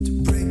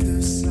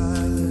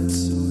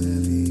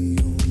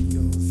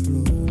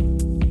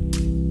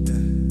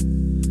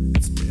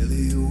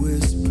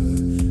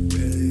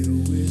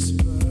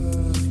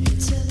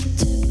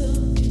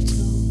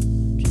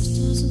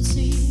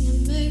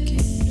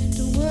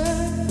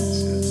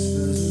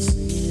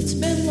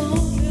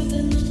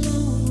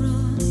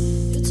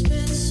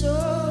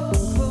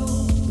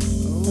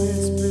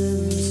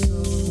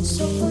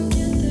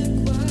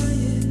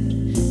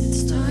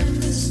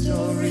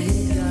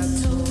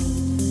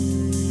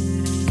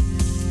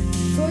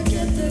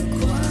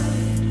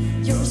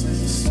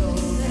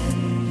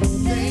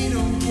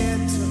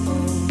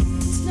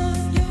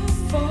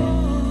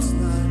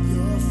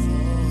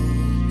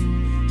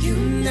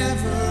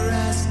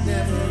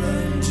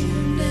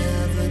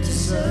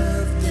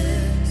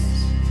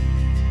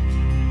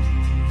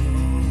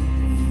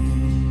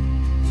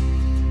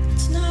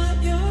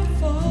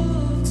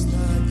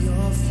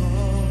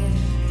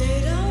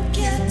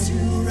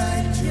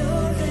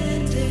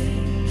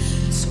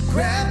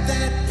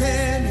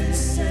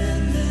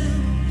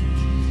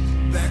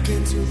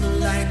into the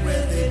light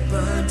where they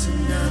burn to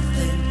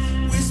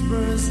nothing.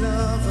 Whispers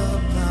of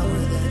a power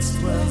that's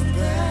 12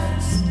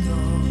 past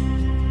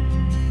gone.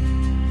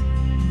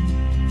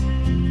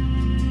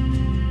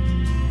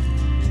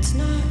 It's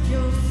not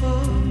your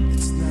fault.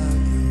 It's not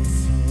your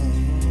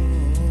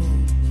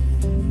fault.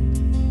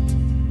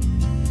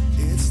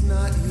 It's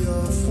not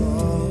your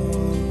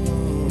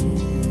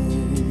fault.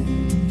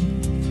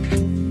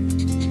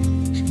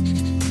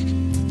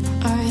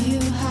 Are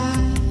you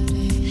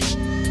hiding?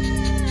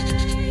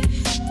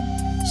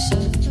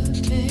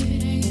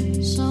 Suffocating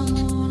in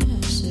someone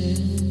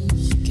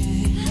else's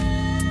game.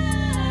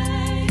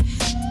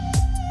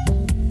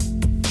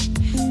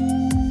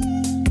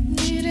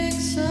 Needing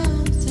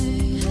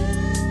something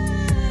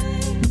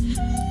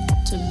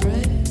to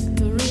break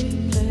the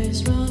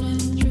replays running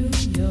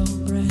through your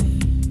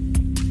brain.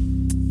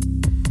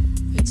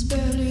 It's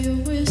barely a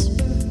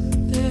whisper,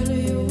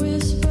 barely a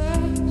whisper.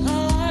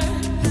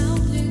 Heart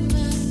pounding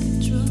like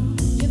a drum.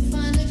 You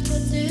finally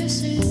put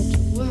this into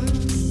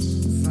words.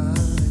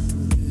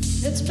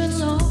 It's been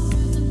longer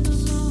than the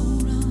long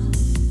run.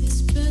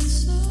 It's been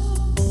so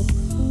cold.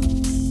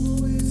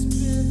 It's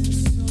been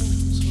so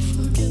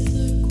Forget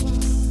the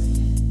quiet.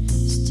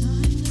 It's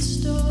time the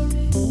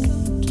story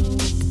got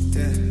told.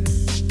 yeah.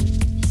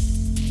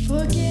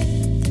 Forget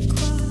the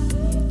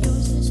quiet.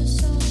 Yours is a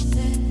song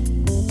that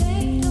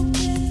they don't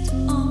get to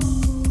own.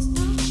 It's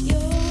not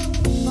your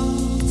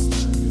fault.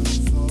 Your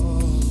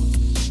fault.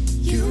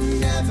 You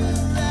never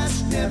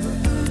asked, never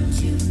earned,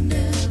 you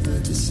never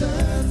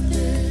deserved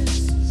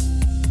this.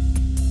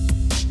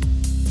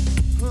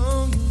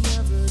 Oh, you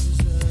never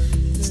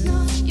deserved this. It's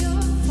not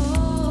your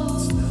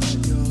fault. It's not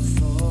your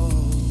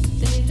fault.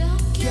 They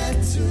don't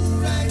Get to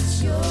write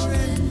your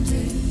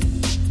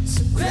ending.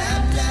 So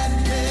grab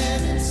that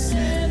pen and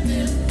send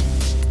it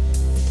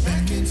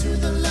back into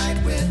the light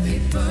where they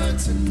burn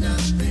to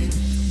nothing.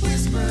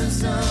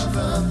 Whispers of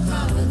a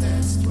power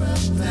that's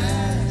 12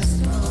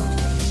 past gone.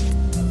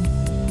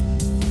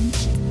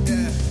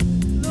 Yeah.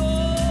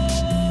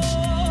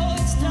 No,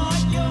 it's not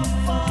your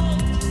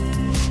fault.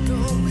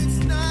 No, it's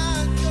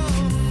not your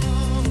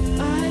fault.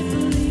 I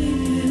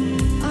believe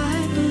you.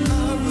 I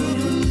I will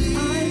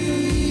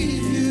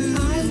believe you.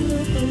 I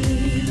will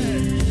believe you.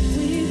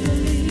 We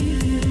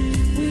believe you.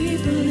 We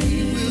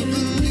believe We'll you.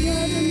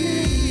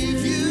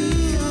 believe you.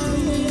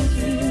 I'm with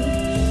you.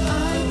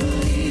 I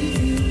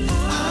believe you.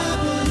 I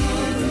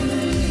believe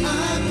you.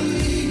 I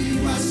believe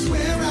you. I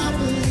swear I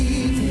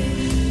believe you.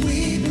 We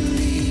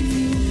believe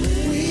you.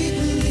 We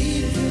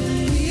believe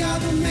you. We are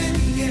the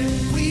many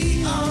and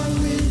we are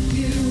with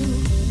you.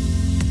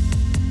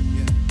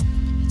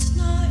 It's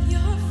not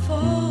your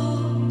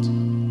fault.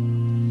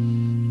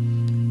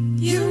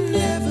 You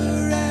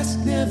never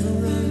asked, never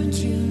earned,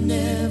 you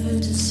never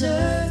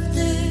deserved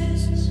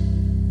this.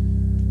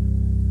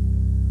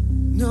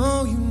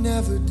 No, you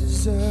never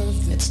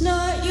deserved it. It's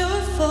not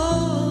your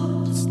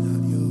fault. It's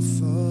not your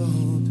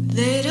fault.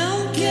 They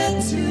don't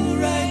get To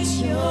write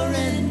your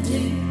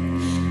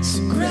ending. So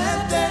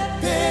grab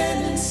that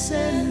pen and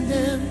send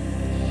them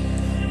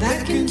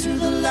back into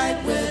the light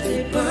where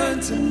they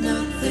burn to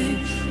nothing.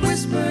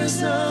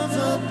 Whispers of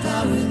a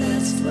power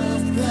that's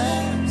 12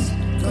 past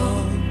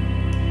gone.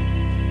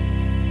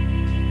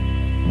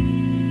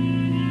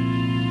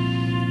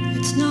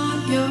 It's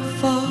not your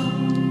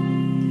fault.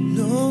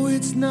 No,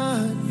 it's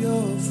not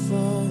your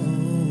fault.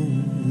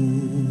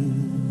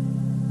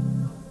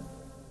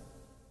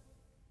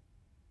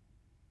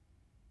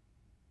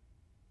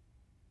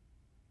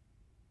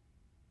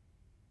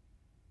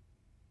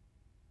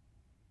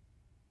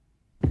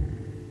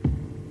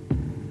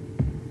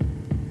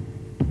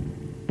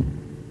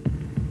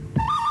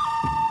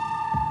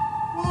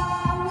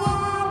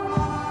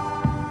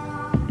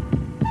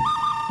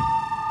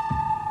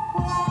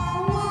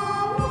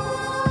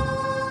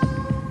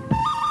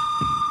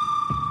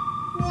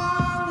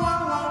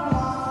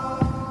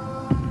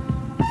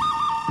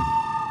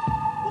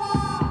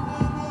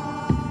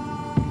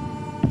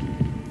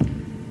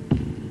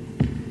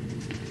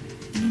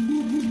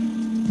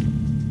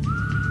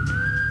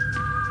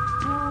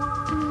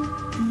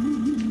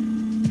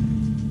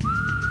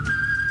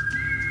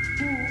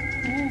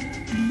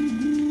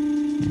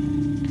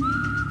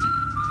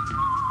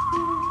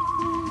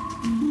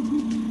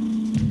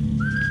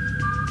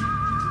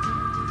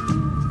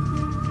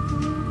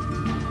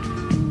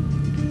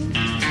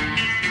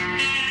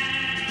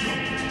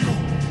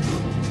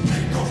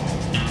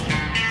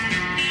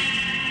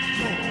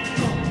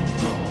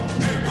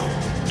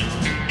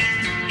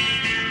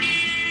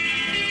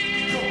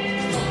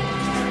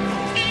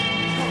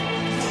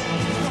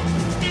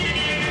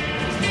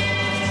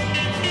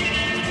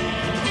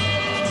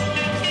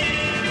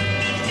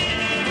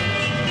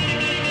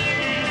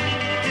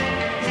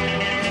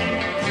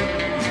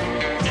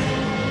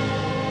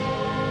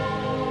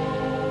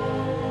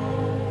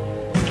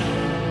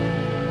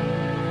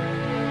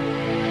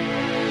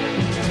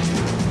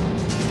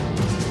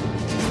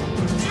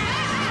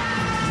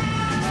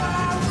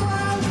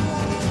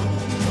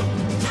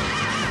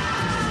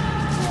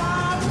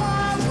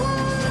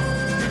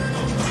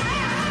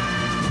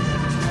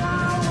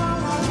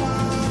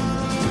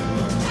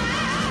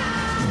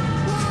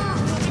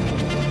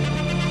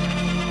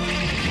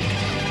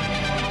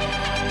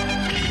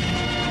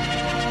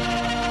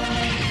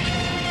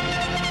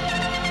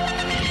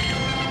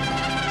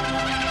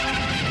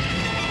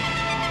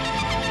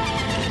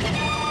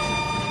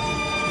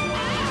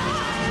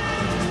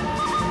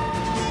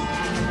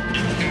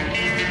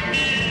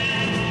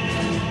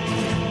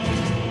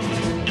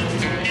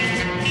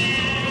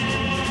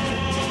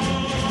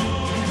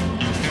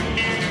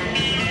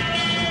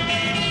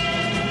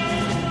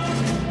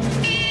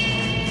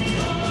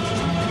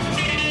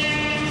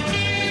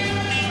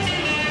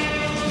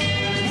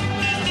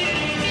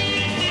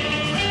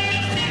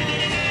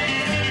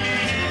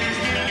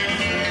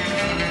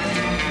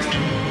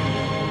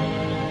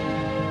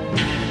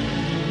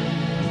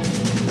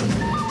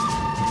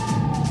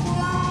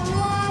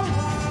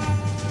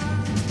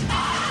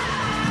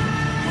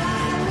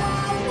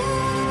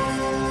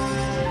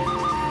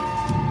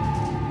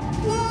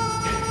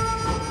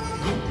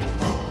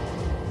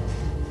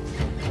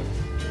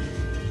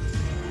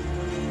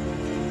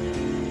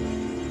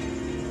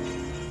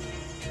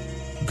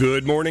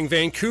 Good morning,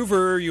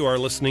 Vancouver. You are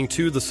listening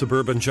to the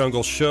Suburban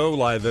Jungle Show,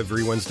 live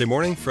every Wednesday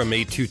morning from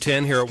 8 to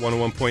 10 here at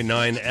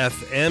 101.9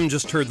 FM.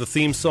 Just heard the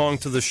theme song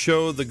to the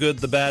show, The Good,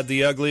 the Bad,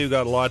 the Ugly. We've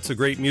got lots of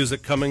great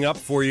music coming up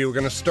for you. We're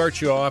going to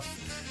start you off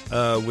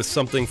with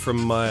something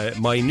from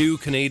my new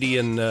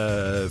Canadian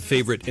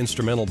favorite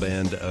instrumental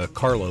band,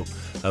 Carlo,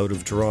 out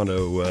of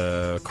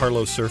Toronto.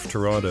 Carlo Surf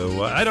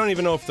Toronto. I don't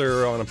even know if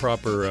they're on a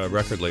proper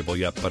record label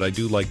yet, but I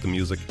do like the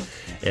music.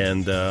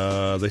 And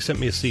they sent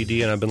me a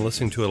CD, and I've been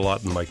listening to it a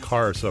lot in my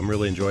car, so I'm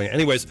really enjoying it.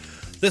 Anyways,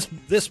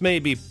 this may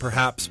be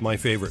perhaps my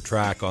favorite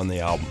track on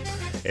the album.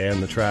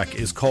 And the track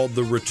is called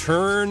The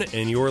Return,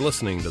 and you're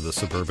listening to the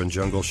Suburban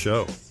Jungle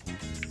Show.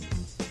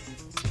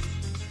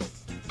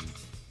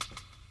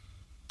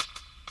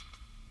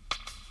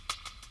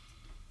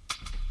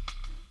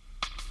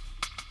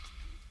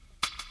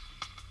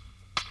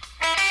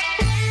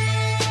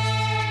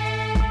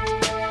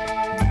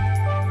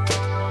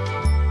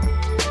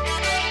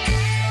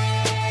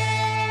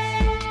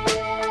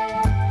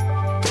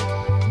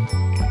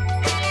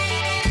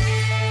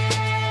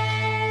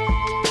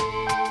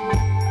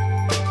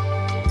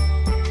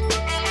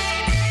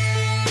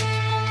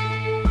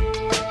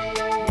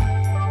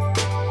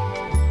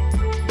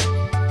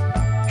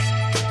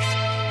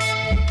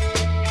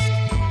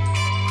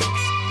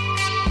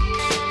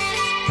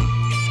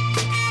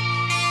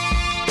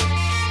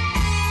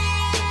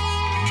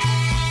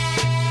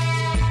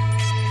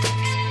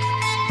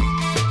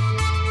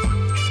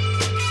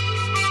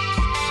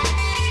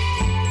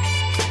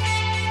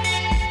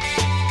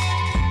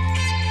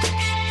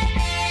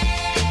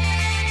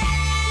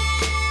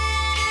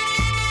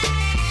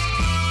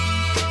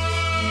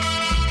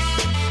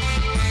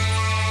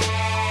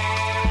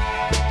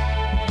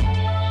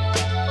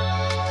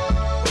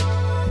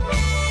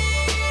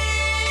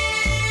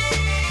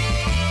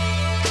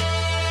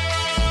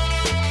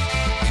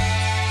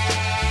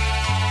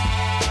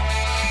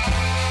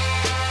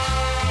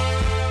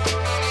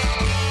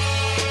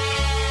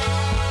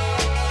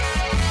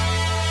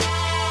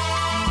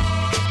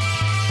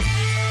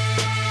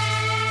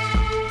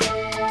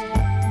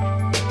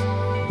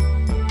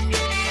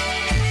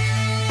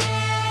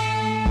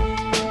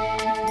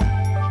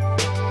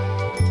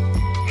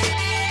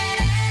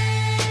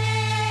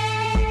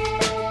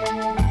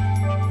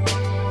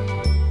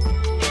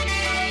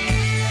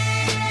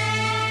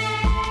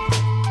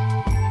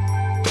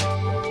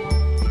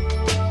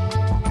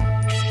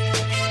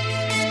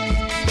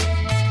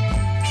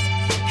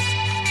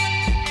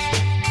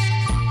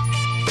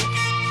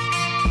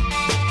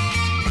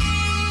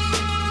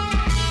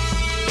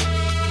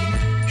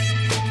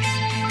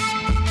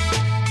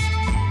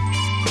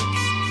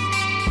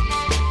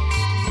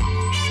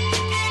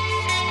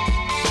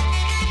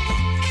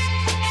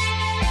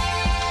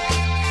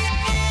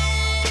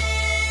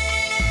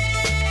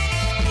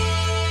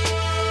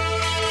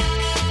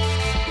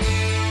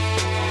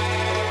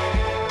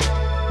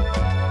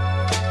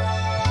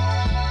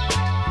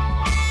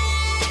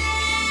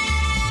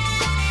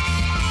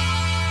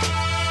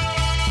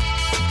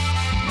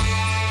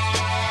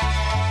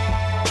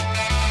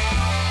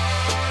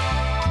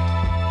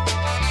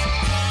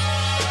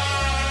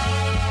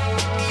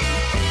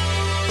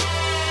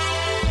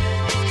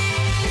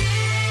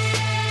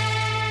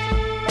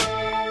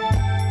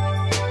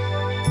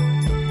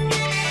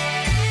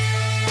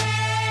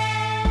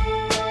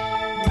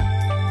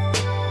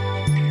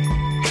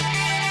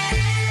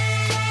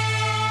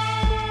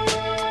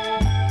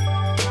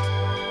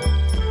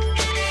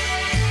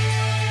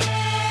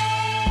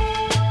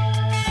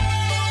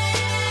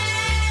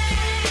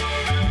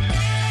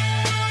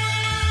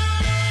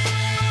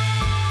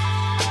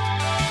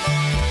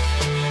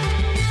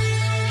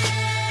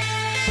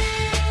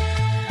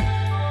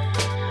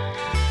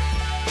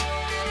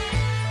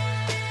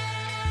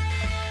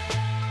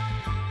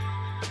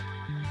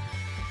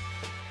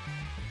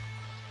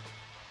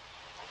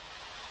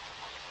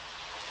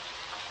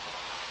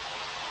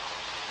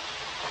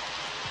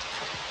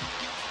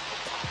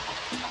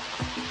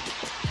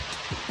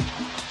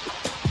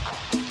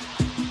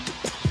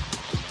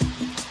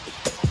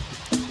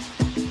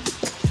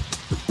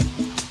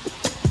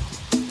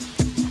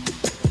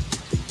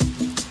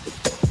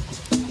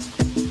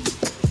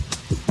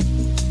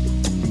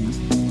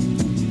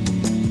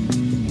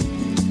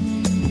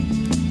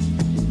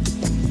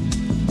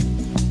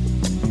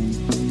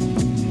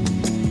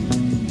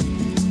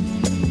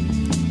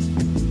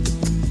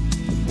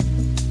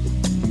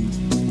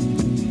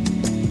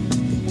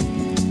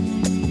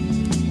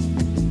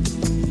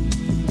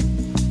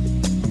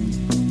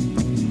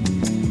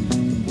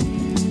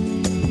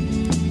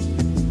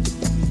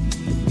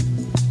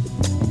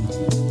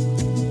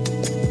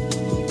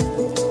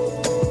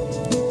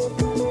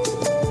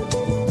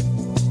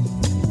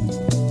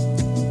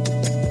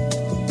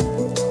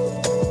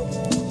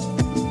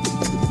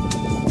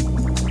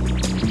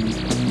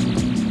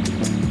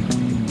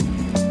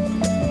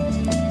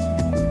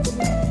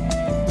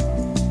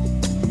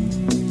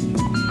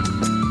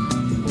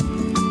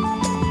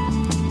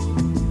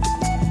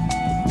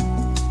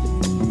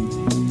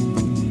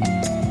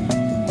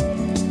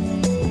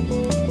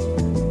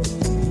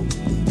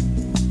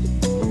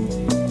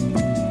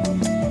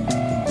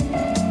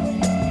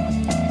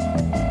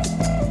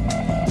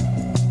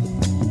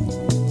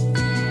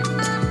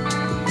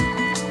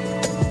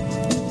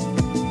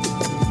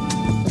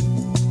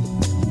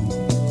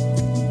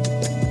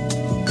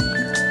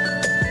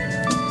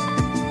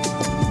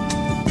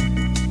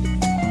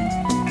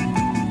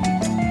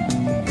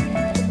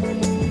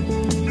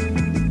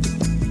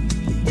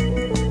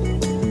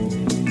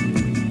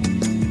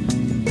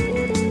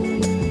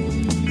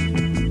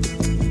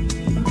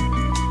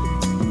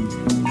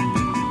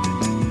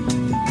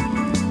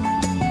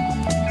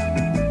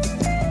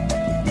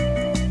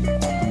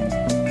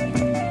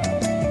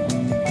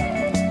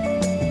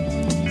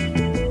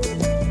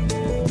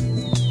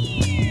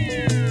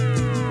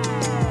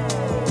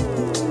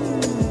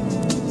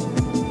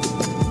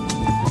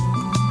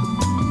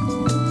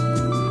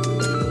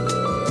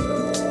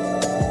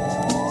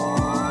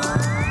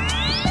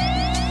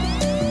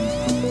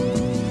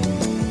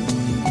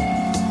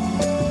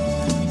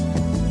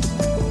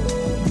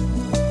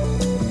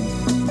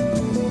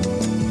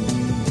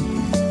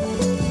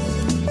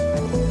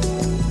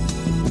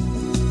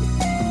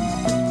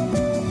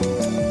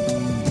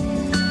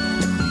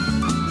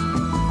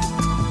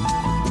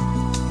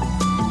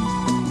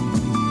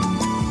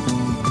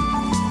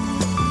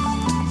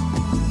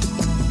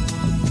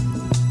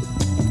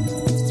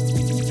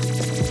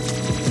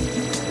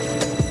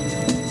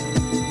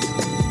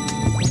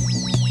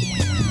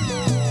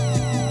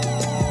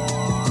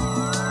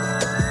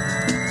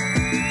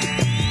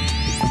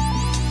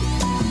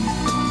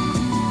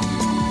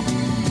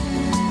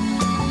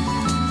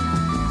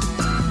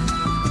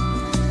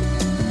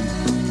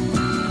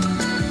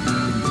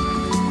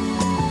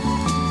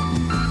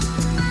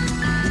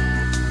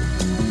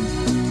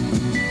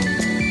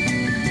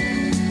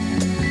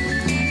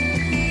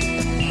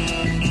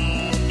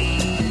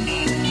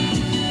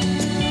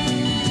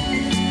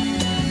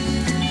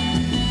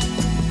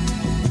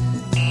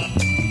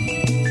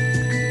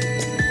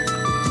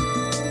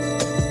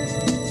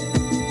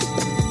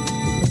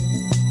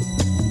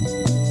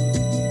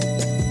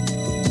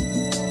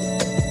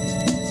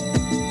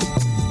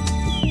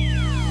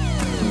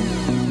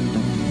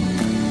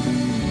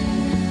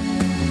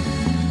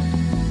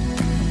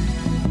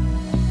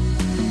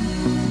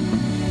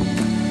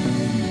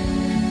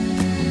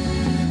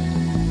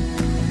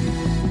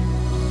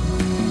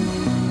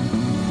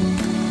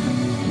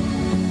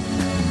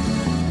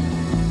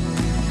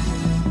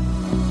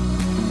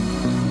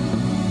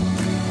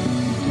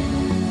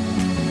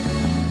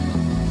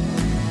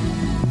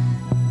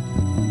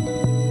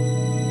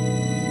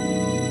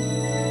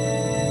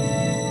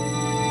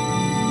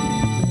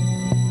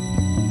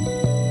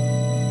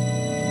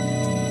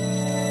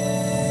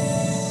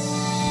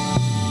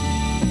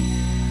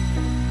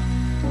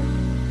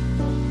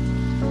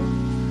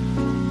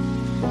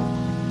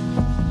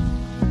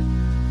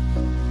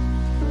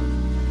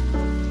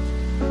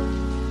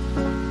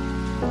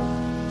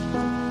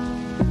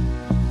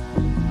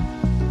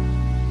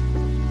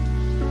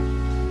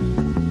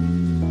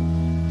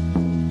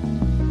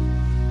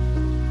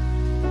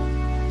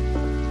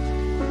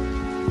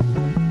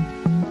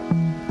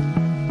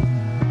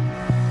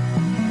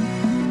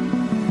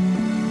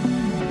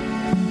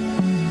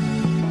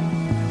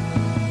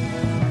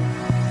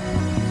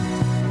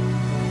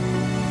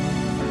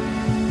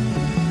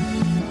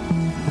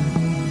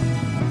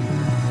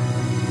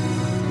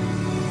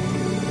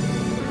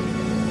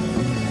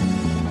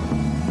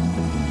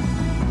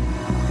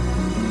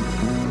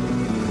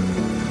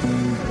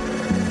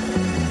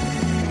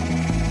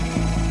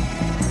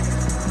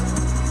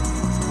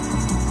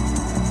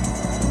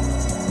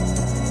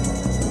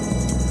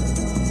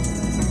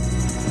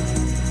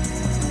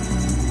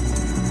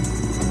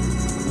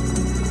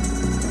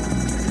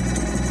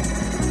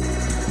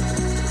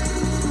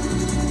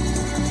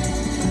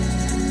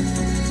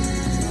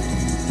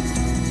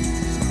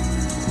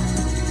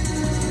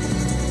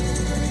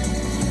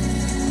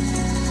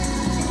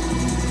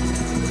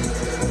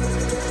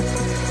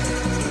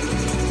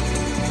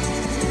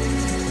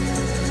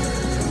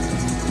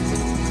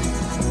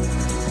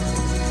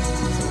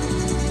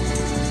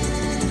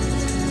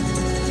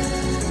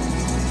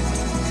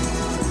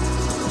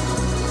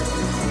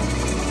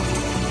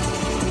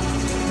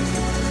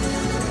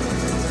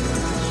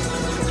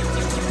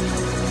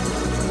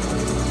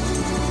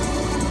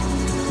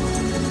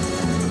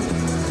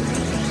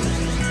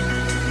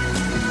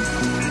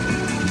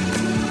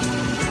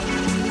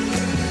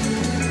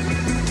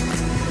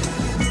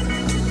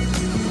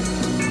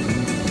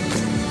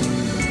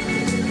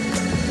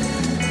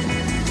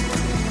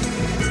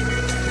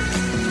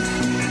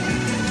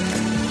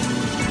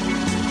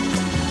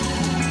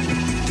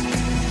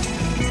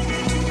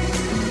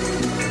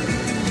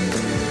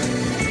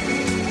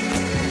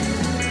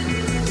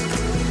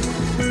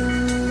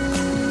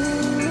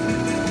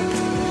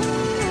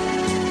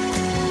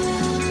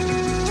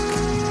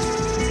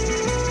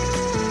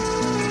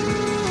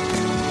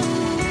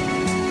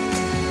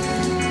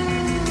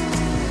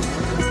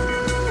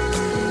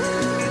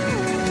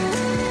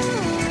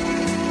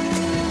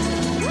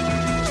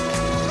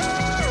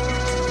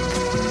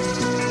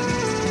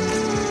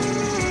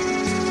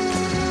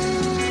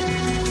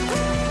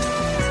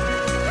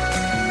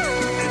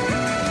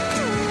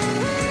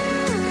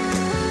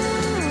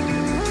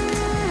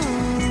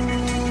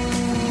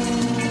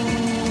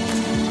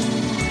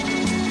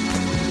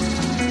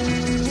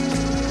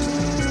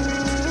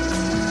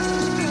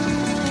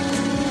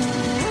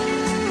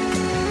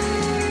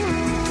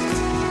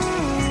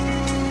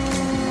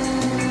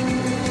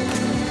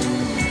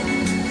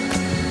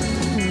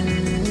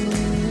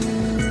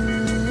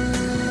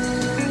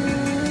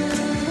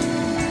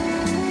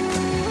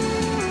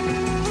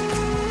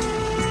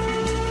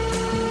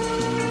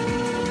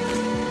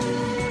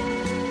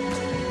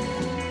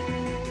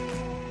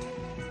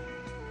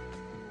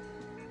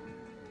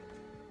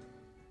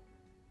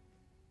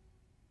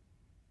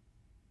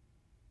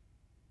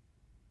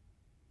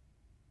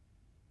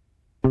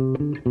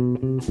 En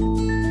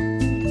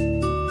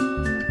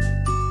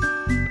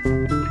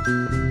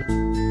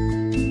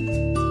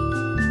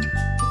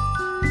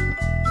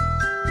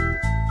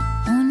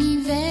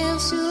hiver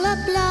sur la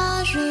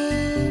plage,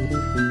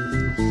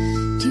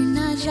 tu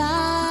nages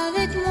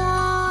avec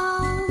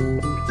moi.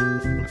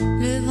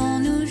 Le vent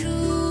nous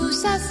joue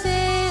sa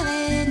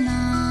sérénade.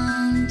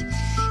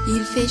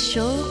 Il fait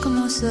chaud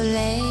comme au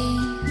soleil.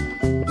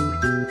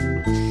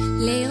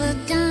 Les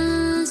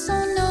requins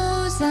sont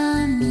nos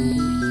amis.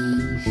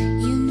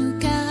 Ils nous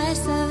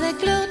caressent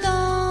avec leurs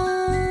dents.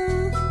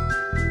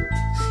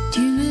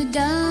 Tu me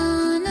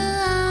donnes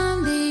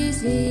un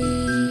baiser.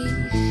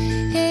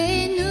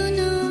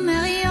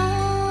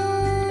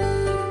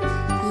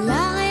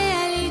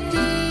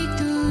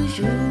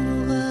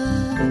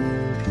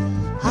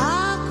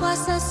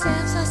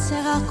 Ça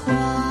sert à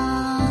quoi?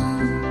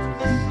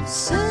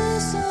 Ce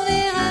sont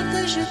les rêves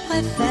que je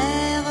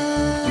préfère.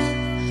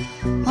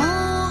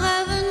 En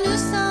rêve, nous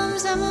sommes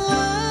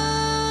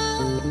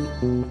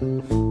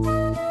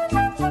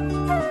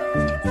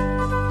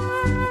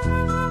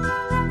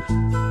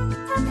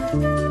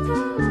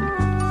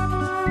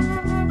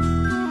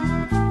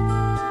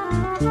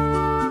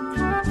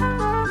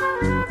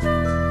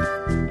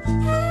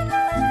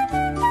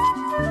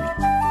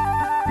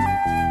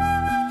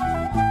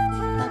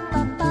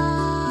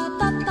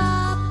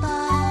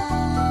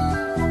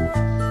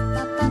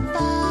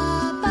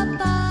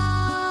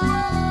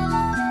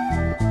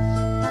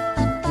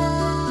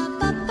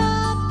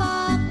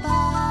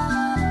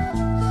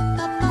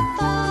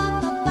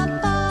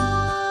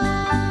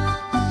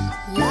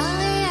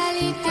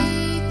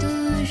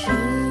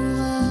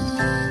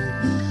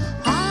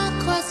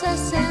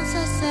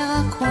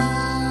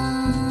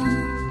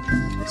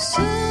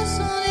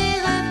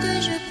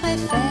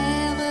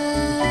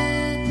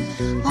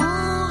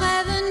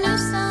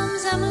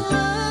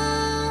amoureux.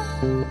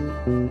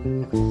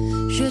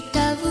 Je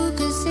t'avoue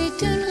que c'est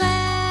une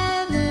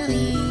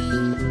rêverie,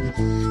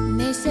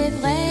 mais c'est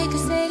vrai que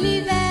c'est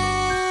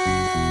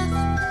l'hiver.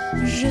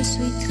 Je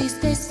suis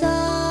triste et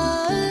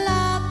seule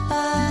à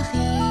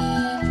Paris,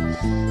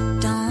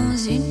 dans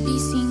une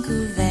piscine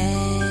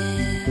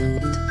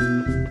couverte,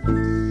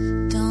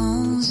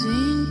 dans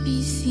une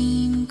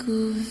piscine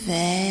couverte.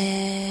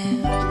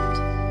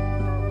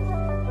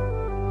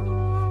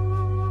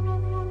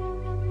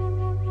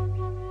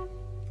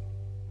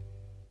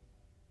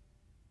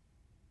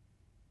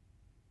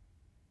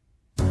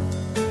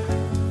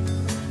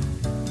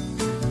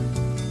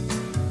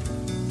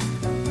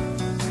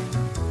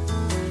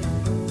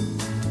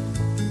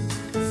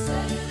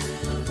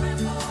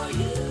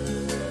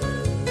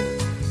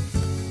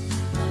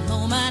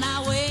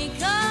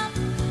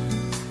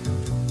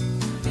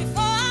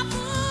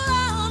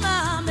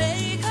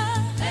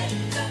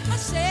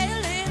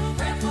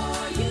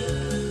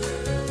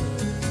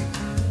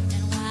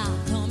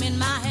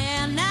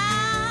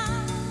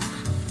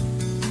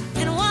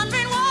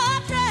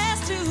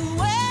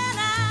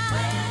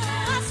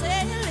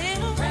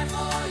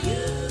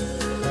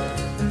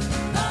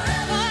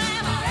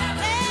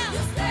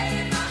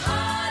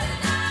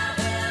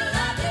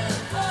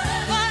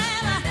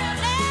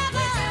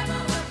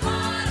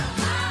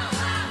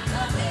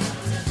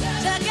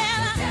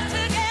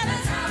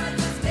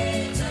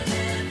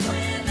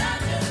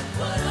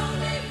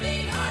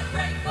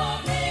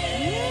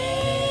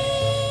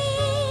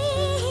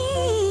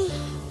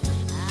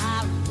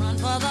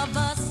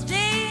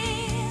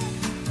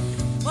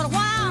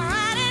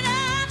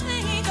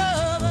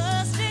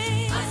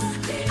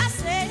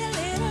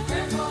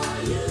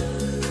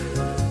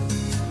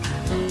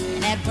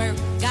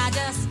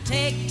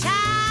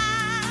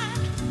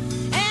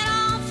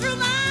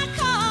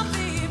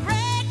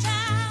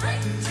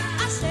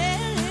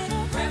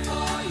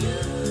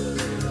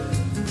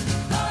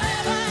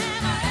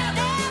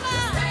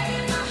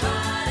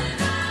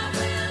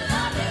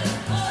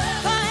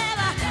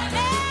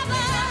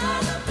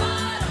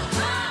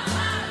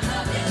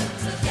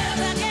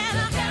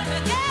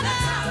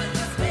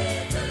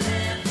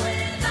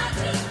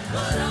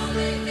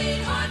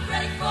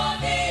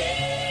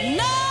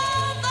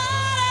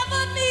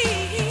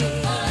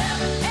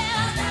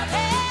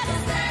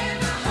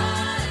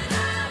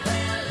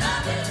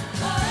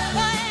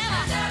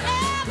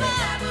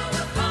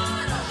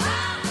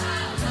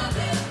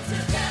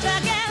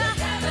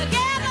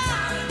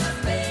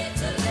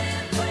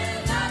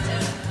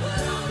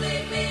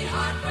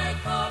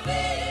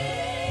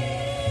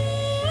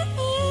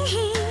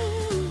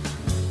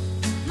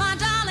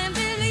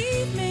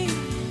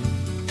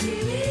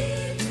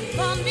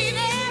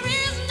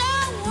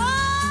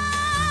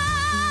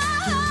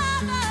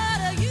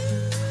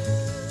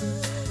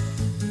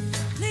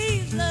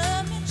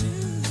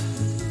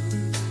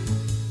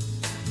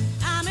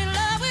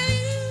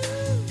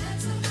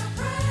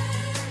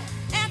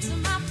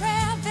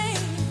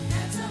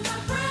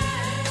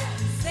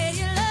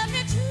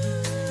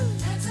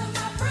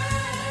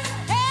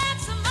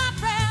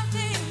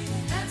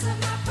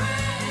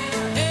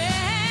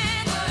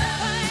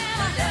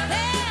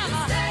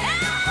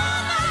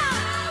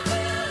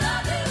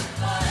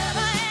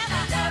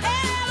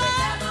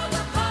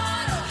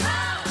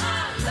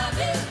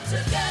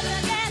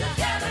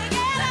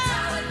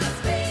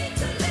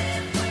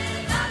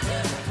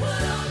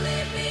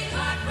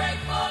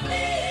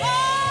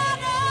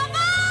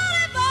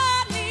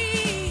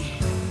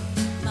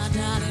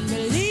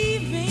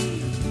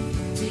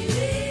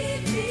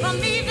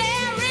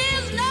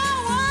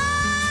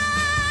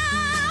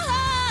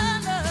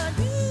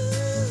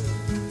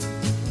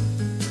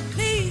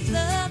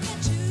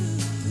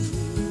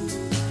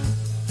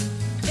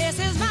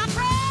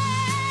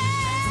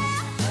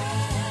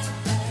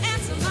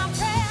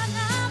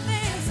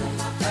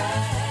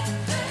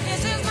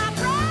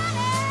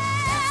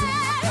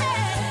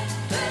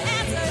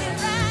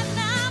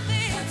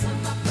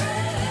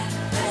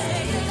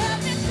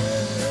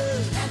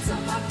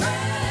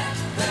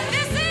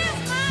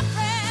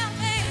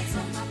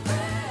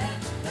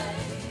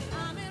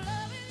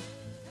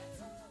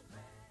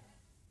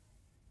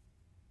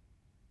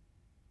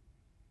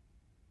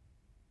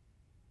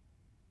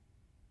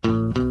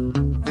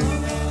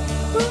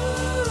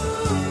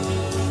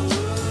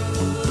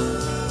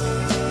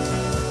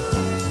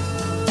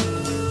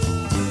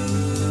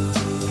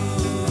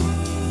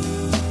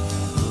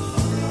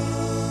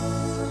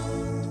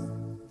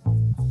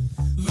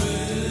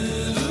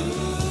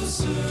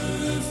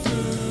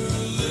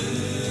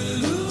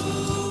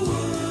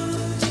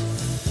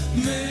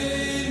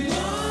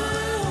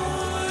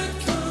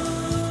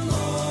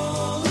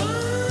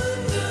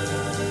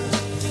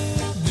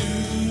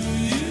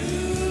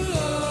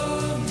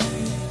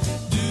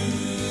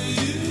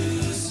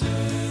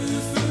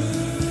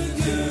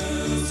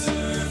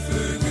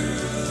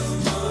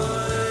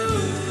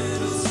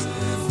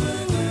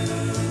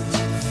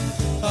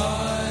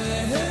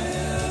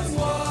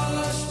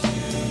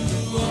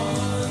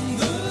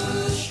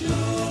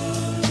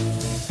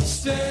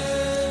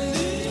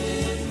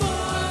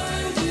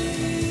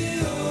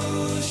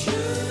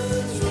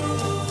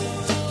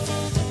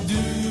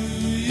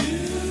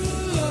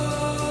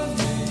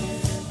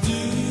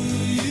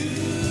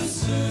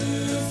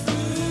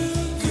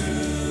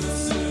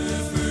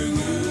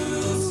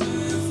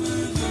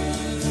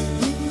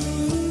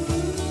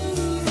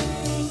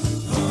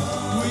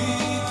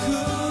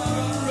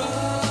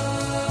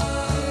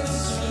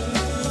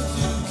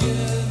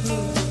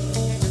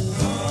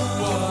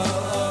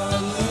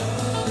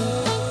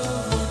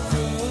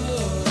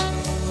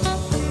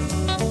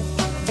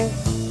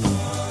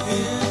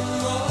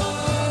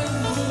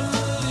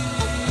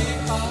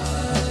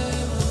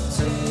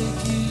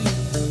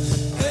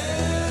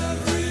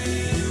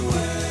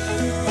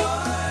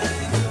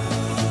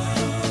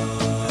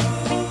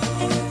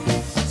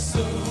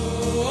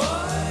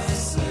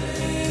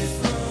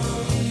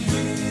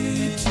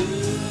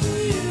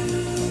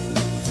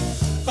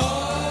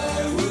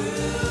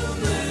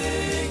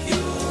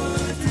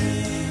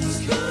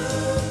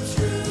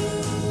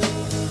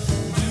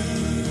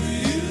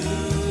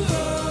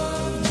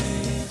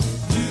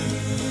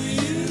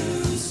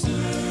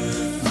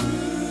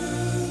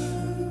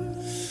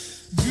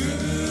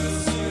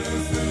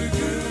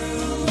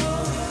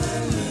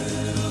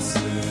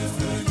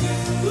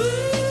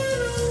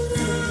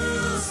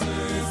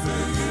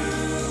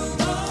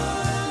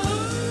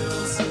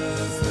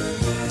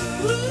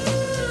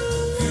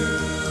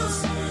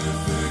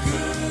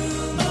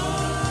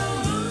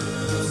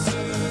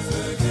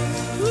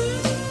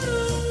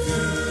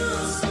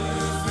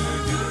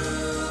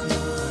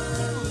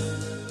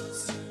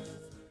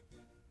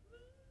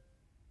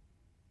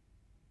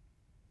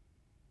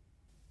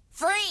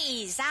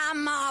 freeze!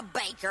 I'm Ma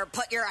Baker.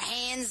 Put your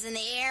hands in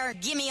the air.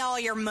 Give me all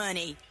your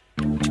money.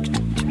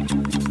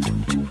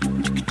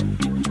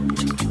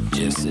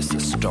 This is the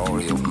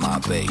story of Ma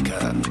Baker,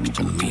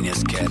 the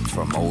meanest cat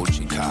from old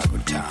Chicago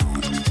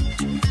town.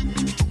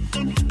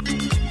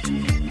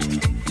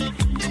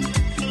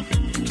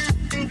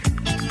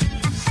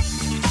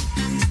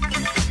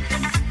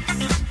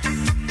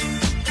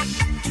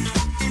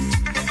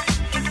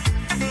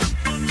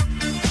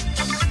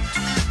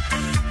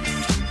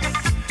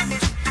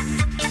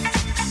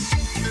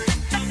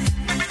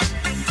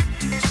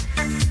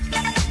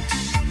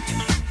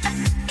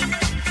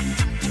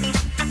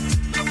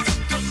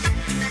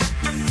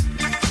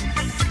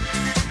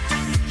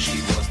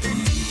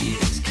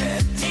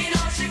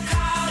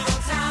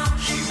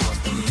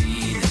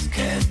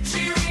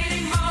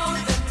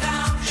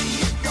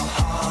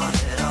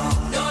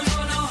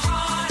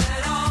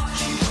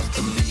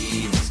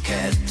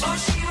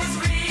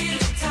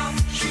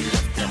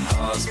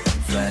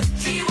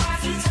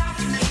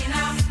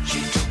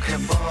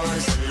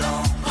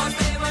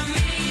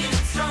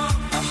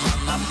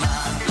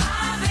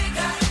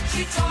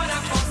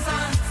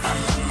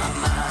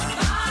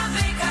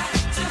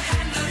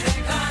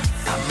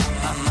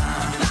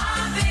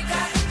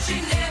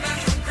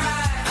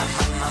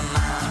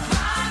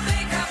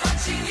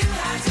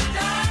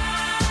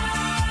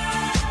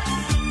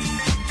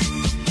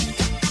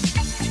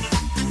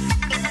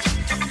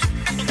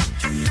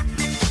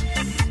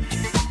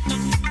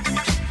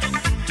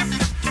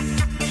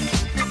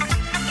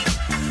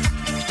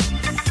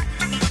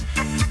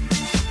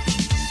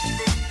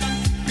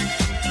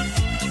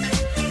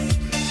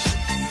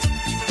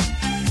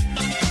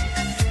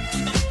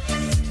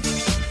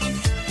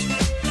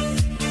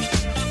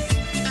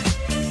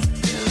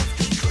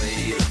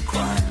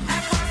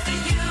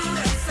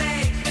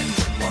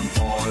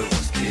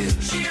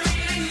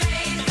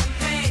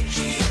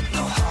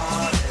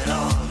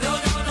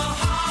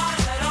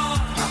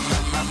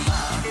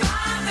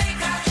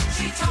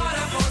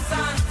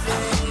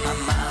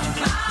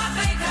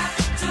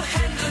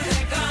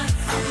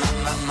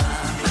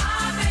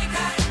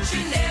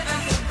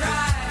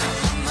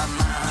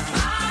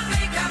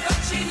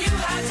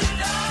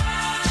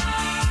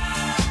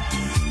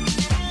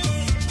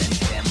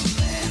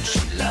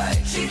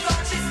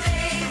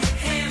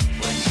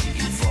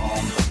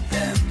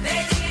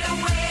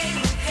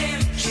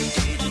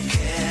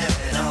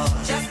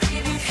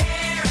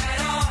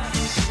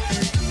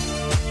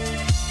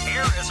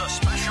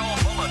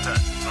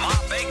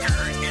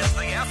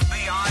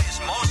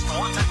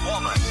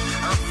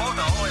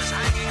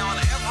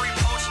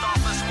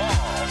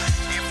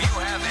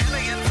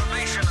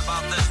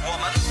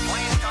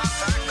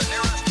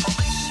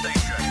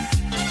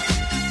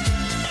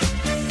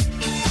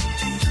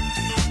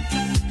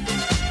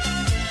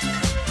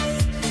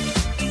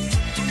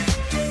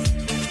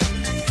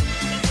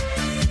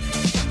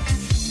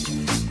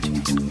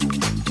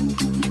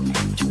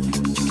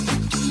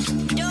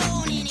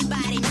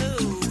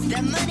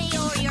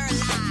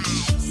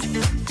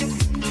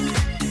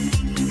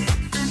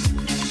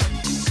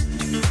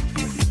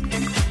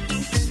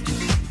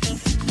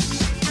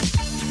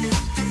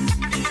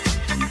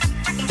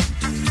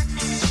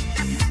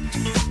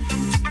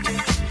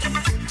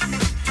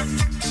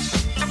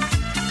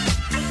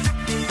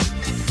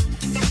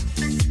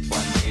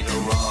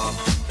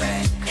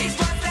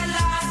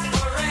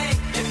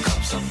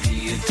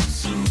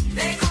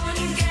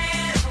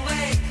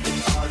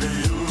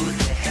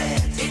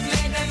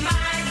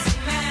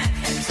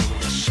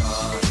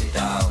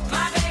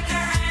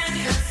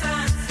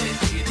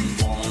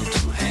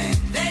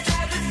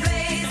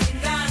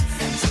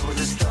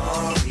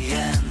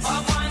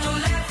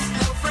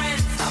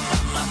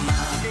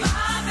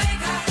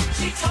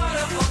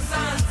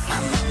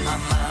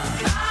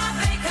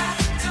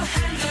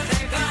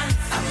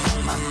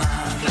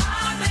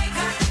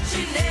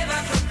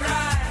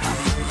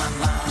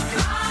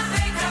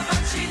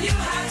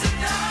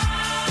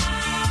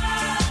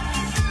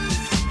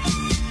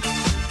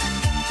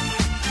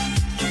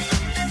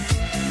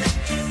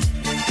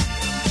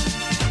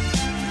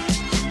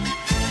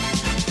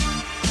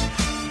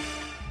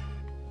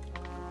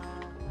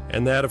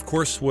 And that, of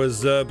course,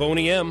 was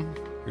Boney M.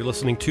 You're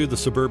listening to the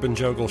Suburban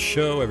Jungle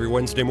Show every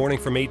Wednesday morning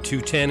from 8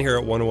 to 10 here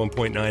at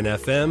 101.9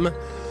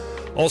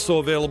 FM. Also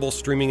available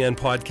streaming and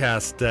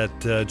podcast at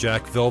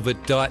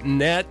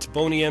jackvelvet.net.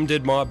 Boney M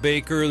did Ma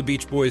Baker. The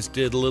Beach Boys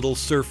did Little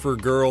Surfer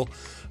Girl.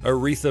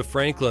 Aretha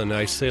Franklin,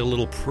 I Say a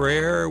Little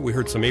Prayer. We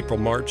heard some April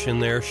March in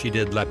there. She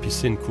did La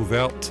Piscine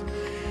Couverte.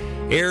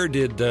 Air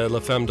did La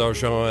Femme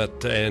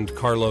d'Argent, and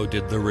Carlo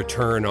did The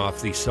Return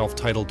off the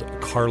self-titled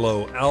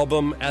Carlo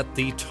album at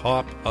the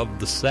top of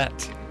the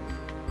set.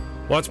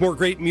 Lots more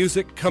great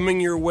music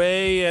coming your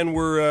way, and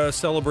we're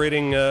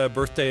celebrating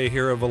birthday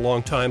here of a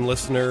longtime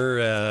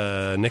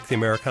listener, Nick the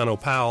Americano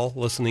Powell,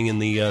 listening in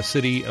the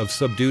city of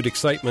subdued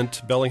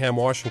excitement, Bellingham,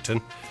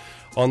 Washington,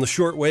 on the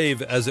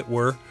shortwave, as it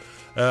were.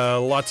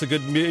 Lots of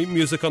good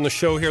music on the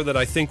show here that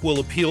I think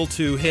will appeal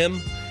to him,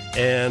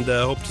 and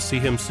hope to see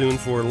him soon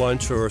for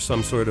lunch or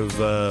some sort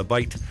of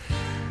bite.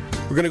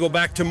 We're going to go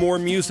back to more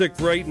music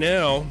right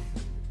now.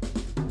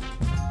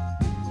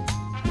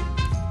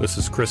 This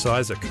is Chris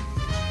Isaac.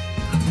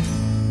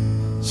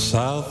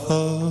 South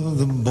of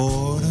the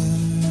border,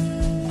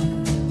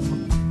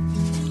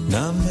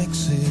 down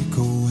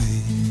Mexico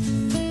way.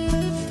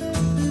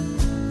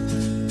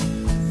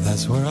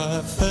 That's where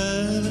I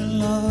fell in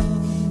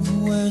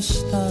love, where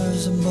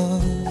stars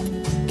above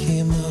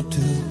came out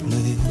to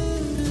play.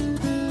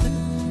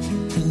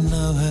 And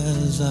now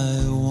as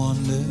I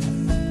wander,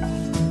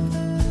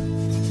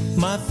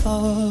 my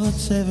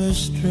thoughts ever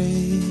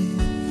stray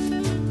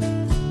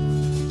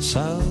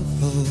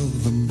south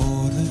of the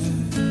border,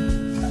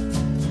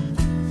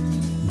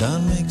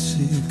 down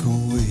Mexico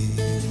way.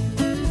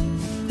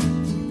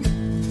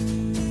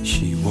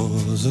 She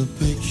was a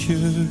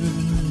picture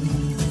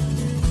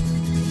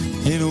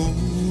in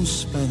old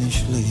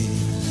Spanish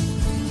lace,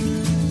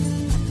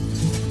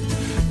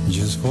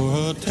 just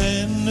for a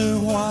tender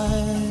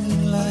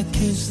while I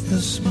kissed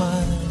the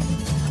smile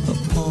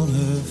upon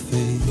her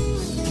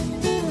face.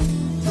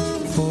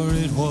 For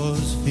it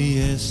was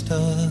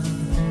fiesta,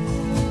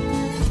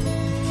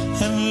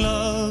 and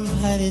love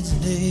had its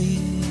day.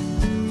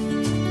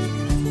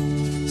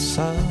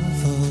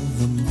 South of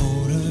the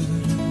border,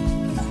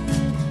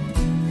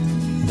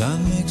 down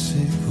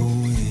Mexico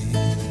way.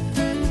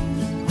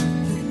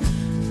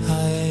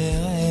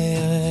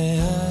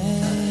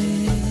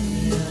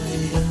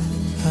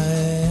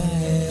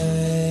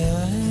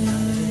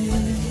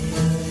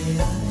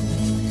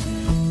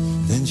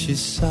 Then she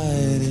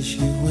sighed as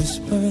she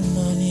whispered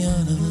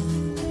mañana,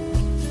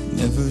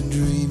 never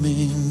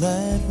dreaming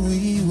that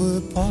we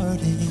were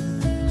parting.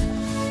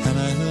 And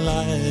I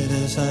lied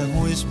as I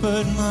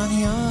whispered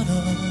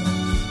mañana,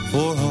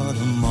 for our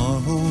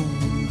tomorrow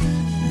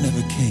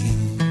never came.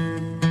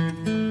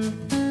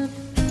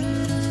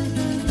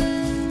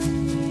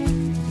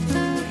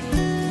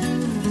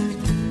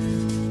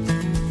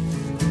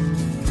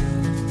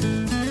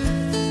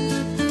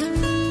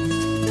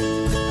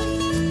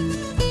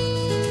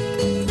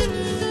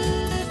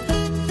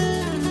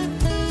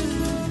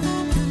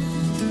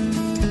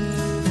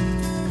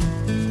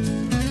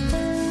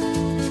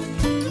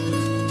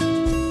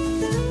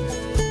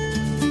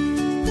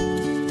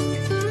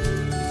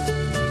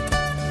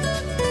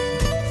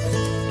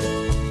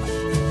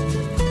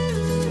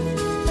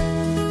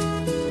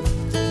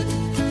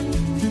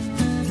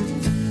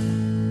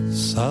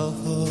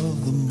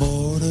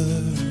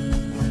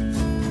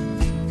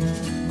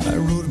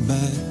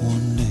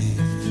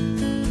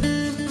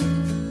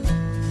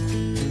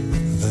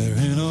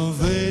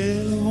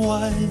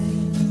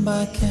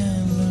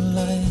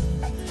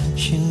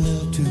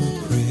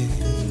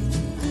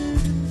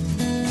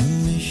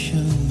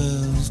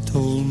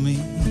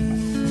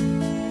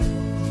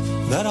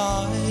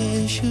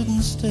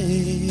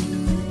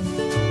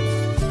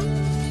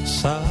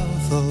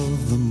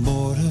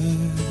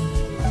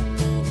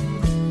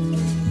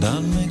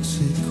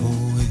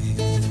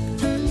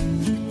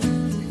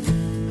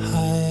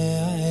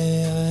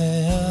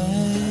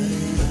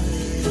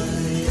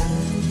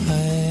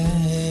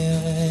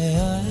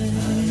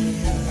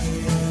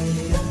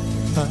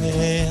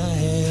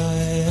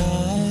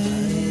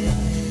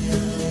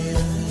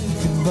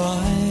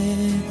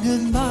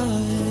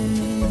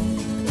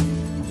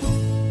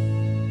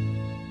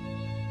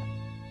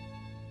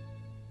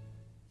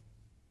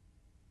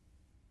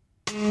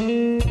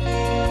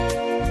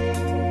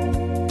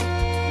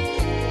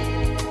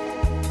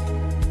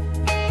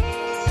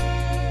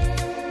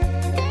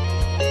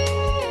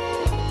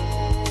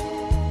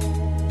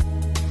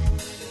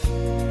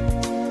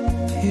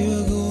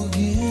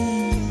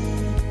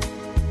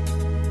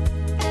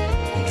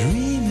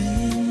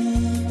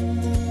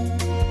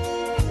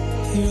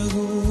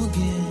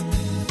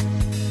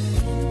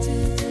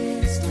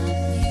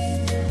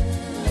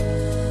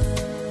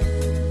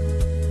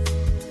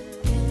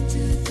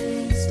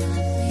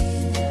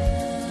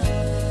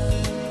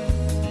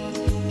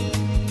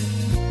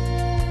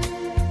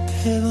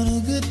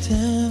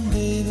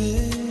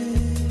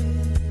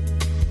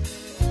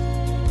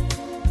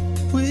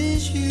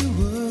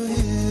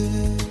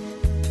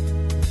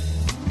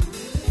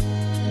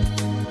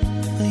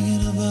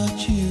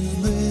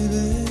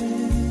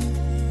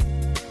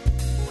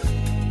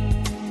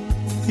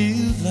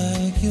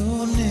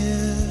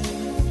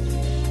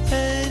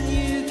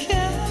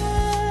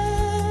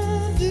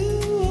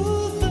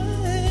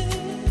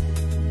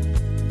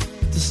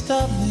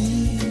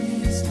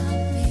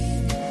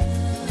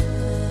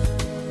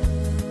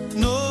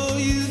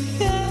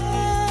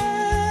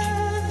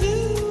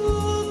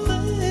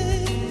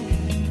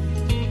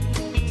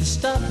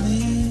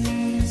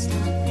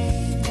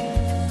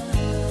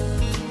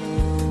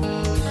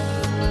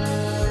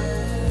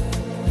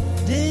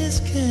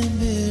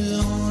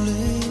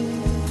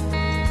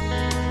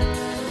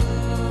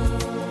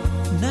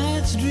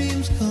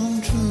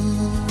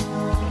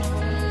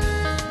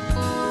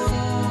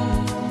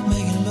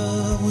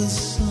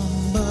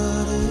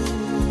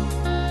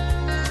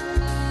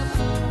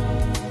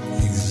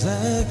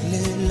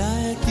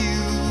 Like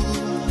you,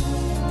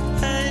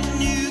 and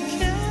you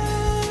can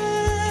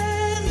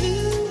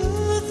do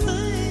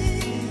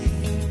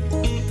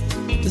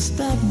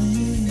stop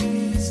me.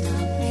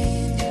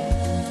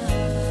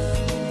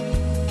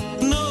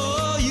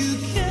 No, you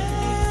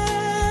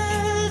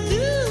can't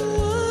do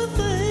a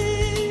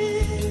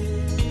thing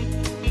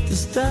to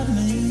stop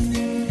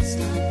me.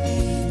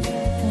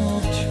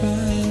 I'll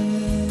try.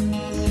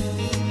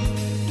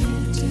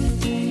 Can't do a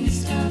thing to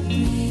stop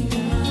me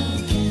now.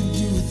 Can't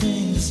do a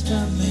thing to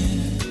stop me.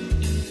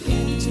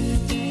 Can't do a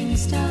thing to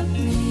stop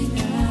me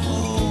now.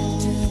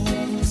 Can't do a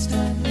thing to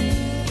stop me.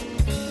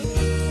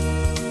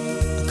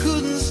 I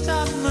couldn't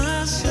stop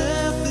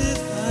myself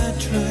if I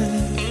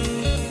tried,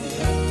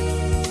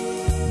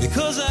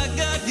 because I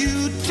got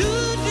you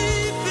too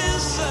deep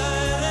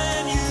inside,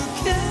 and you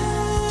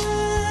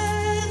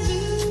can't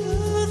do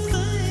a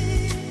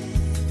thing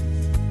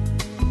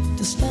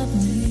to stop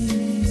me.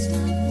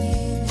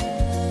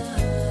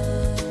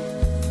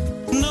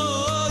 No,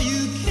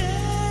 you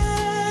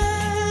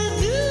can't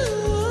do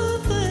a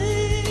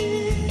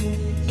thing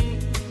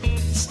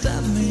to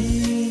stop me.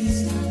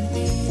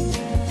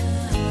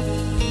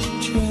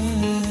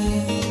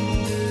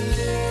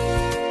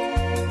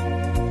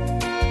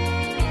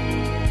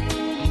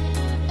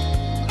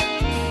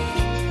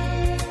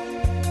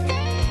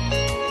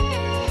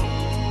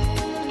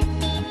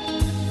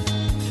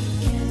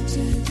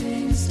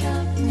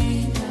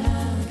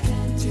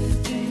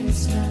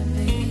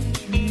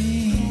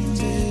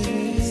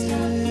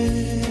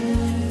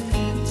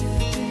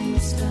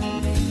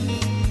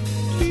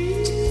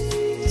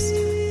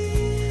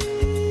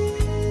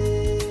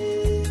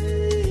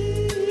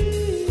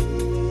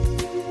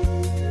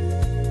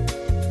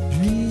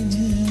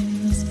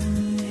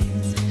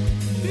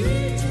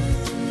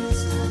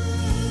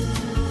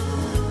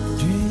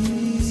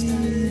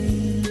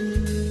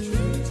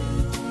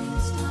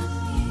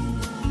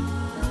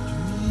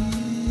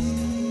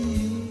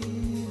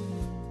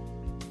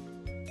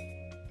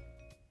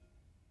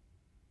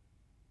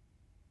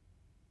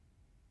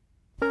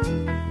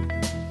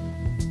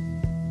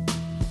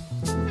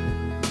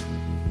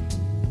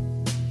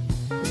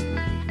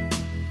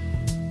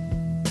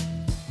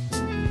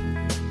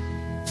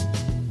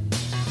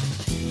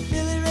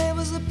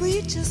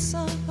 Preacher's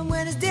son, and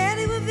when his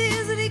daddy would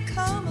visit, he'd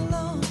come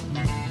along.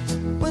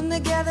 When they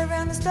gathered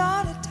around and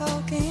started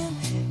talking,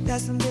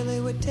 Cousin Billy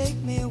would take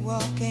me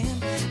walking.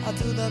 Out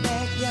through the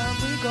backyard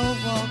we go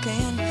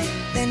walking.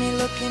 Then he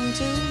looked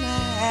into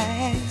my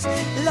eyes.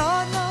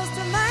 Lord knows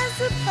to my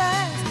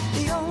surprise,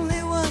 the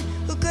only one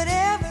who could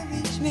ever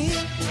reach me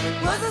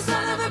was the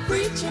son of a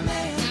preacher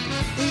man.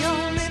 The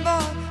only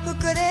boy who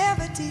could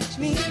ever teach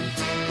me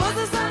was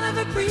the son of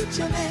a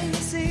preacher man.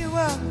 Yes, he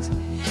was.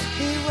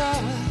 He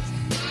was.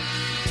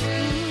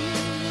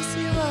 Yes,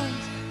 he was.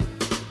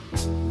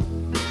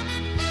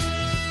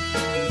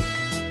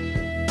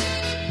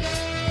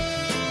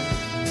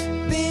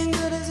 Being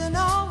good isn't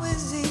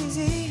always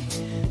easy,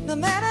 no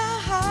matter how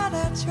hard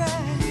I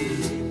try.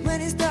 When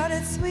he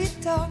started sweet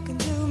talking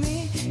to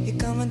me, he'd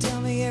come and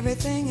tell me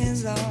everything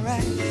is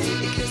alright.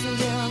 He'd kiss and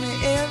tell me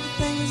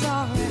everything is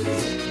alright.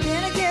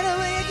 Can I get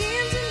away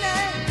again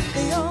tonight?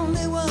 The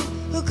only one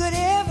who could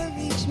ever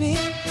reach me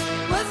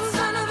was the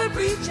son of a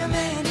preacher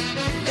man.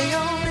 The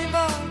only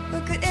boy who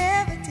could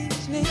ever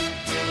teach me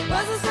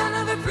was the son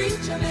of a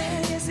preacher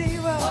man. Yes, he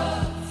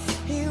was.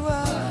 He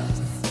was.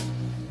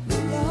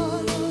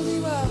 Lord knows he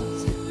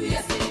was.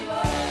 Yes, he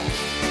was.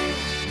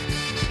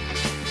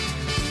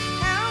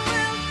 How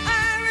well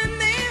I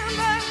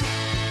remember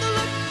the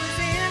look was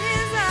in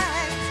his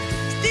eyes,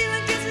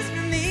 stealing kisses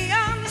from me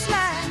on the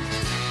slide,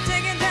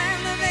 taking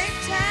time to make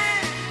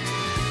time,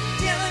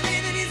 telling me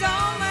that he's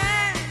all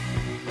mine,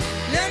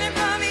 learning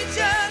from each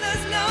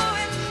other's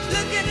knowing,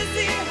 looking to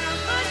see how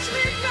much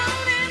we've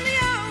grown, and the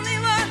only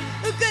one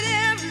who could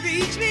ever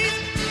reach me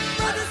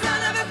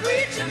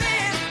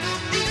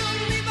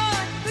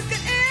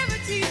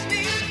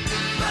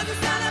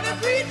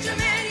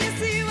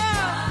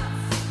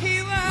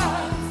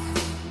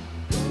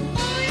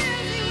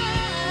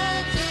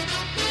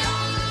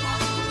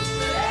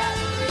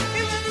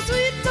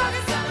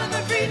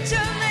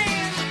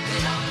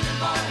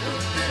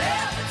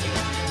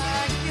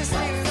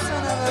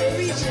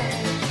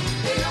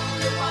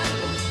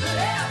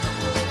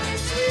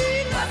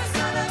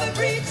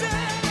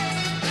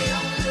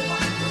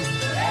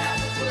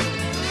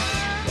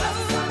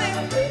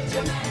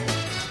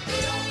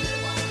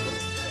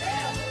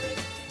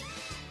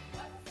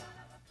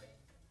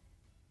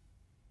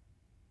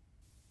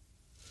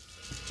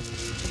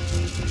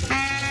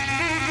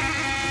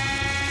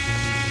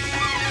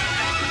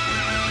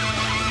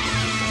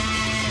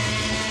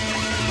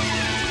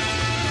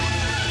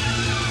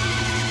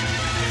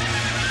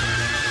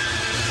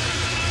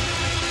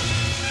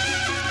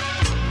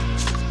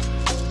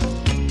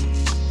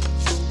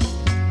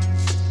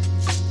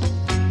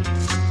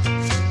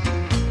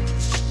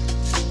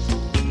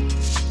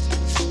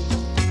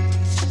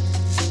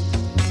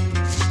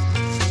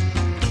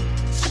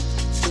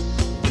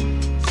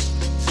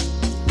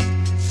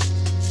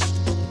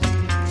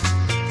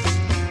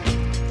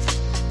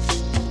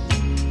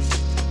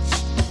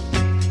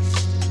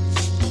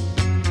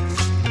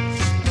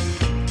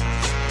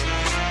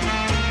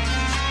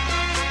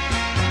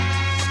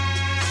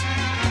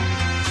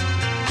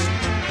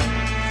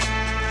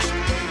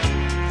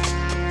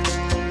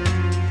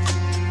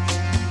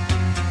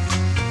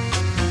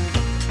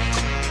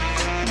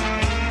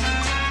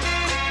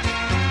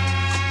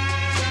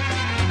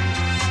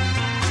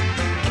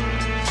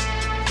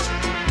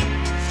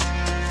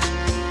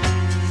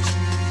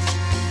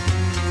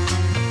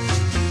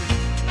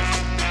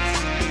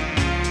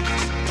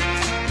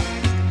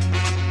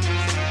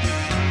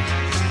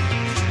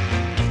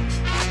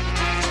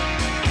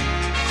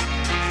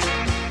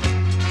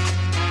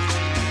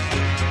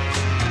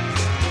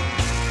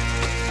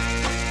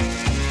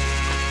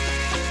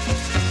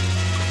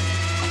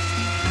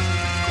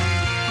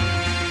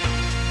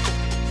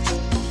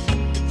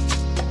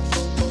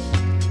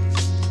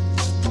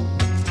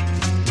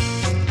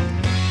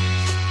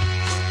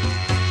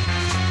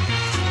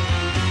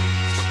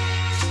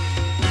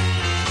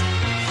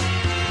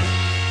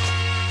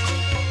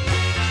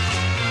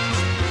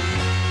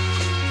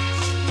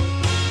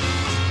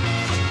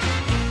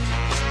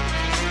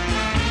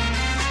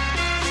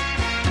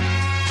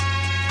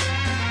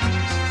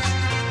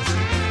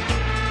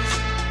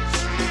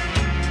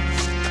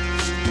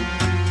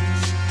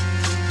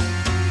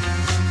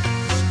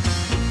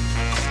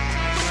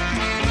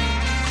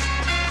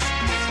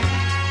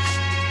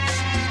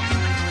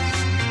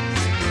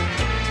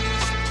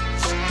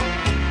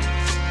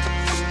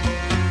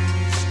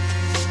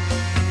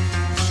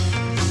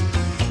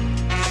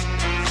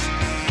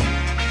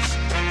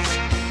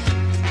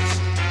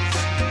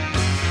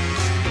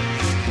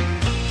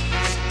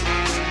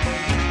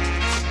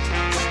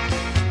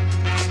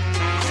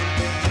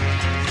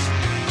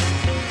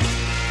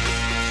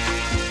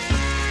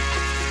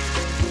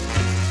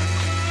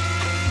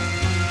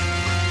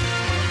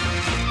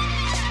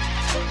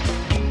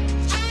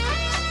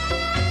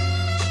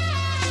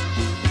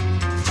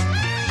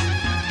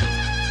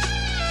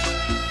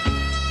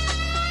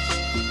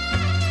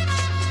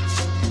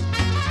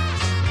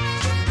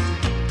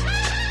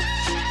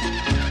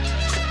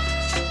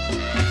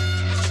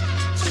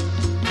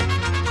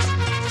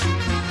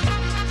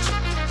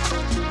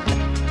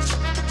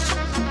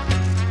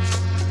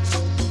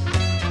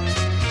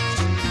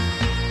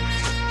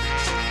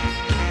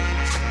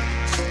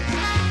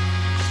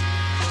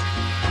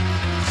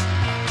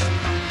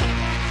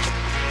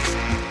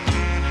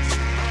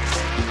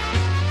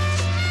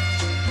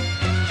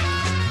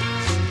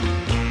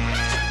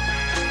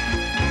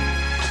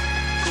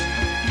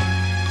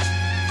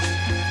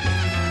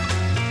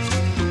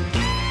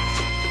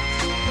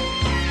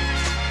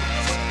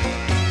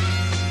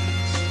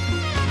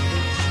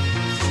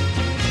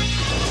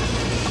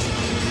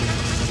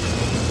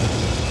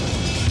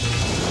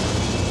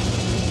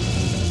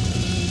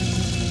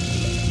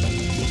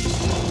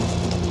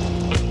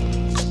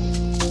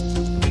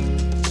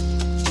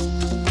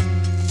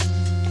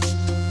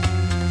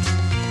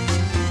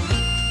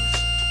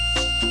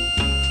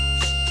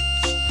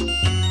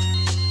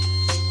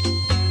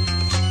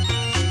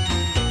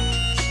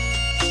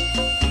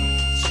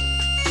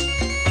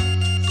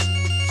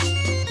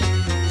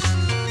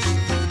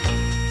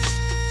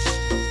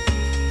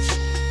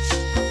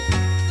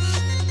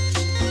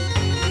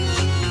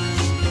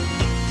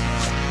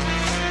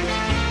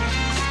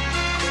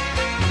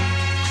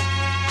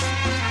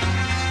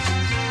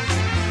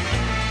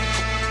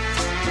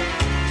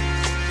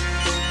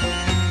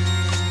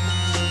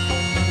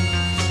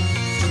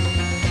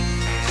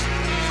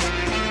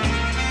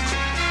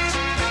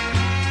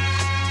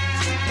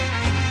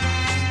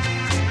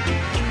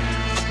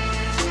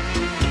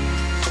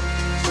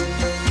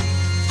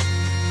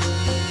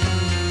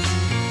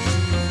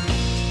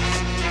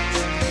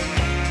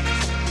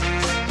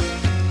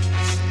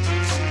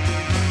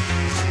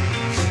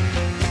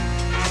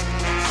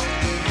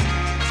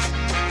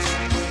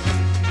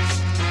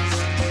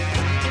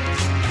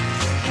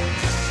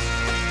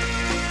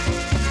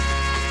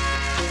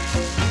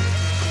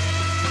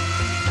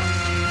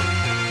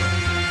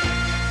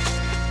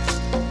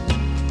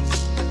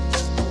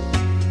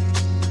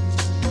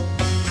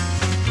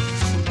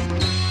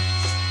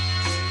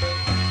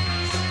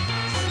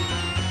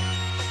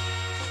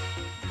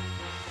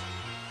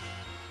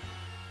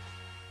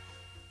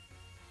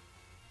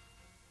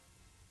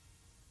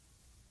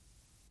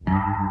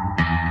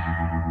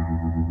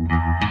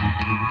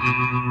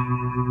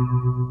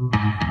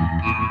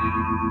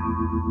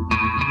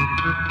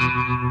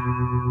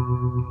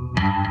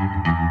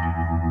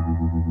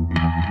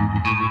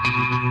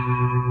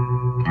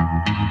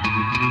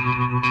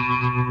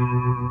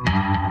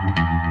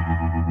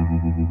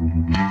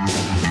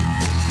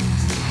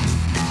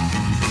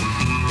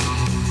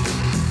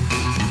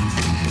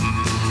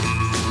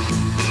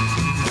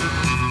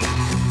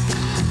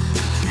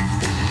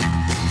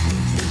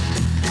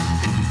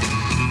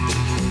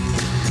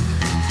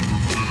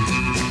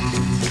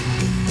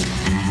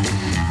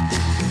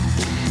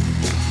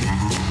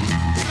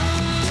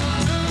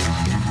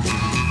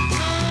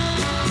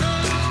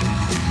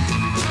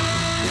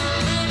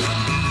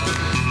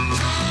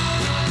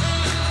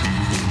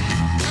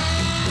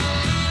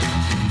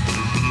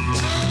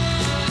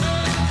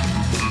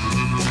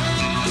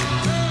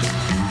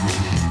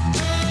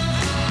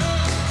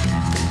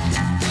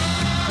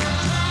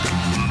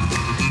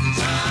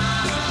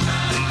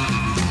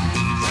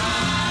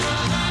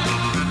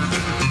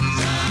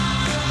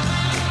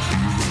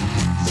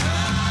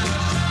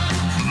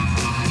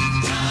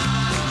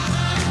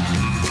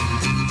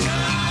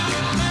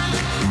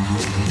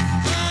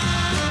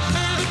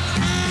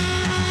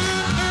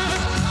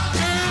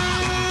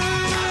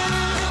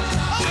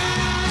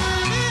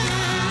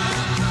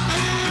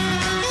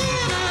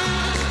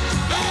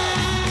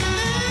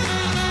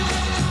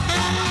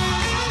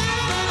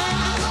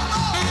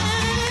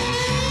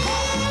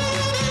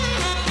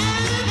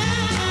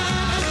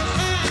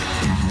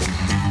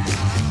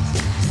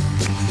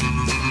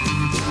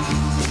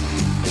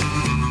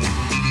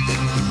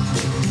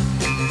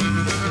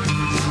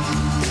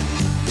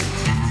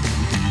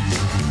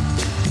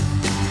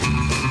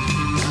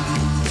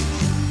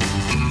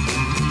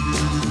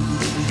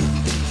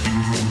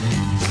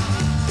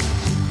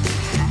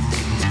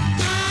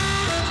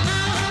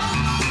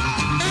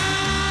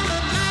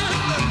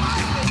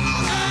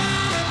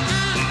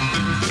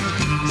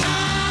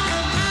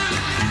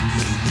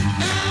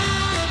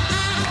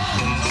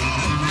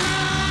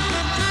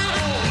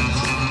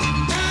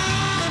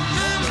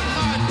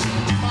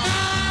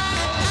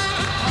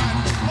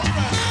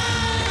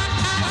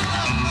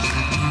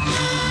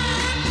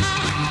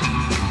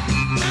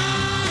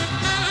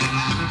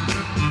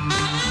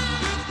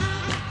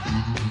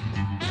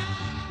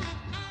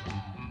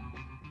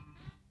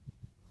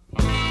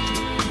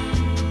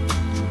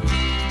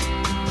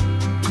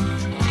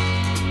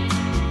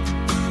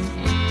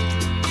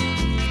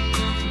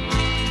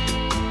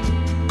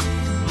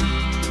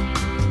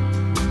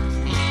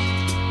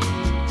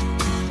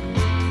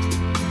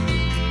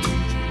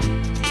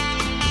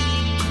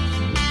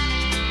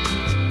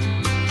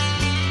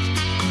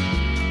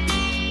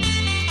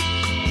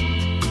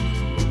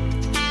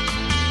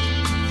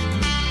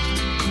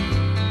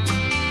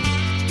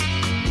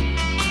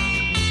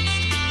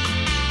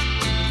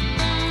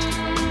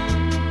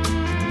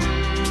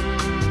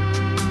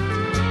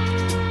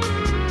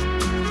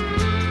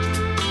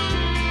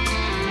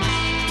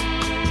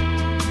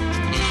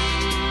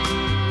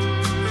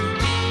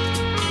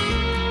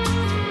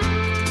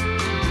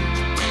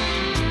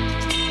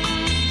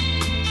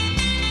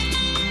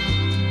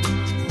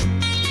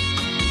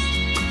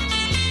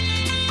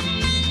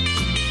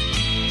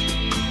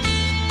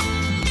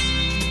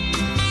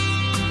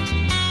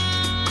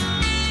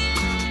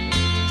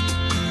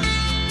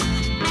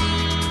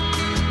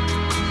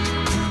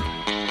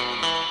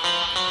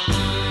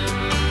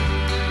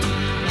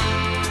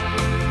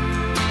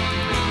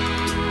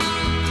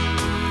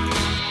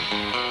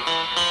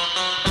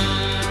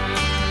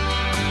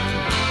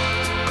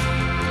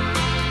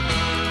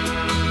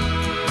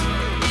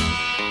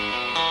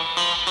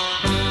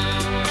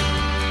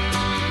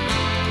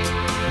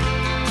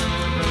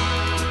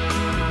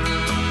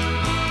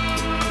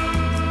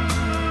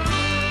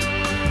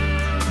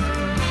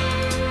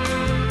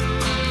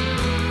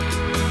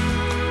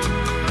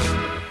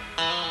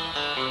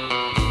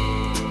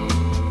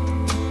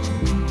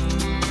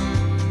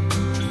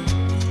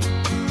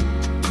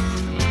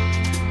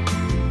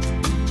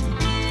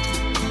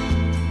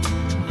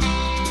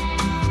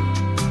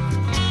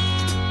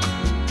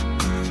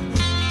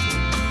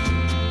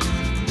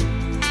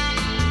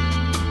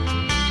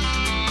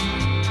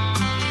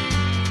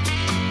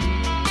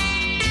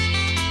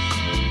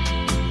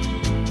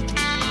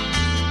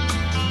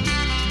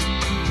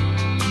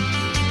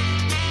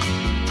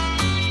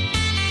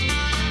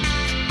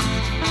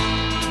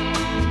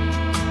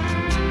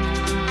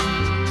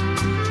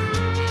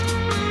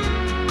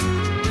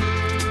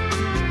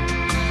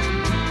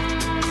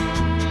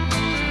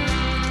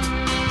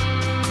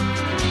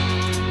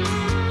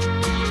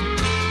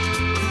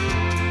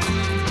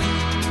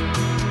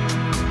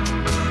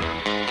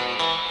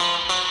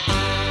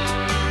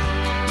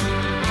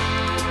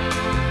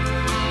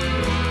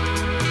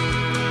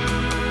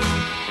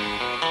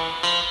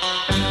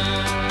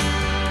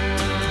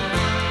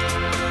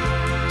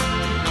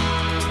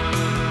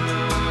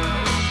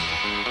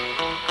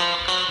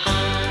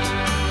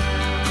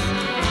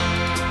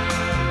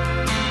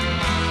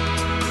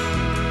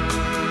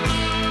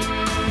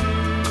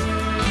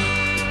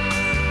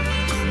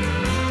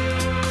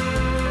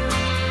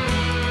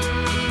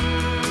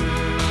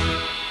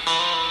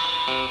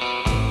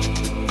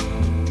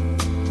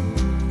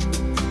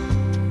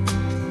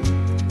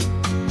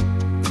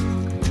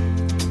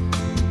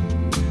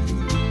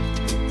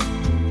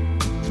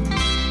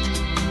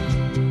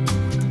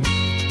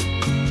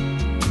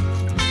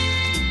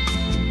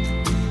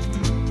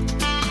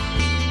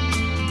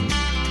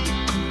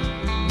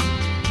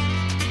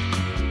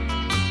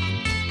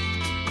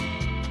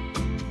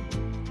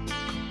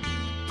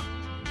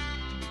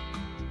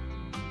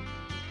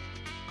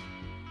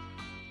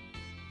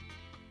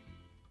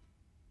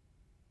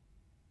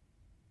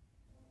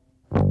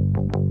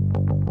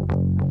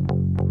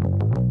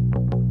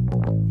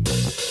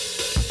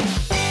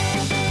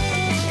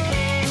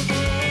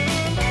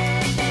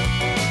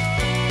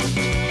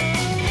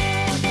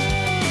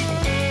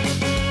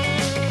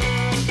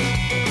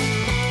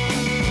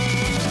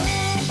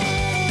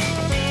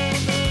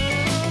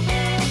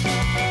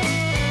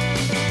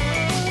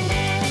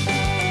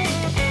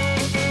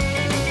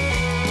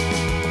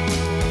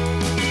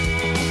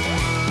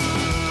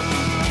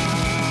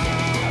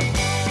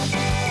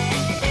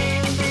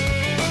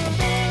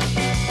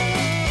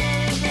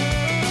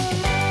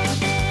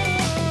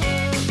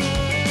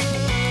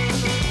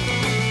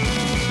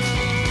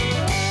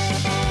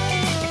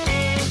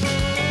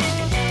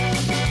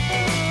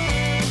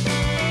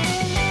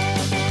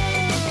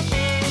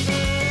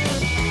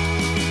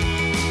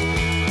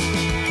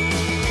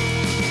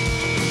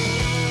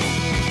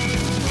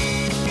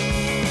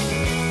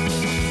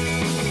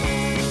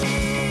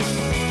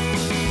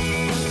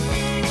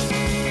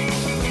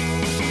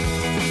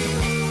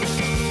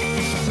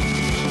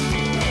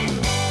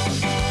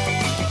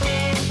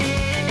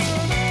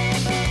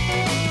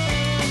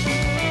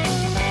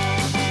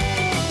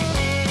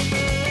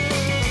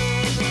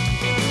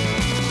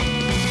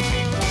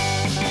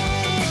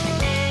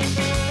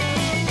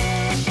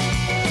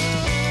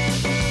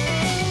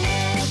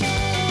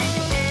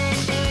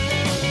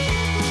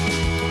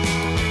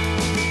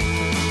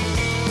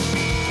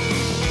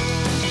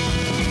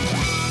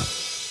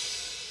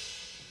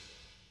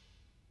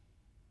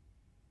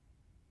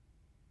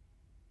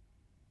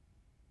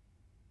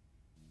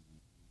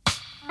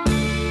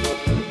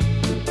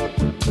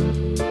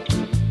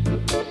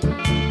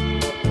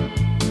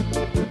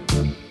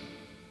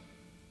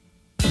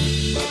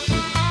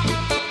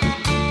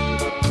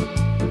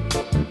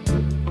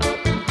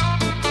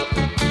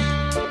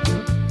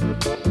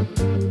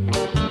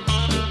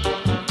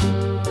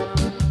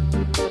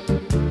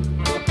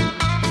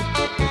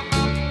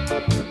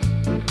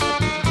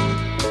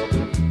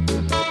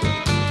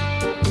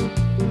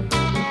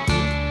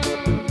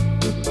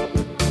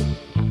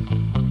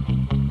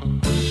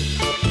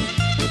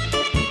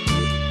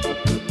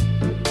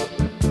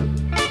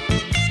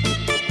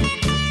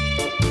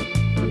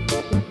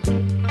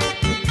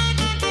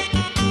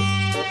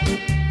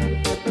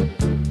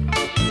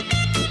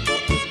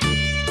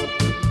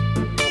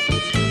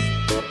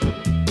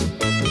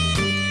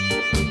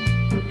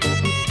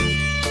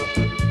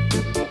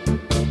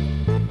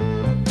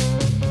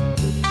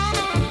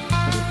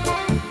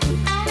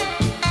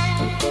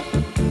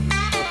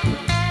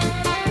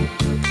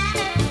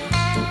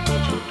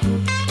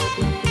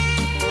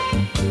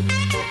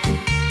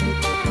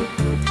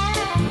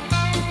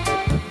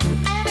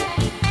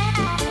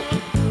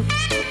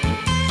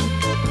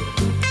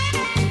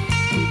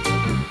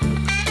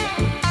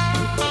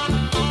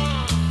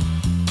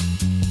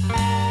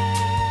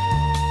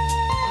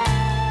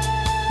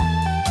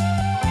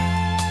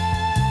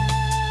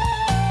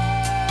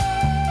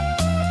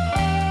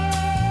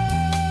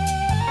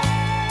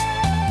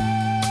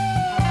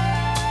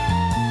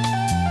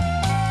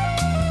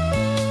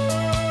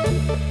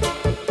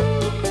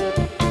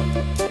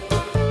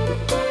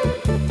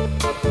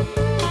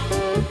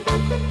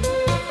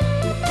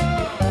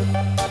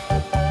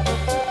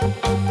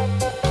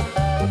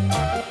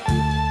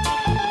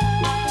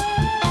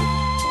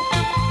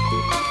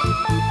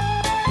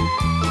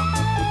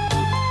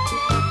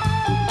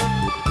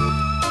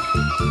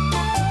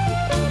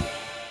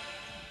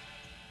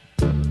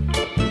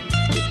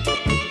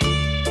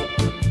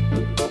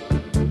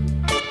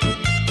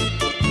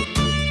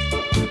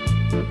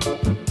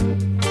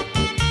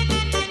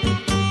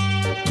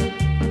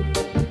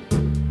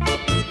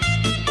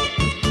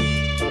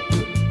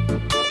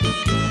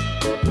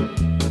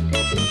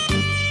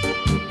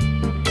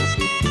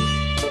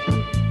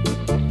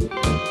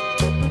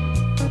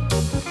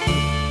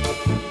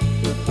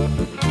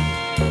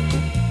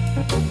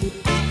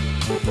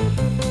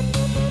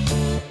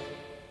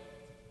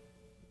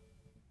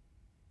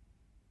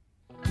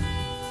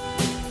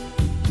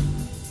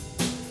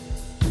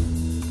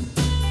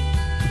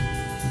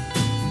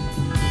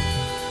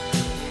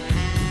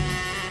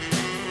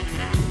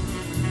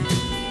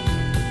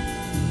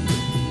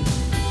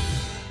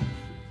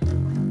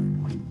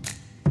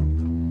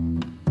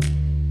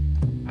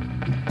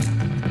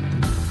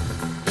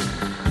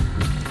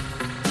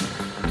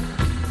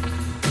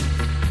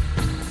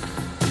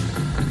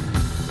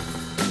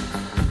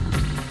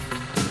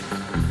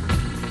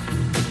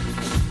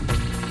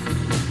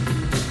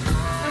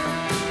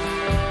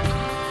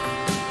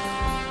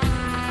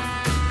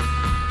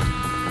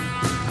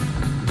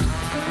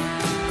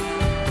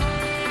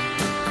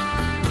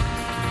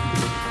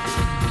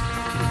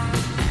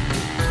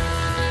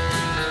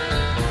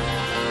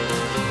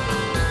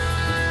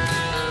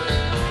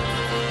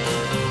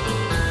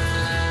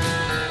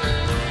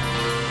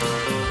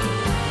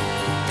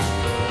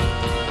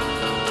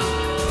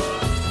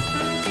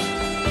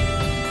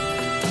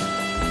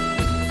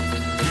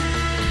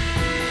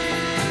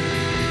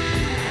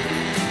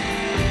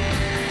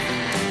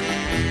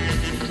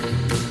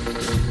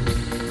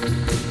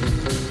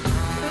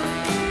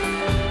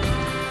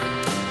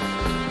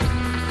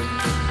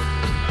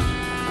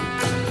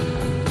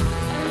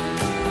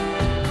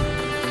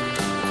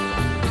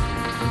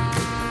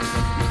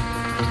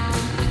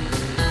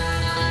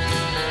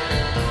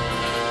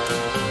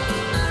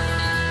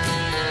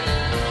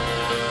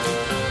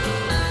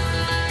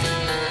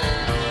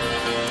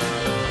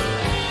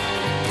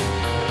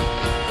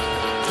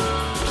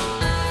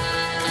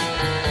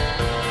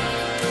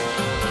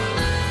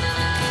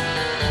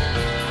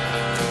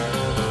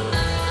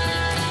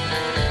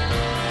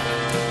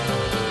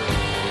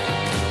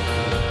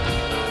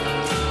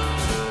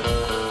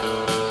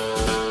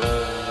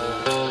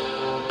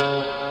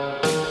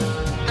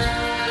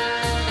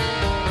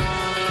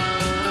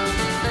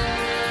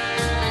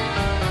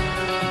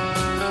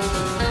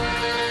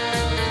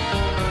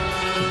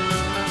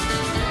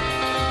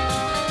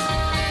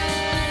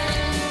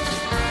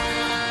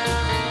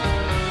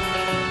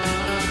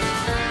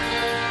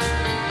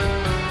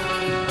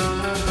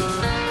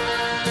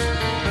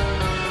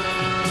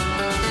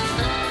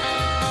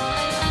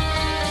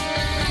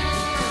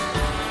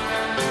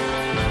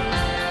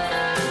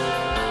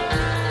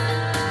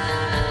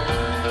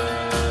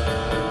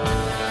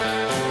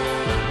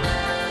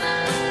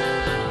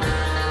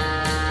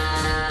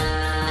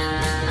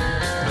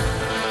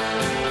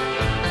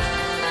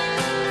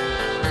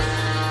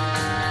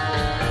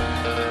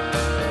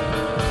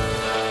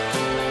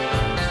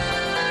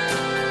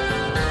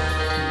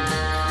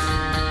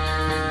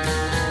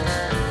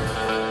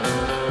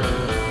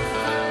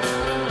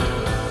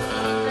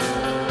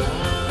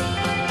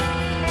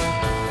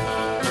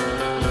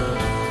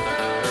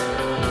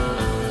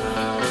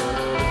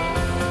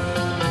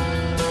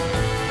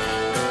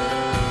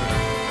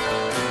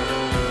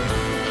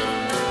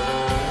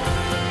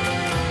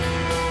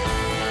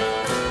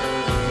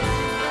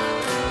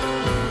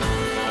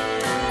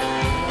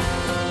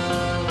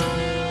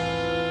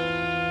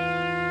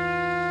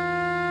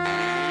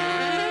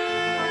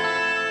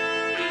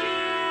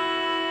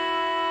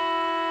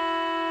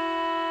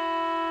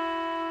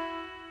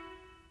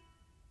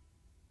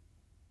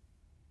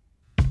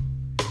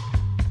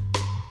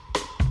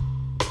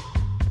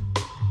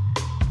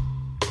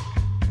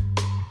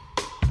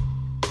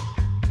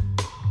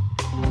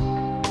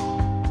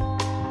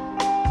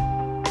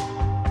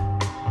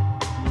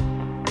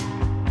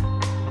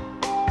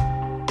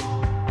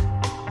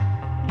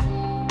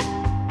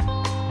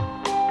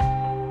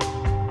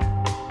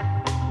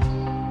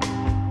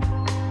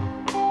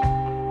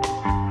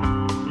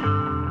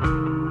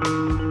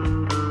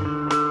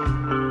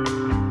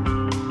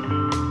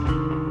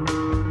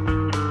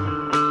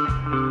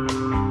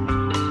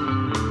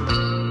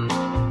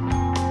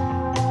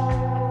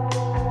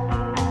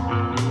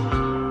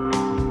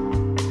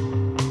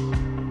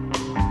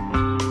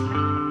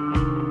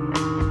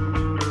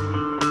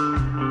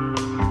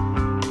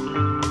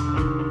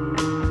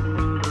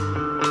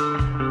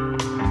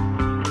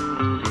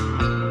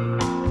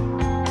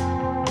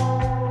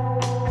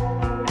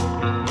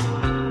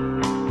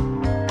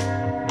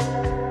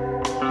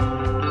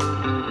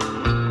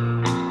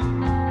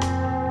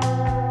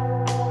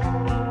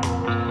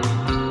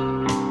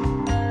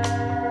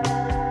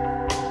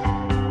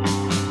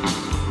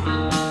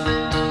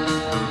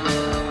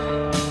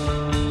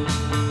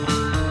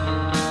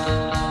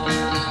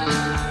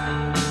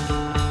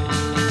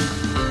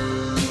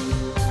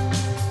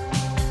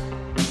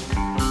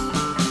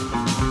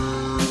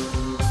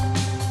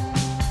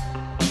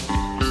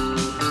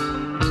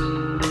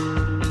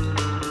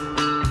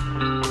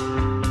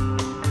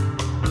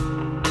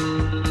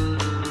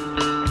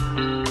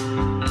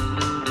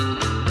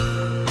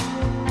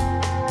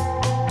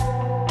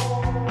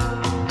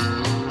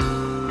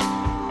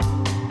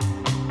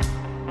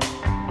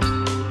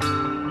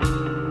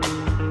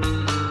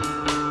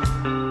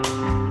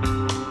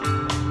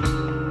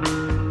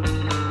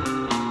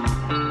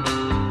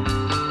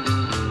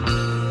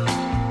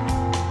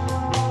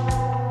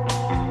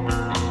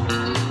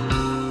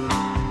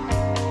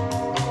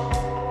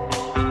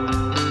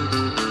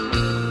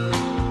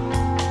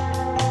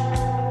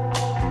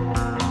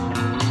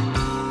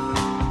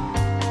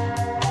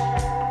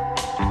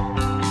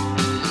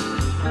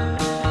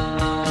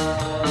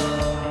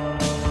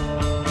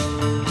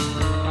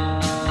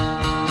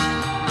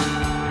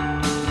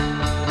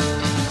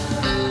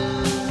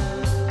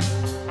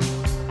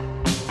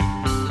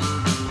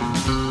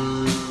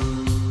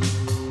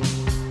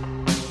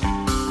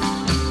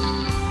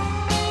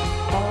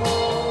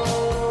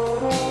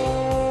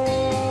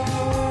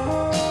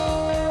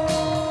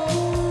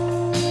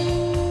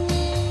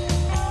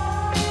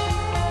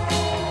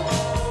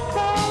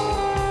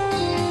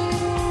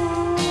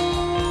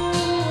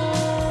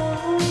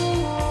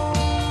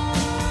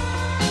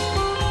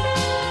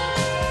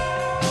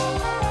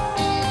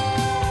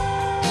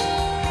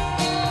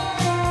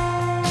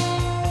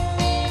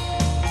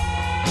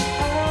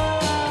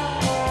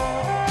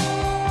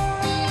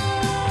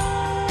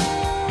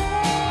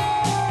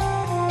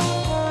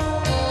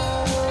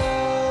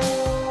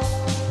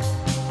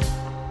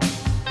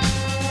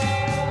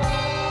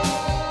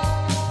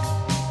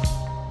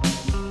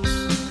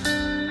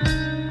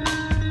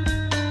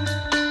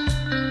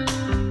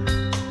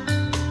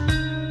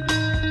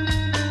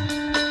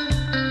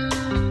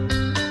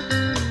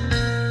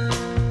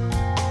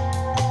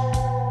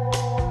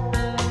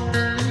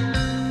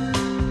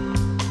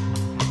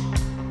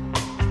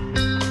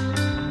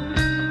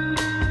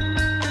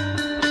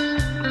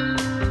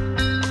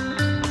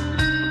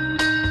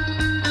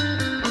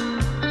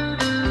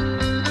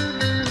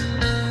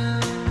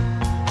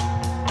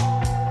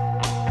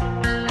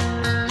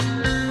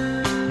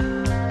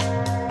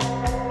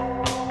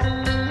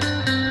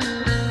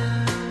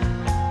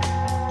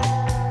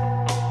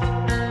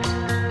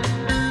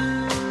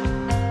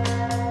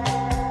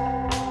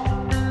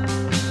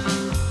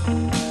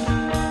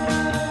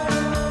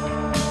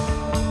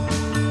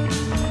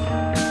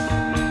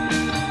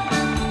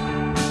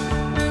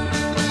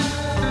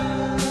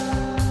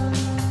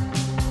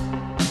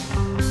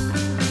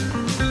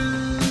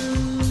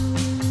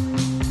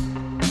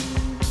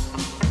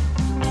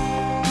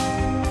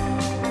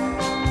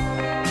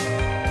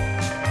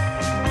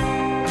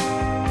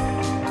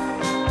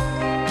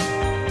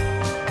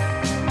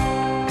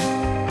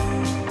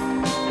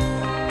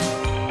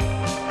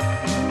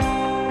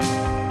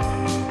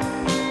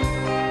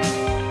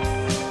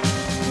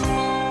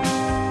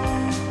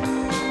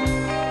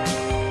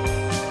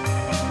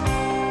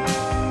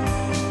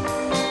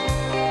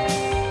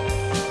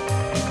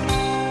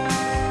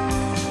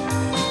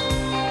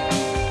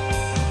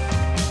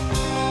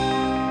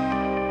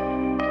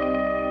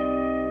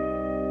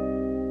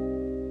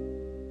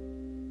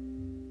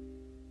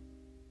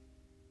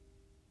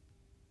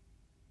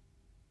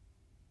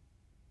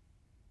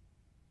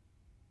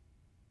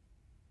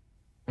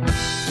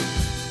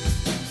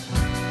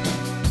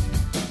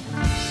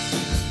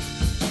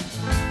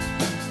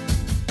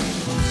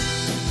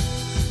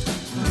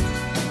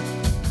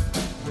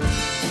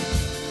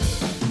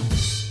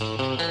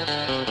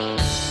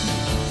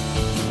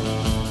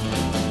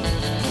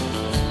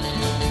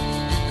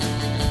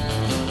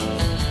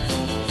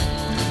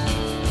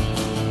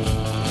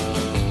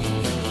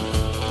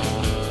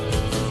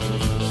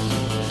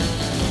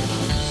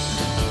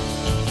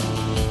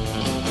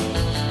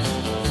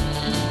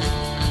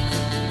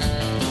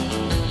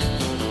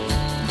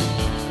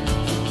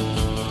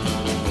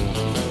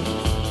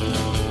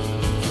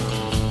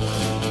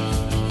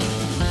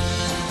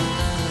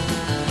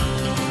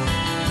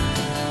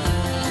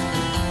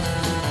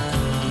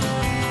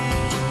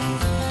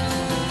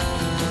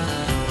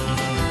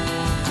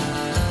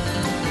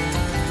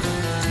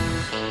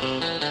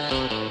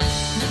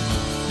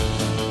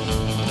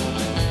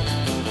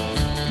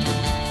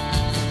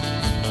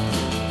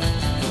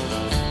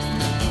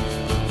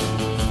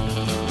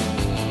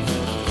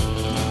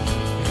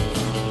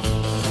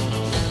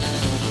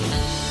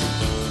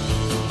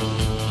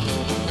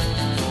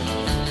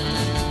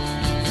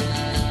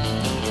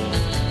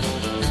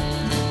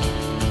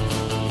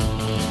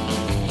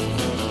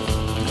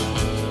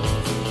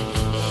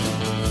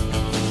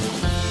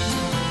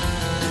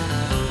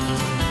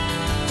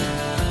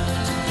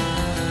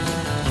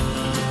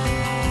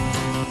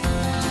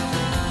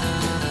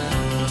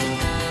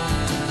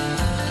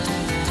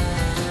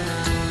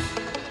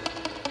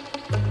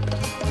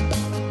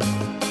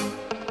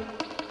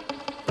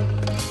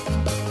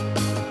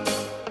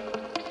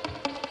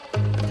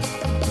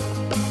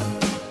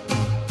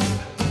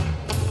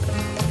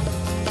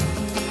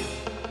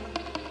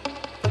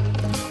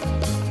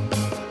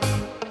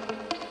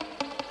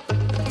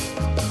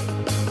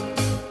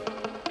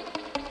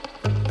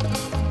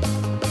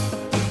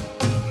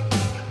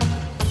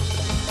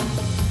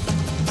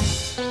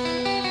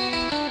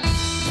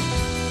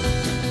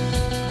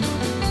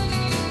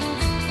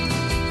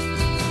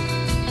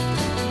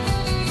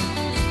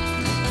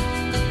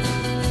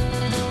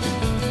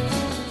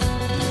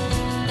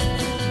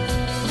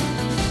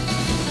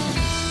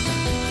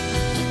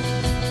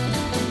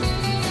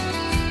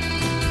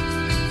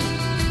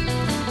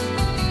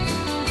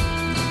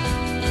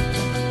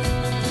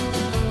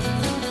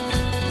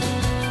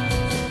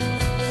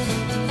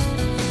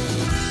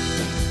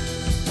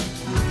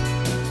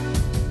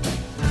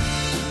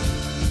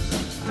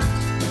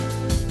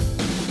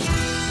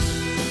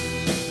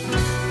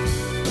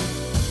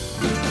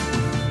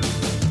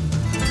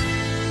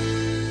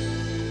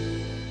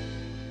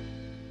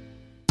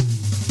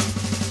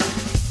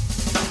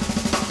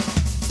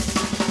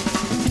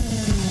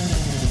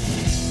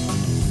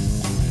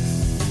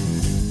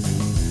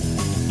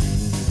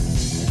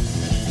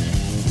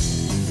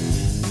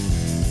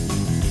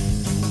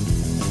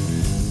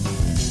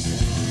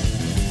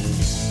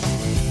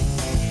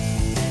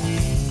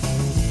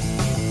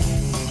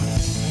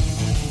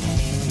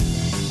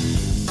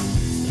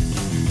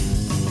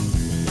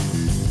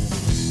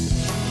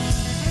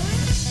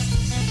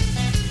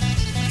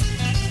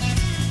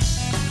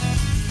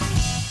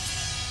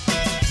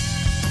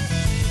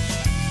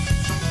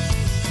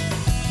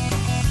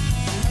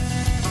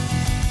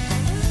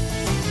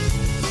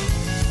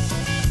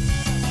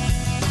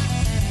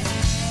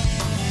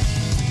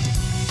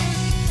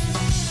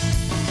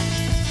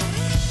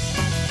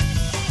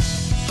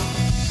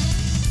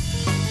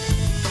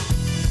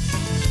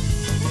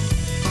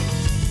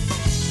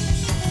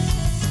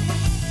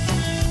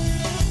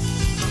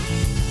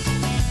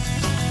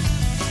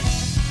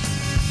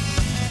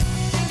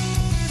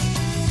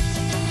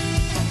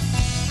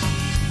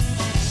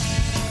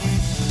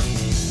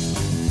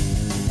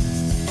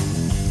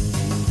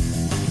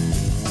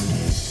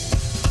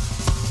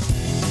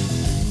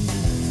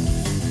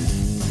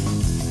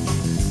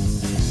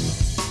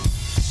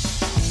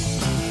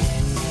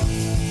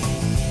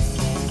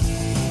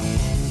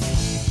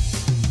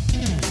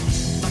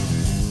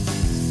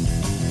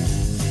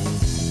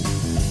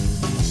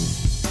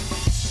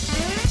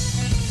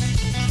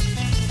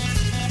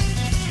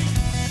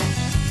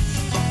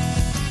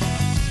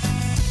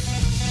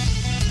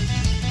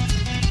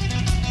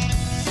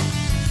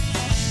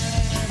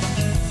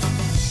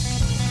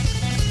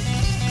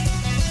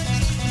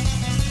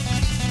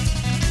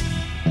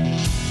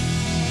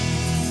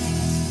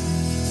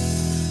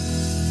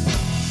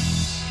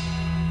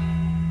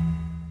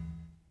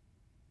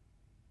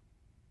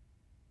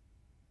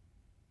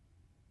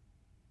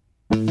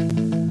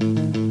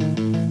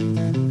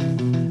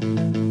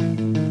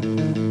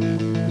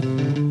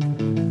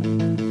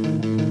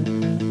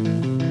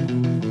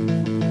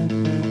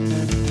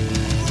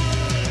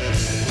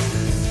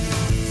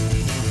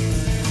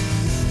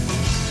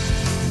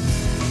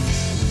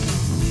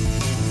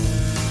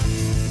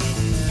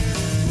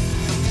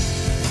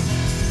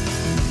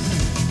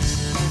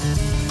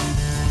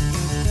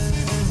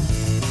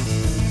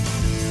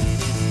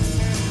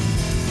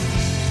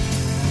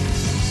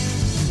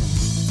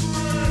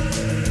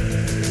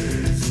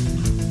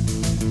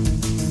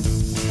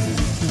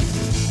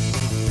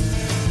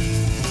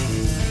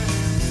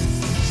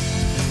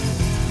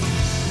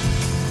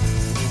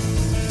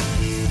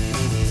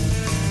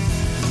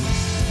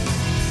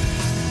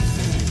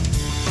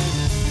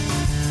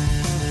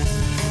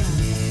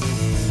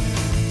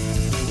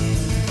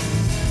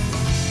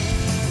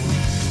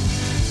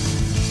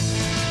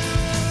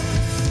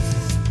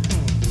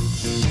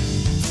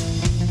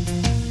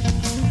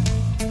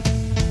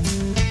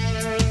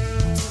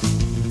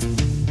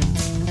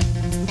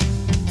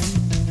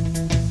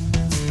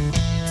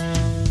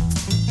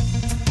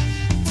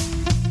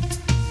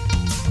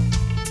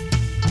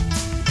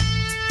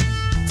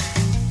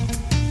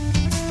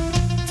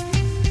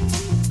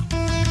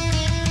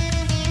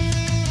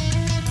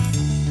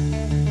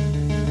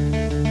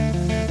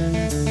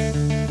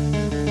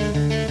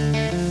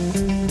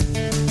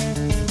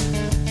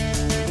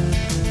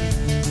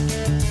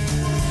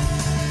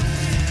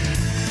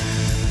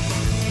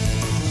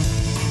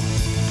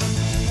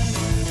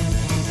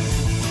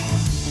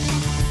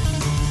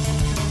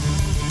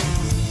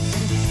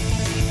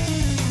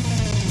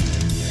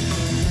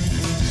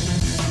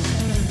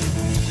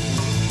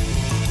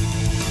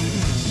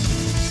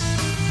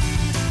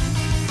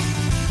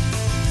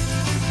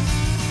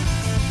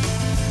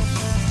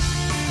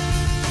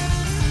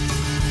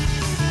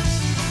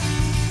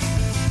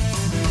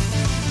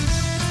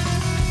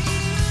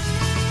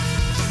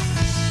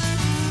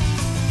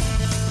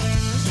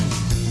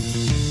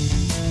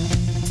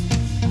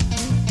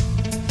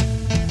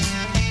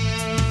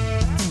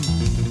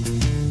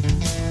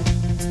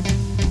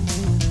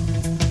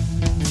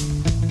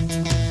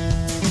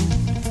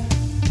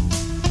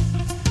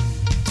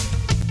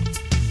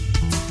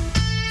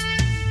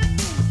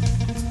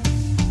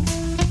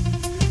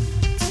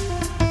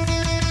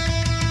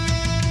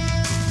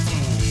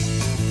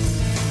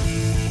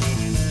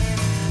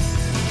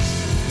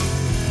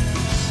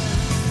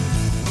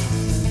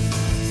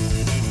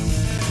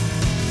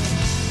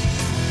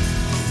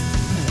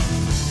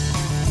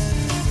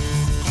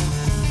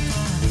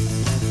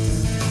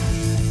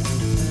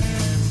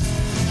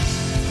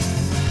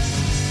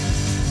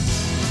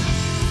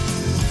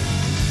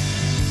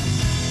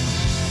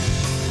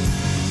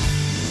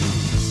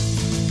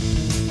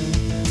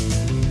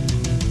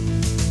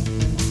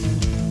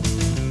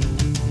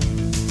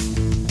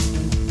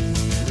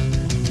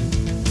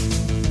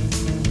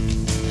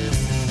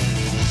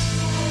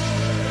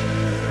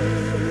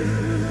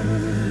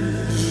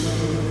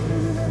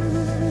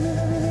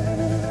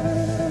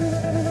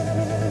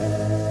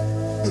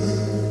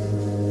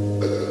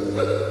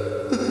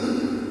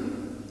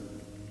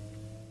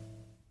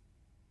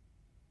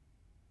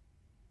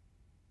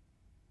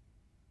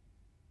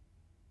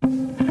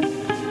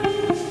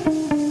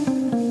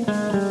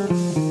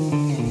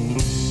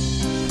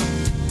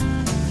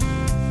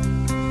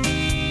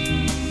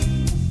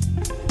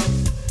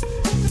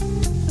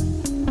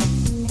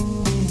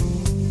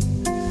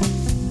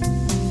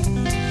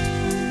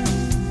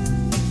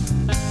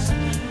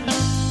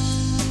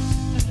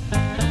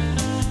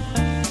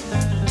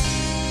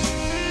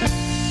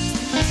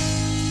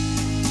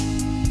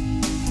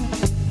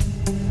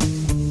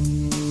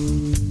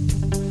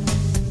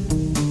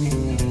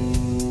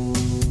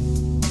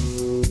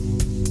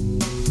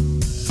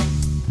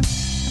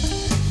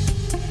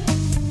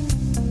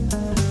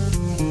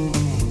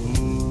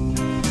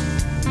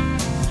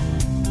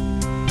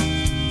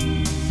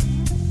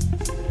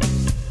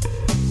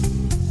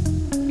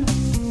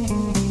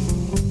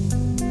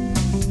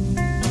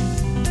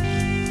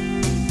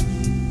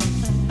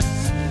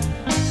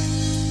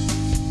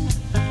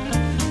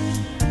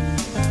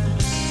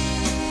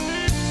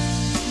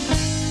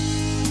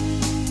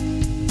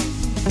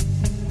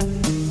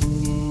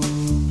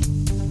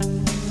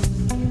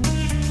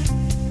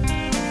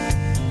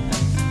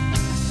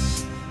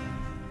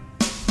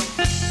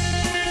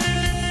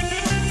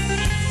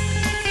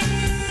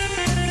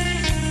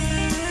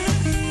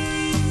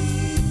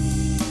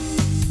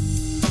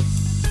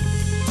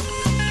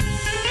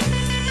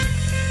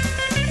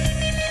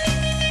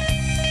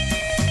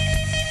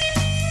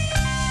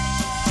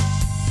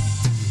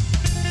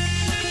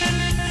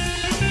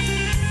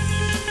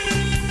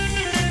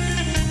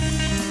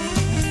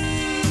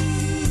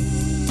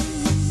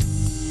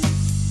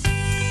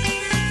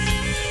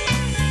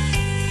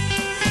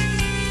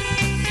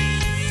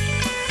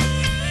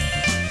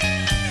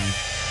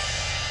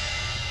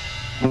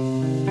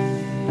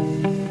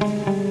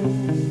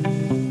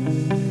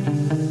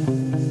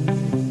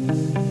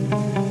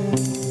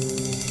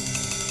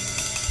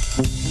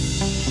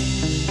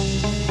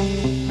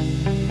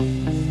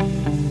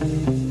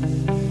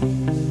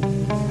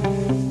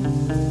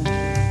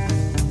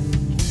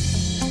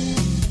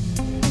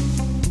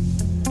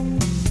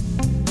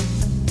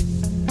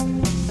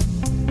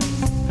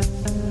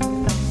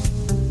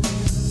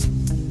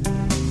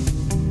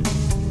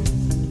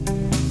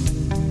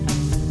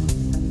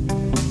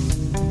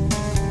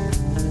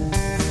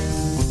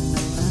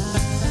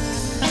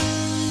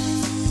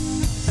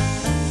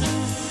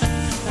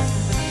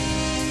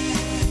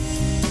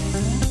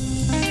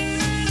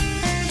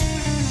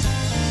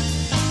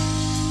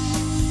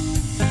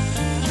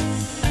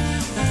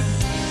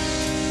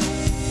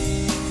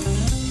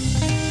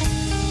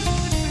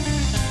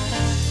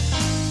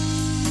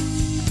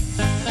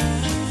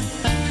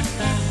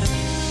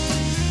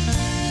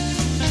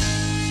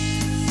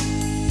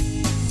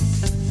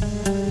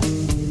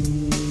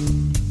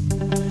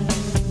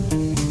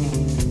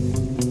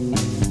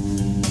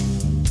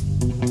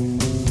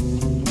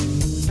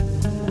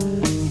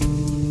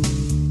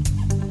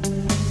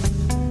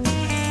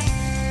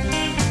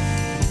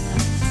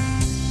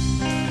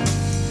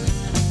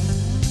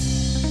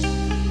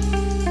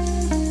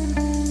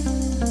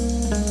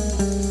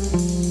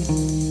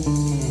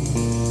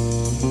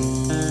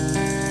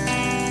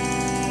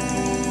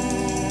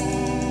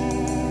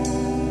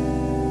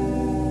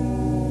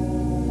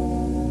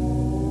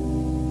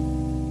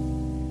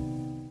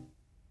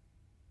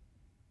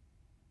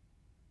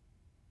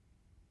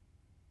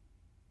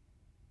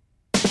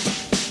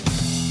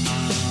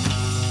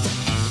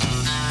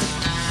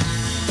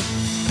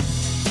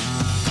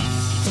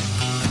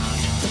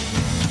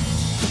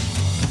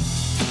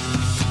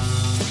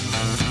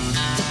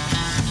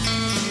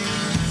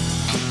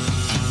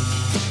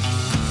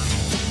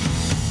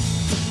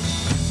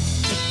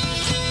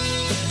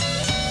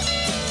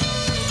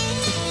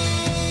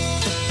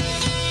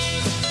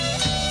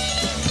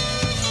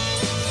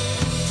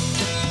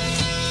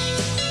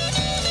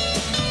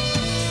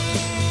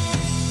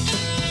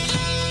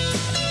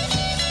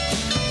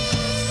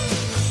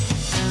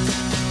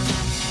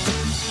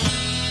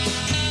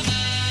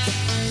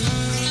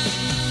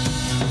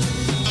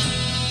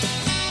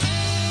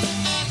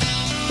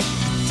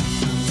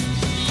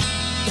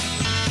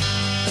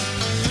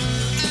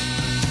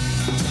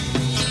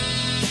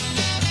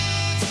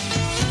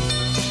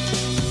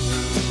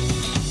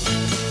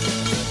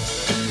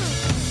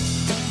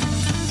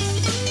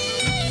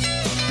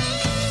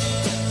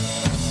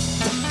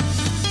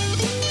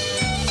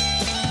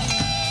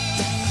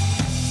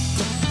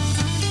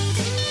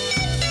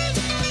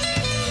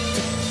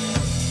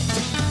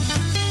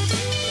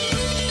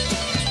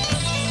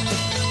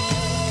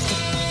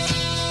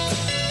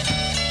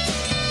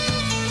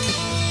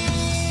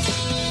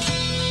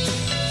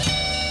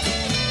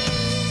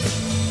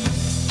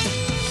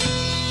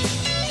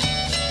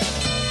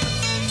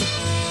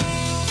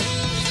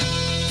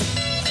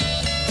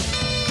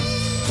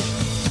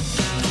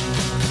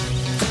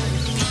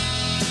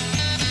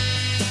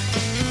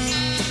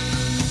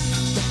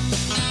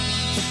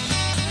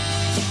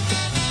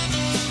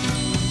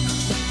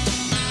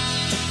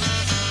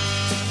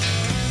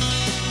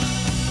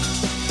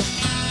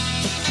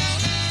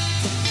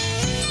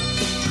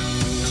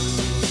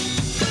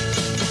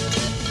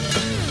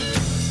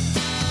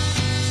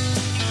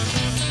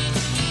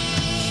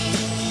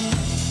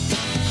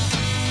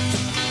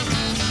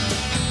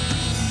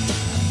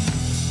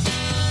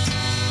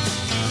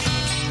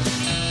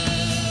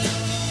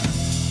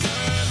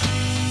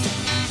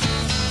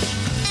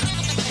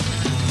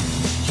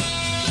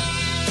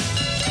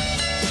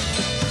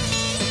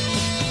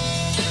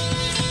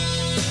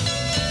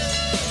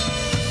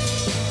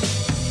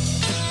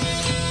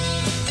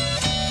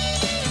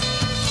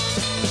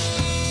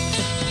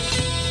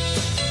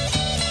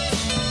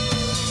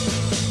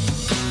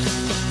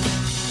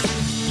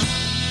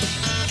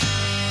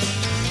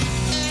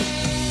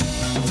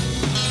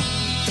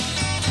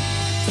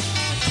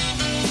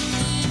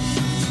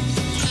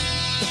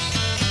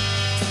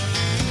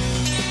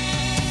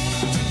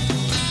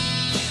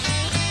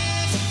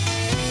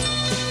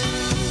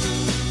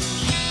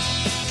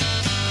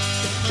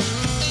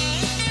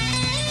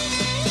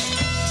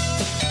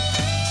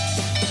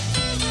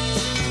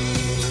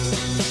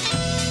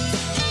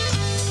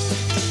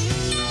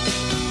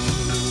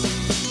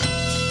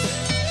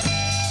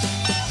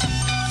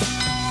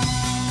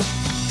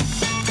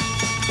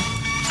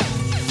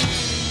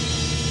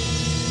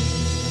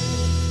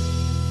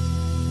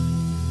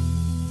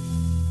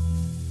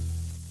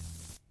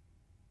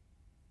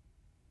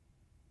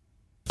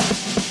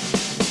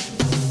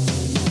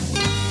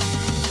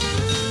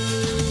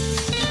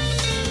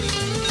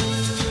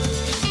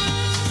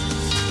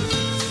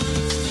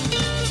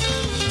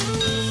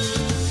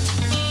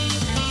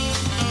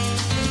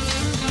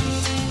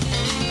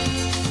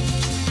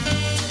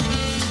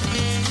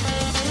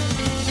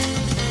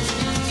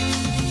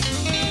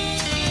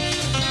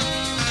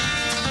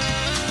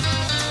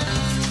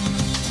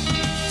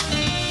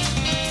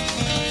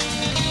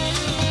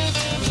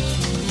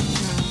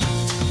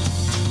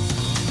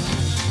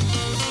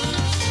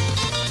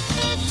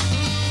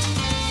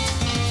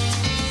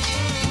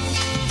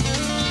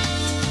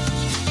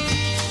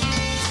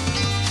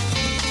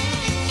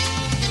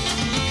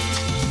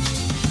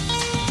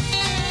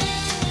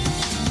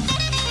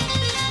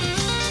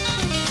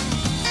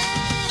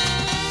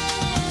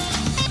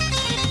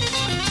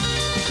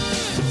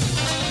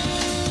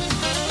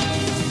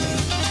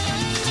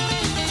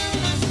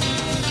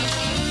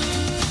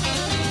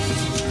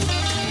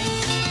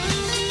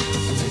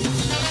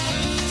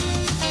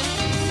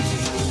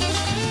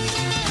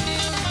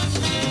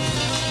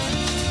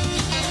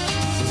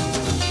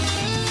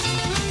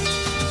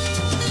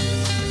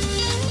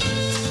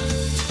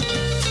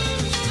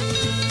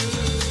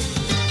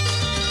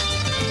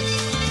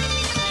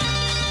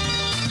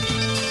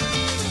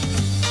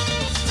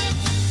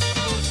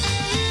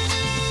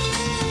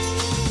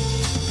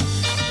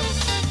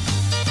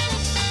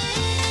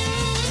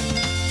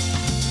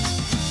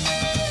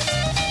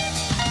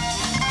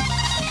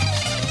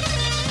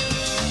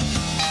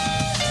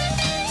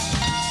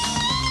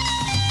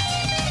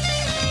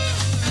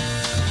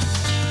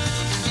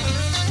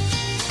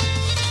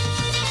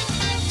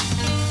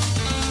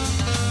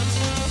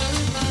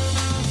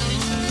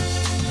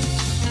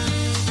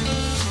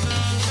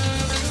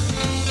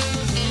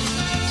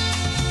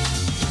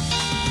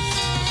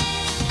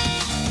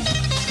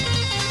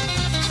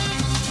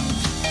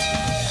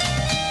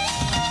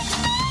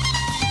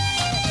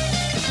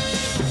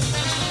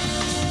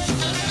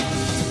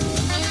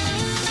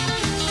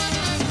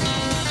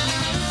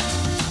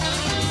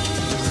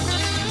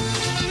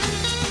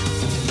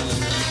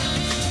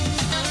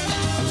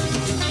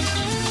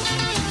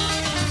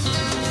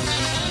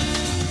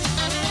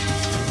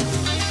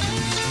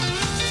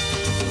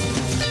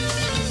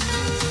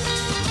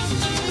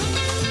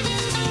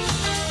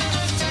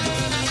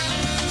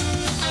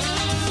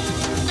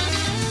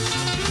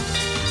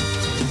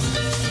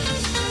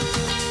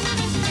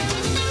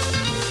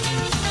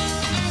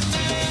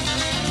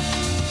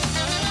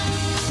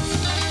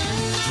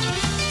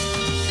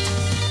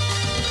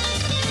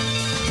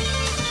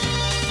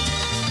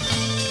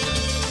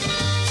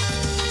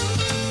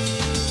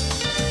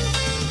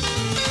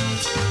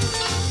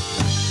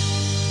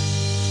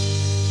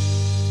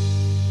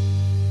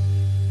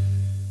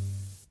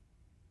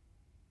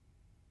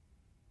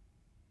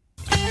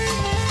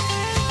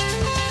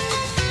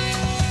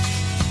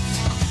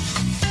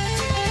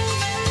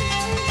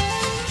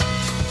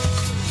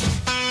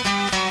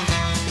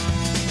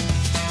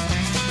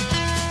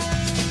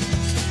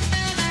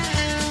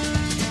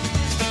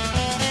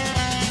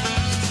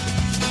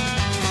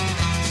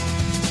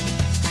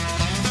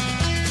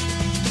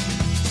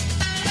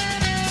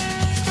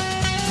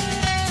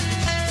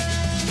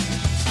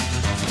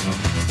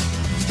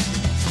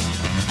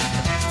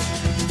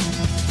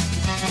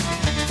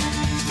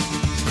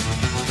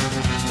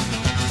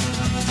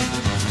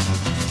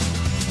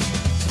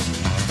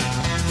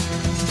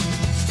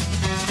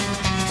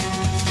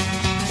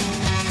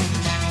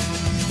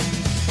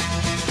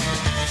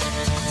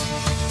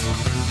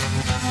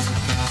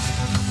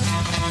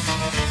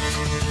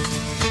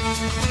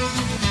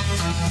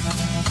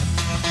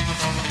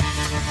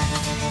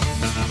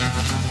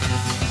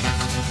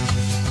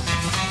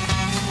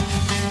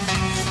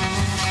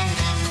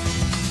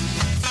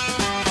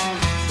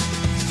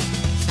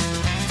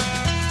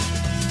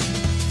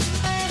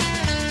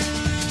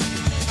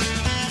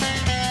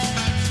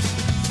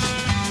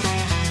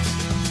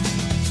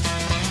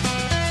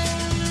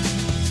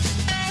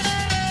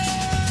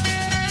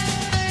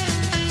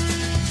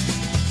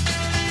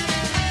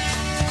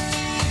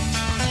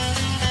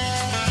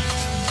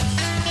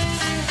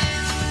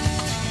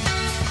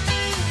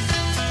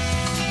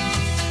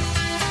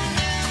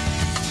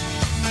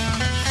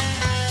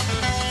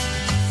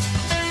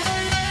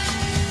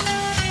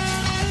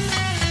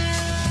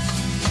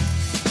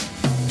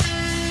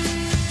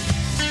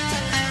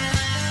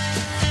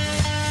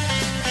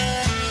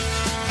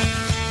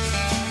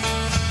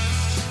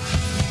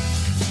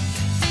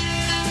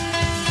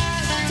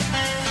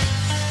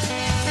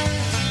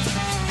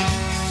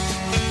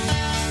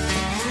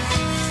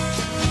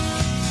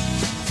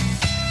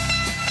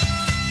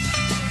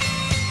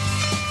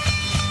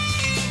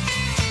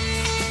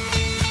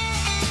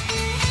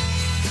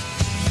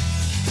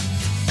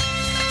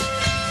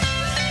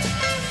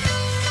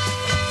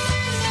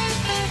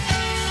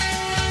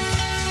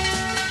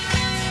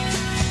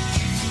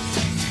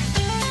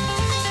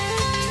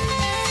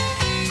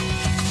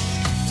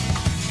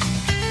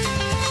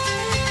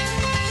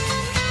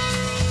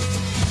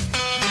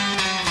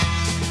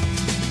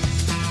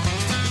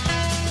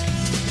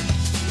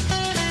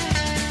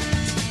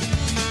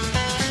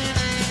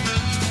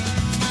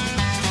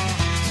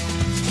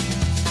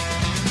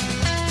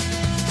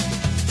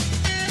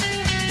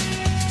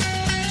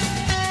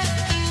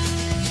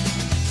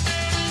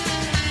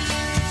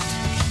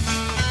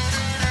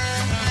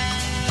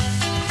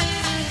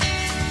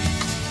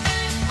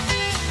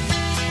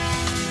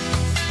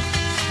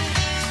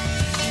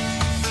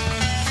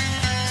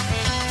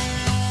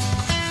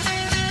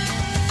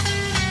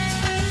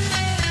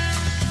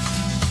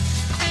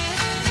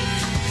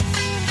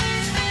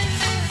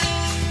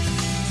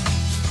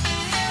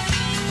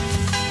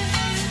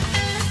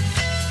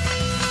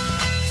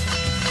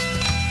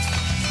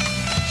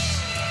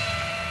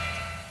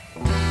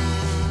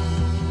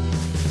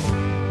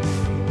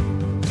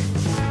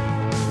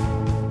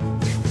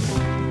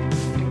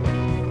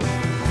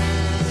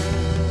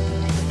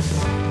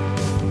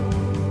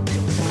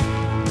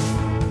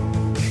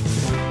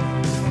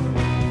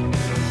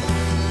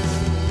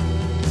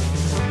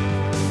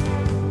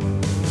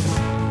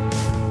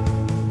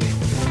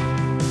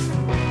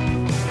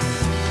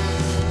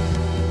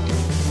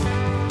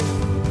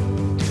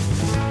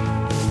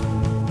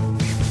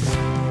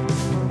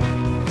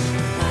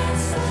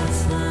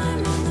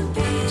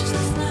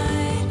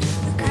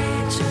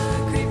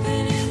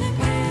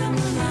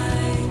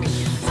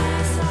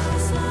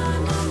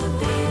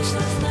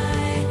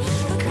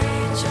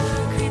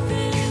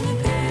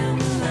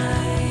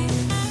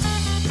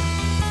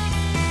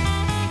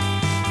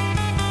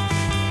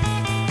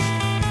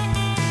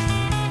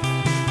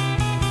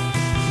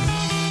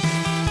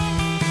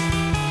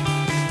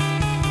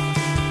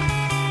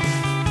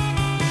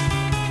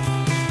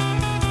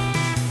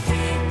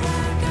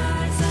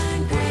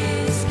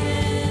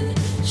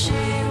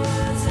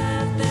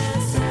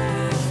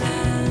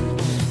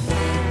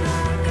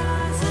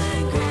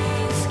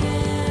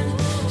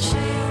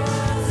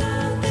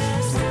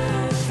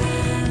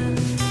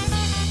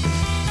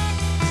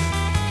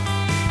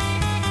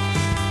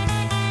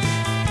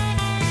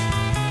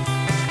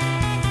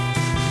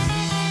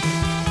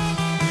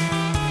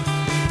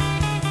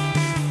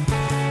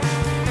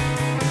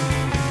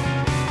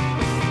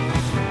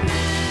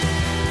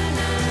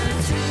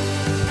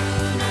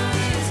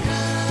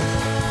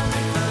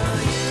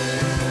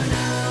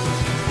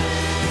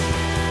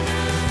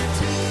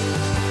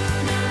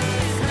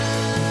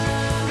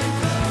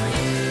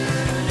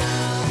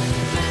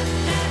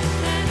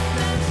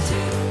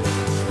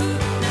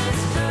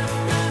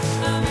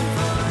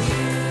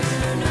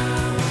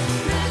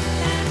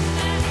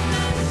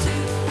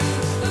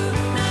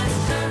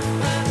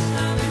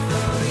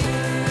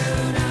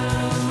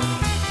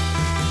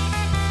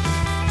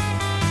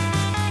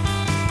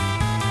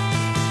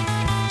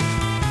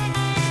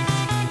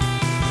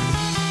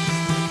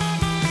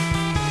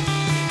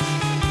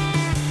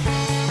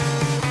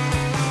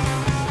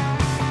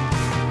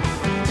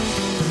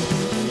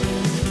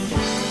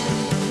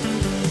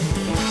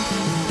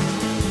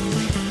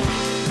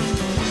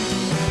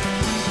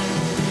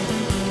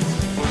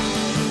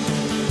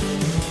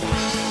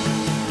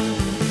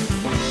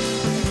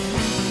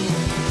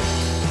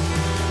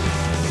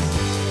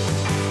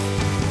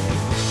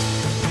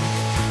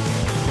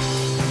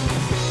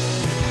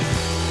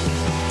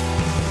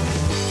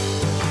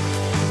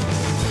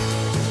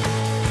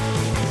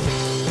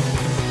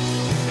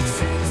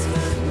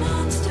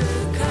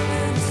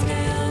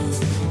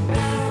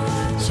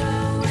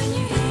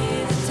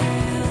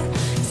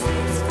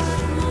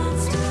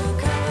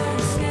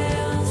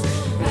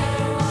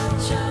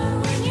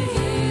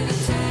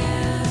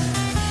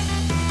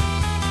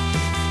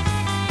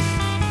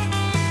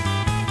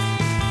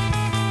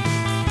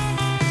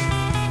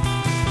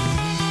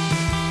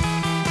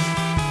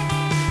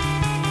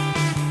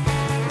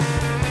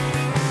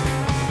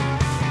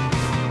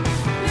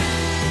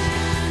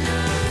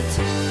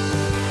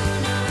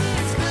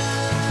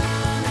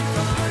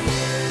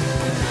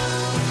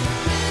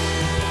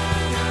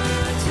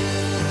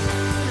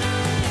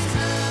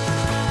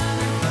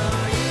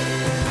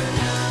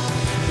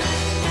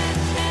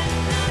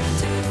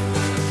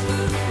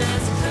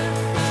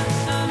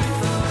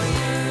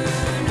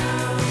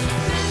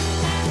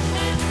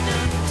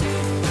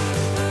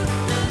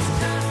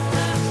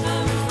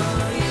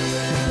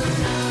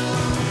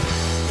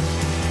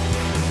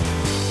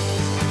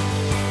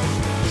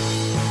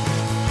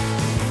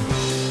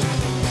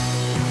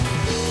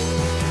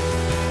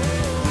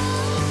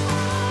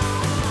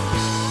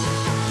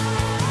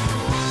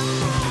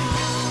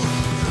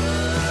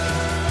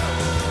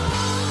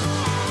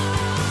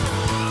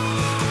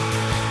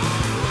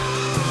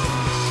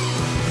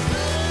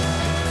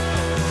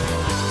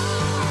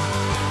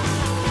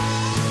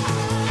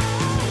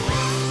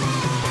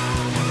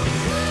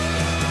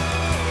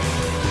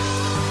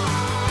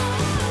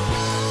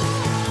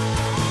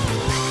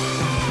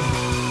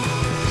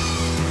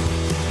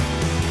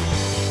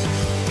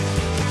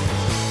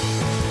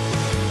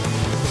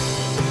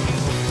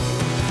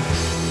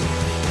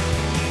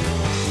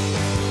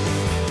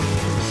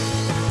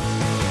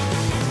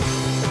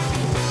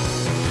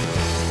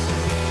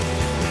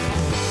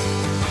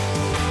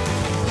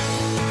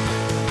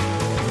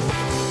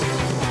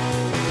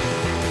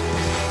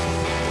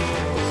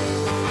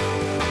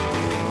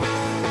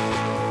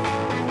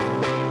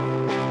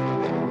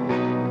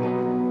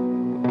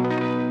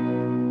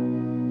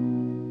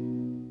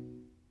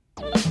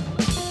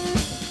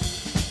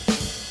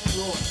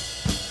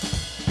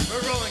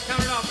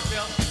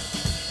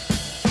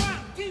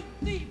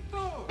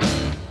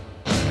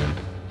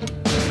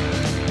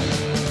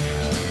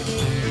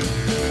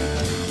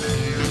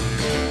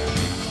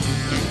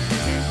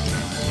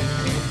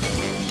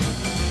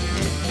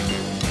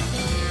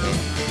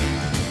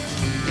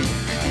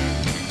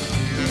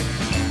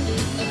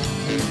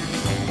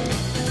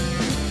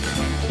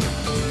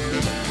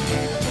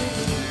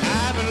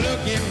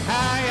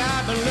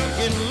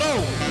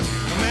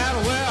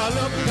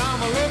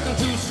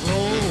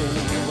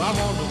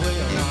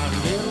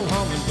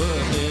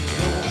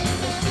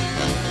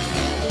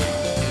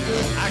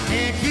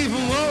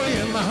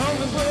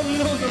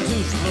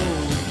too slow.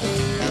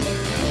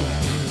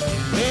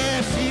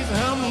 Yeah, she's a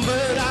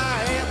hummingbird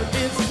I ever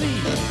did see.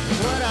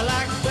 What I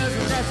like best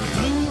is that she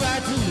flew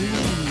right to me.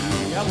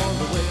 I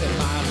wonder where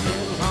my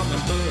little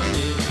hummingbird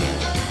is.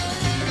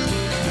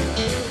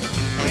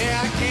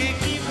 Yeah, I can't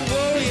keep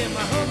worrying.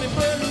 My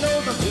hummingbird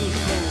knows I'm too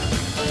slow.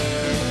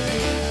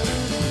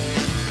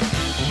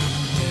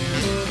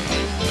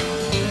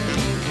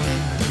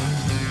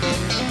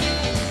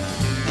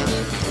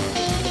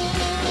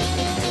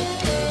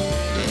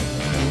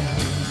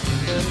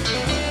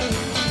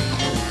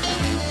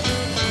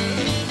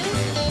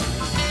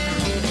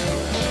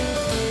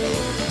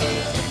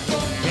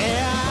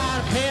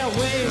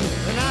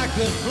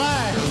 Could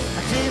fly.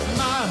 I chased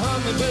my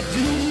hummingbird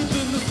deep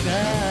in the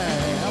sky.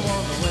 I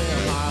wonder where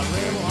my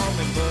little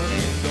hummingbird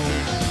is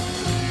going.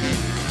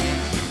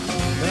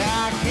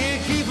 I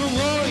can't keep from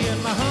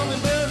worrying. My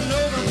hummingbird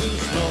knows I'm too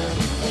slow.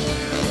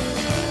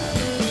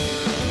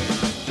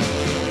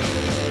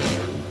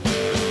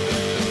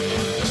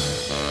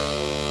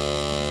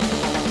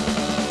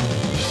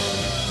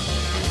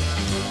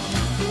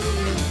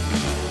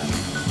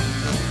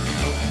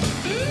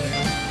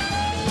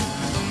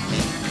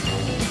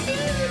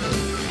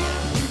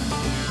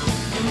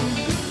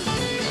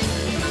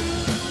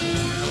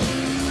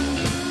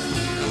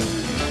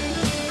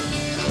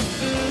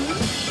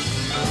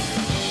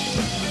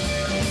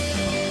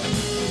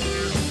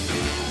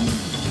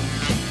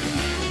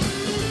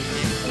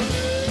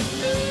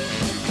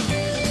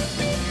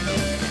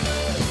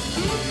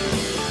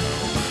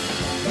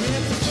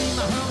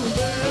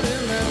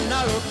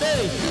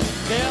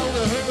 Tell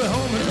her hurry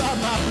home and drop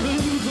my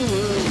blues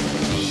away.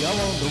 I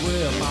wonder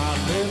where my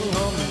little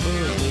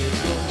hummingbird is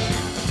going.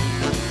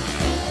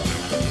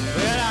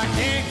 Well, I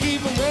can't keep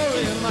from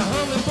worrying. My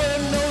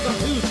hummingbird knows I'm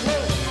too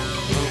slow.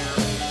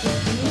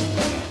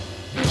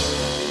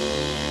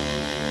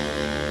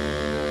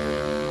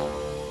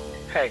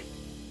 Hey,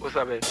 what's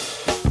up, baby?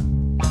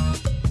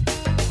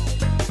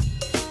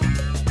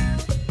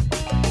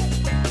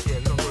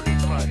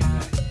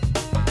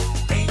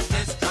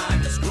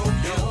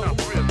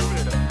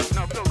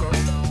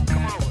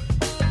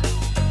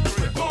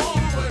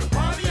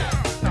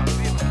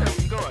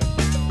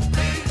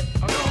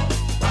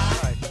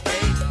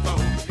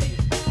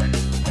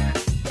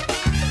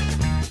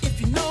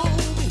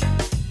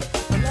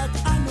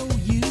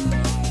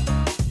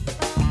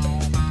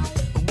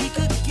 We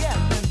could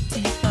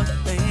guarantee a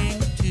thing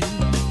or two.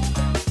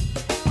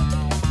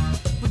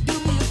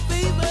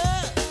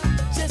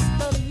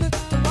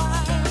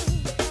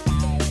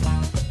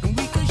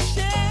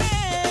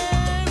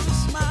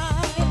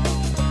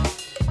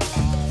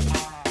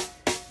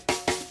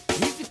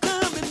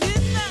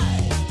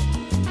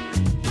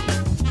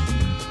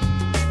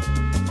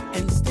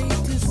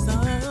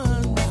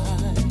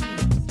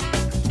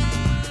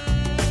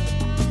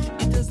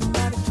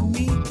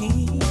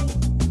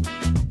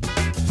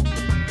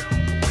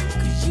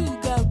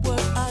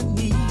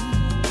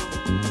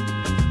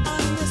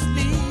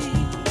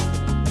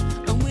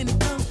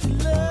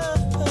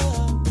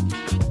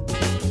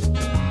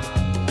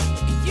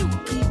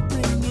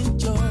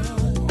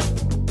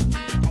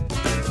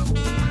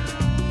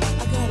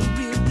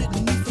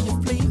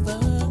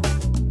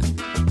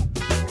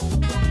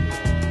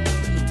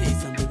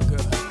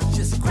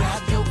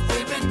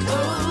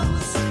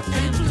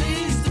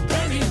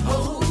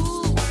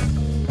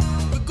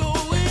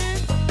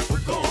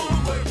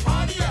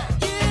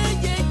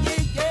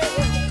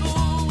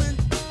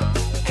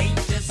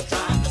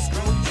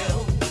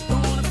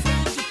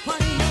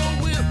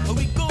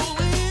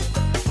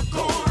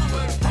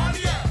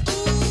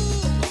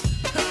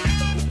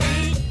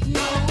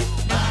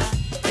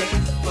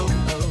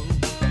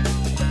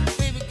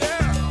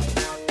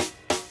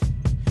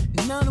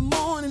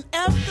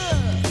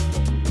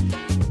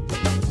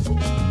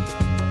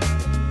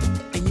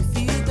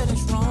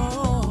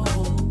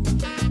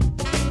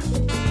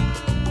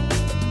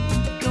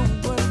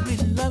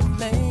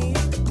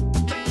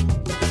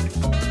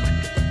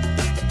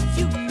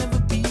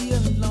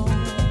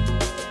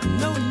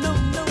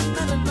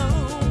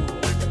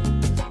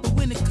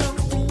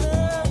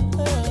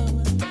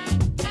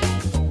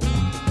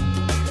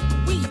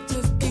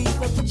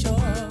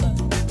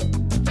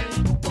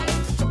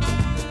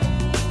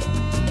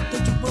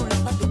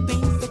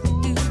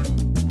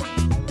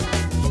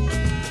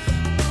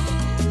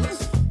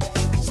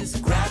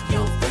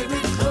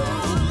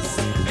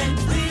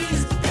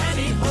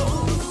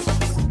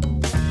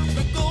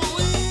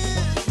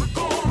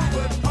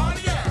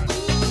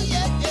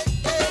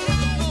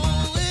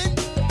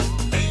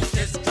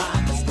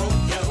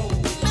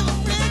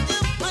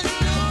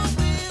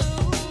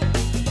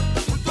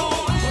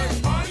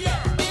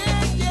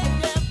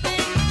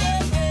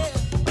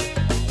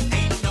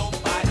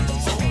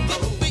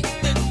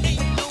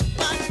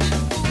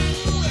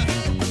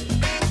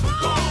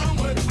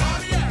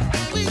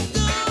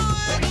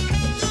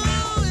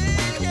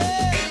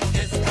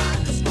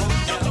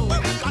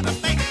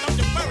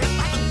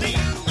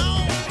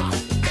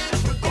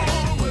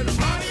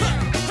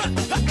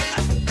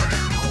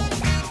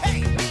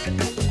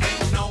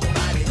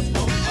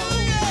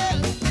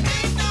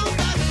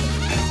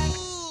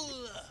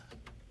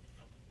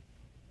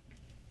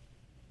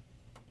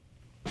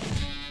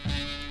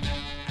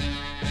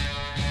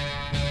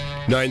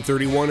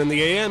 9:31 in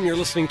the AM. You're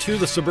listening to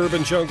the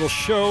Suburban Jungle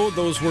Show.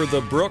 Those were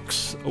the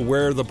Brooks.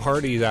 Where the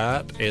Party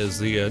At is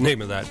the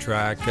name of that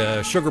track.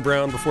 Sugar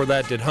Brown before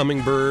that did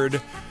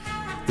Hummingbird.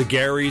 The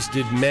Garys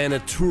did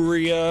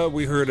Manituria.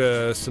 We heard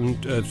a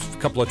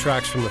couple of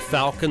tracks from the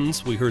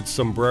Falcons. We heard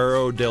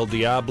Sombrero, Del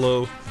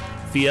Diablo,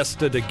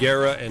 Fiesta de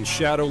Guerra, and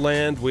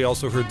Shadowland. We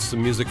also heard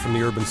some music from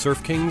the Urban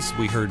Surf Kings.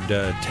 We heard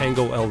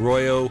Tango El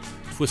Royo,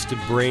 Twisted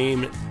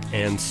Brain,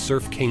 and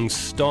Surf King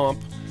Stomp.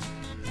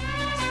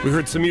 We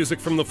heard some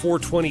music from the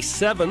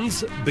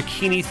 427s,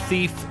 Bikini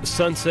Thief,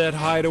 Sunset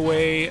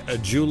Hideaway,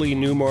 Julie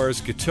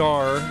Newmar's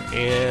guitar,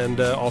 and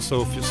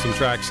also some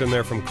tracks in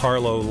there from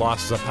Carlo,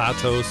 Los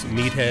Zapatos,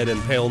 Meathead,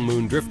 and Pale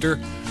Moon Drifter.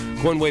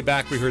 Going way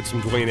back, we heard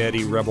some Dwayne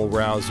Eddy, Rebel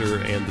Rouser,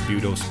 and the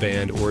Budos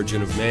Band,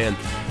 Origin of Man.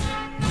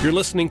 You're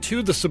listening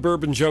to the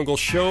Suburban Jungle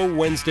Show,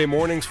 Wednesday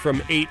mornings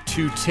from 8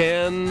 to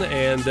 10,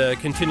 and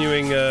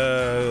continuing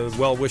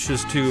well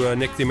wishes to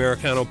Nick the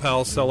Americano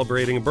Pal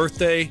celebrating a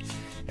birthday.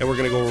 And we're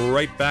going to go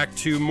right back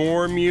to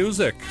more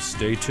music.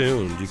 Stay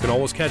tuned. You can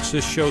always catch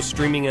this show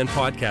streaming and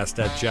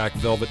podcast at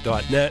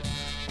jackvelvet.net.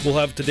 We'll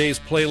have today's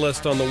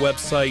playlist on the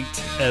website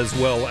as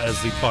well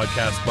as the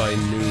podcast by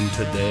noon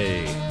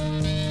today.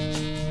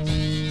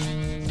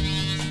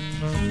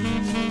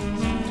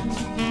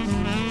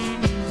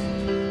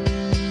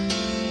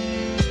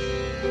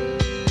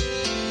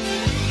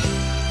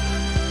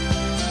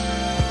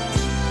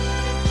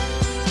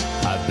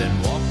 I've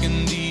been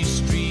walking these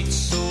streets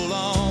so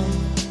long,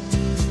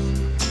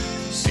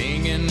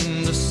 singing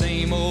the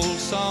same old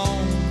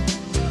song.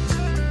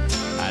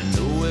 I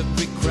know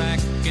every crack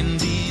in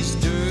these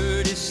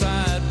dirty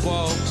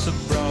sidewalks of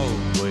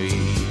Broadway,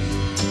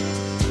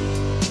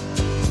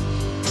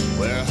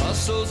 where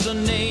hustle's the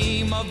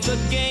name of the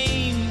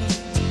game,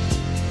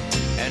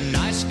 and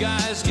nice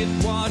guys get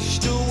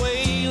washed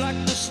away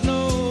like the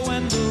snow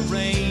and the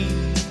rain.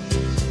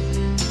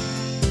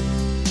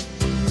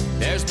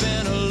 There's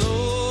been a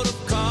load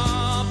of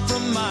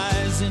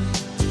compromising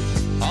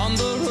on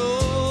the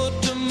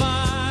road to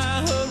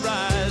my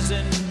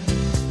horizon,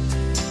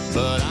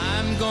 but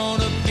I'm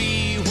gonna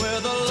be where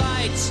the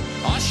lights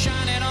are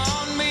shining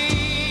on me,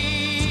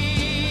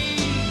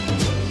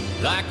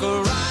 like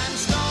a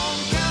rhinestone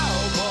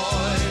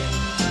cowboy,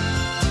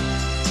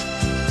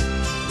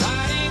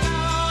 riding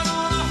out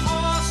on a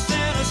horse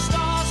in a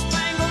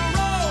star-spangled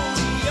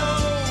rodeo,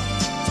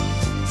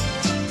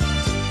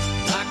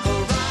 like a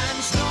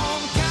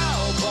rhinestone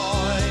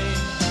cowboy,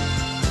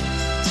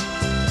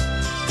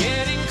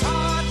 getting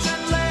cards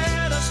and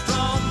letters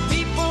from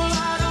people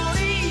I don't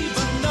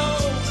even know,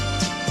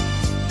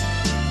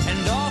 and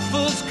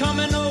offers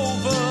coming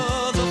over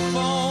the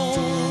phone.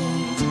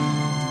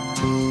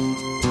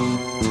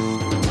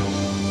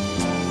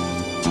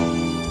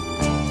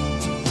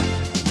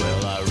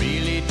 Well, I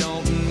really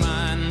don't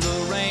mind the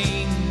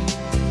rain,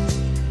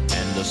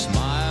 and the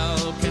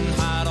smile can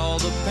hide all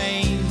the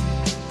pain,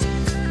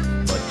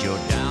 but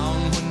you're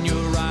down when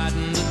you're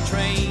riding the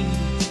train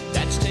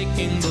that's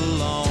taking the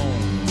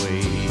long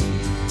way.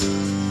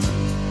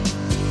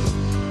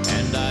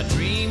 And I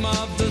dream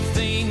of the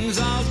things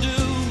I'll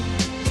do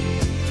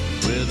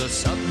with a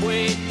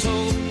subway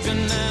token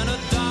and a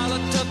dollar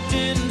tucked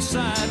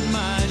inside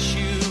my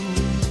shoe.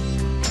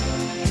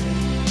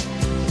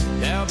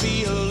 There'll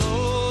be a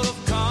load of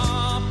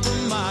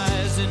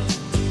compromising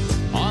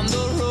on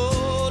the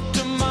road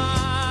to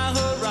my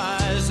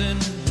horizon,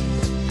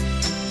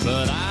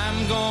 but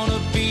I'm gonna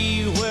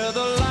be where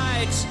the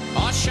lights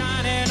are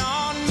shining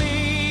on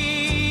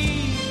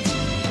me,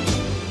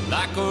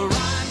 like a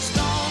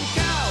rhinestone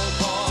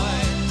cowboy,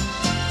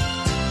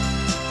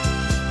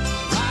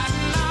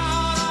 riding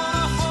out on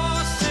a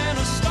horse in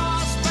a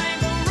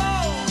star-spangled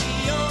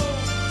rodeo,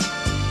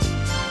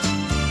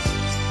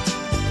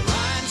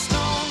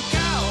 rhinestone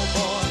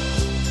cowboy,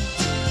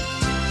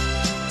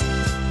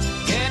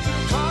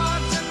 getting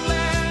cards and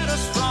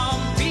letters from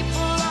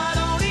people I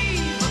don't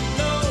even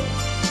know,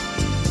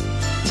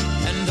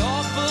 and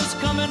offers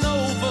coming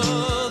over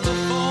the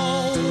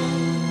phone.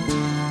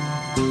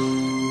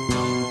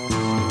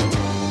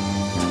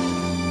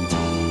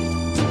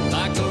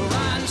 Like a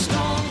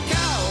rhinestone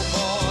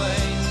cowboy,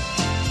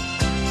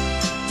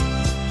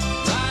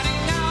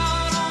 riding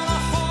out on a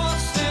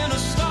horse in a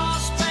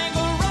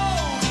star-spangled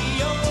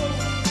rodeo,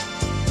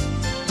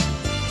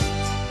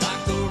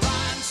 like a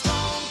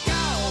rhinestone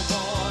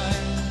cowboy,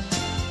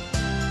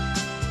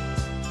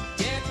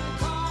 getting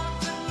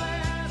cards and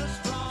letters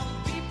from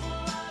people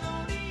I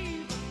don't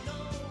even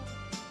know.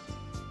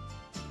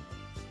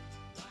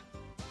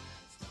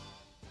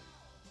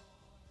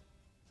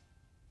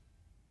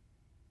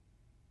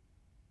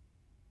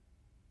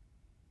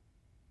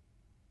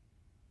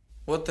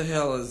 What the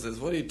hell is this?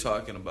 What are you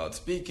talking about?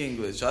 Speak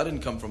English. I didn't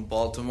come from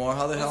Baltimore.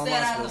 How the hell am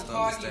I supposed to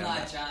understand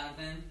that?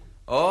 Jonathan?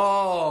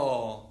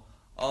 Oh,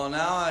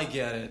 now I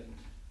get it.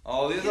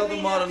 Oh, these other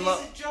modern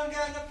lovers.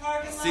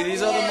 See,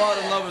 these other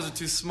modern lovers are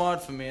too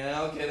smart for me.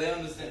 Okay, they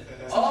understand.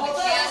 Oh,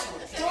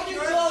 don't you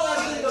call that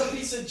thing a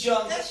piece of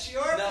junk? That's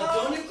your Now, car.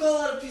 don't you call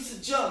that a piece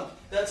of junk?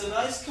 That's a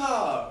nice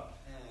car.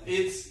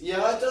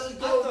 It doesn't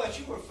go. I thought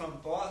you were from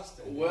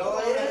Boston. Well,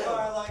 I am. A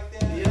car like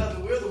that? Yeah,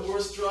 we're the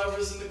worst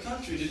drivers in the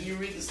country. Didn't you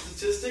read the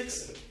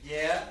statistics?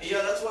 Yeah.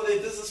 Yeah, that's why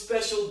this is a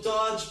special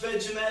Dodge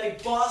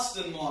Vegematic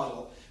Boston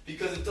model,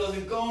 because it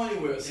doesn't go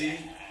anywhere. See?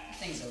 That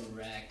thing's a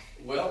wreck.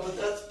 Well,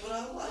 but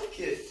I like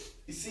it.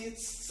 You see,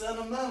 it's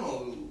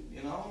sentimental,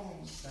 you know?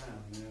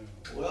 Sentimental.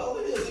 Well,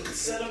 it is. It's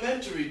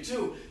sedimentary,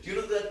 too. Do you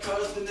know that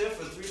car's been there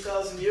for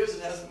 3,000 years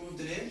and hasn't moved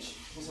an inch?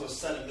 Also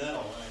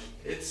sentimental, right?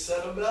 It's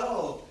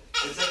sentimental.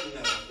 It's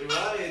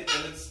right,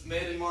 and it's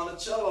made in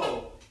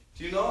Monticello.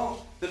 Do you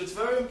know that it's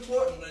very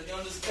important that you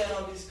understand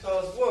how these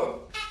cars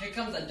work? Here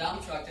comes a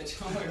dump truck to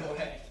tow it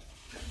away.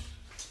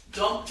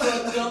 Dump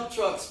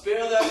truck,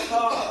 spare that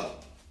car.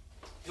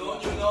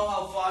 Don't you know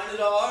how fine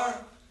it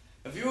are?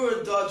 If you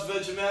were a Dodge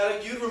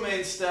Vegematic, you'd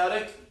remain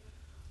static.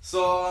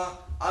 So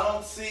I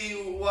don't see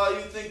why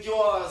you think you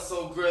are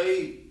so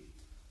great.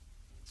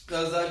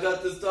 Because I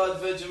got this Dodge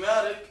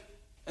Vegematic,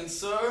 and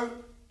sir,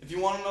 if you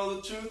want to know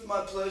the truth,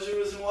 my pleasure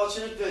is in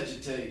watching it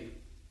vegetate.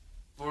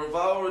 For if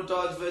I were a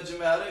Dodge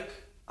Vegematic,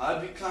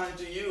 I'd be kind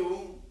to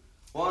you.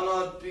 Why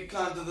not be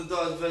kind to the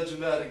Dodge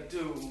Vegematic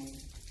too?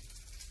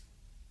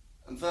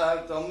 In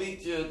fact, I'll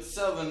meet you at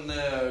 7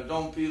 there.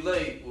 Don't be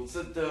late. We'll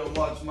sit there and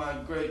watch my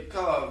great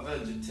car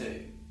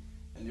vegetate.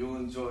 And you'll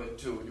enjoy it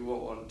too. You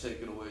won't want to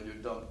take it away in your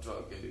dump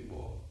truck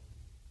anymore.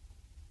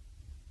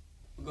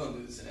 We're going to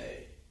do this in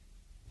A.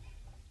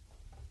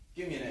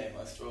 Give me an A,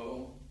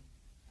 maestro.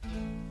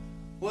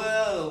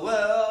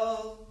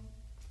 Well,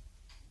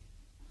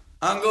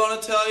 I'm gonna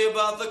tell you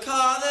about the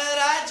car that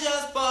I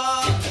just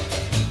bought.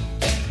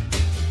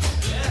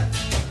 Yeah,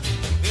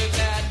 it's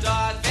that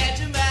Dodge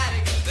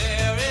Vegematic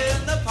there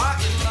in the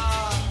parking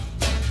lot.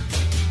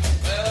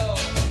 Well,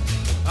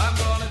 I'm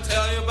gonna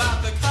tell you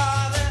about the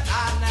car that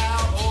I now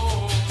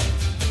own.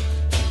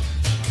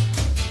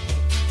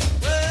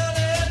 Well,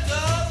 it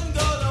doesn't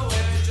go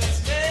nowhere, it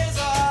just stays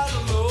all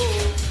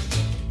alone.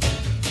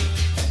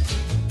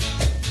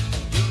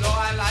 You know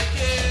I like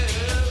it.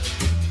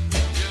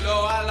 You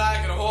know I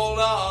like it a whole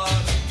lot.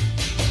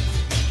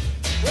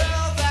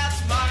 Well, that's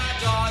my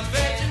Dodge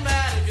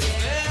Vegematic. It's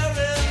there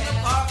in the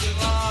parking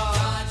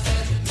lot.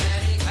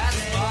 That's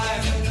my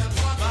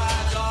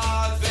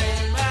Dodge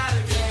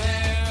Vegematic. It's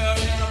there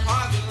in the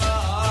parking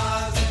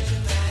lot.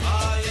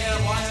 Oh yeah,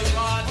 watch it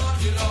run.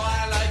 You know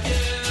I like it.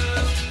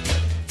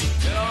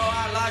 You know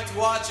I like to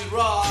watch it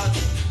run.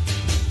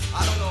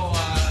 I don't know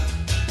why.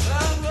 But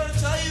I'm gonna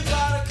tell you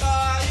about a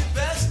car you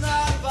best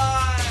not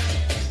buy.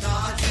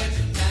 Dodge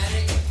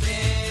Vegematic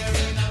there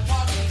in the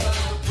parking lot.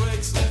 The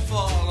brakes will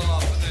fall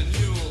off and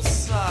then you'll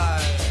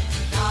sigh.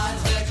 Dodge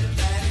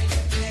Vegematic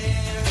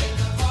there in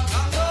the parking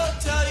lot. I'm gonna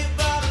tell you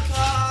about a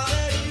car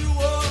that you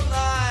won't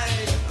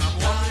like. I'm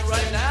warning you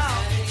right now.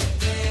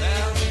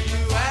 And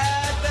you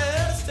had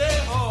better stay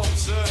home,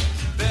 sir.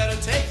 Better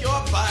take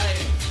your bite.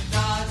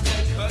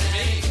 But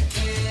me,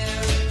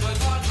 but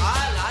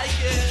I like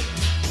it.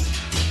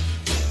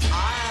 I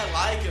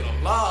like it a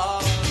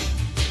lot.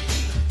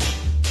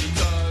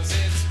 Because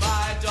it's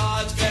my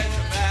Dodge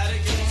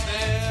Vegematic. It's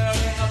there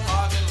in the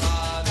parking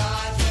lot.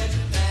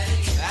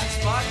 That's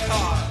my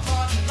car.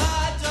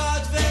 My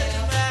Dodge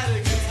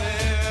Vegematic is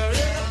there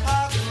in the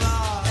parking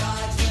lot.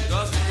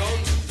 Doesn't go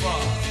too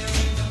far.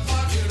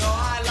 You know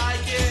I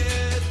like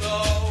it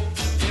though.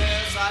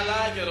 Yes, I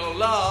like it a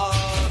lot.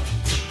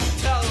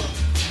 Tell them.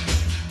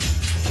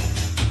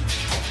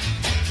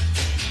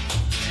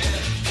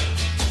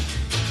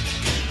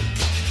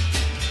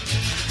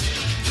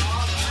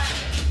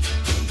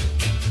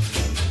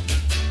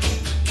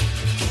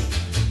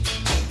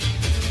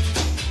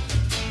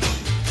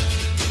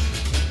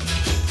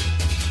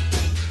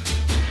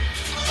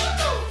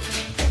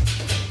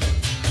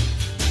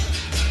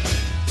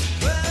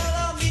 Well,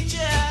 I'll meet you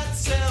at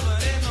 7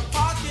 in the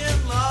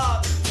parking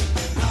lot.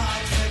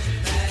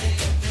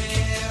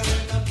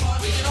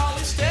 We can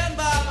always stand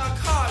by my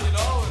car, you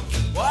know,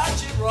 and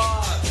watch it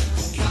run.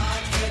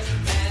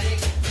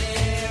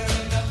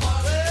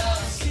 Well,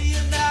 see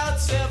you now at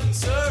 7,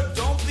 sir.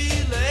 Don't be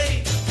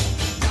late.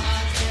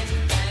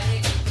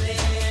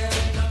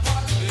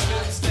 You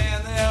can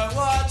stand there and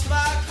watch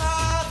my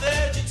car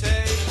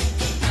vegetate.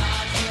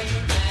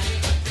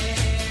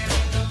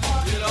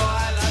 You know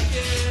I like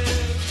it.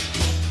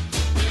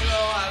 You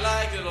know I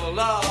like it a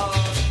lot.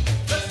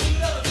 Let's do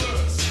another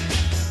verse.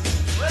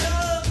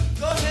 Well,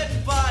 go ahead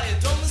and buy it.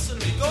 Don't listen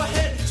to me. Go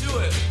ahead and do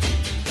it.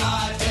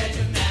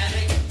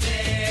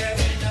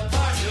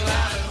 You'll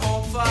have it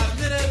home 5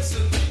 minutes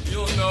and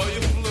you'll know you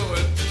blew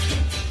it.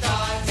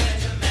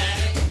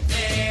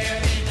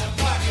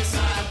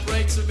 The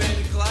brakes are made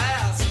of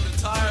glass and the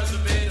tires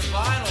are made of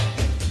vinyl.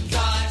 You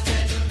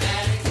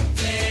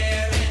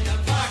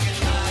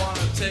want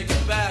to take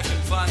it back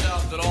and find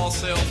out that all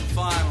sales are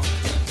final.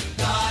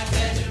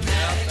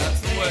 Yeah, that's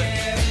the way.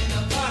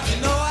 You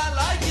know I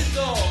like it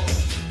though.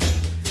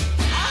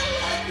 I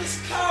like this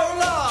car a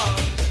lot.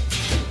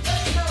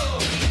 Let's go.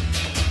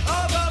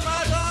 How about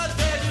my Dodge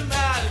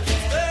Vegematic?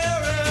 It's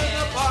there in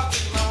the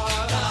parking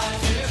lot.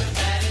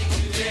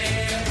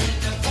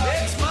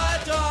 It's my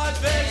Dodge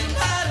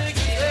Vegematic.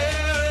 It's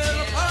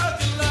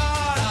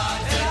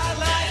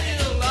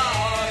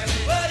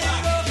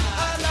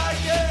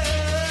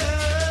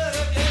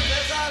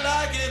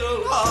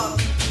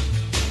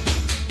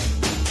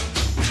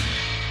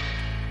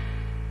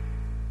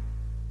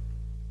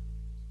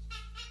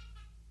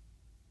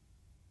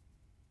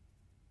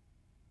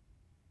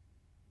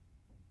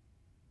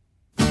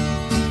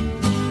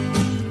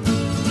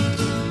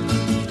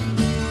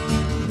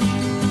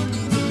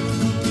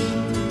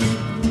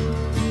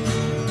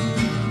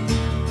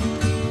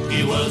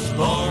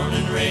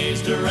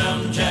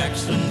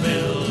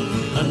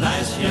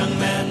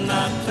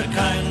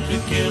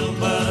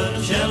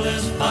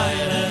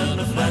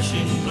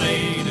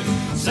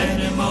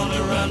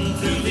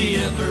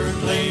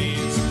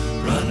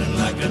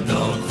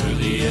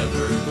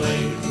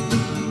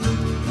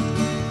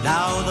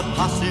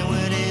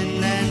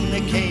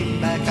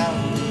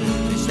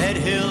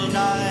dead he'll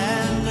die,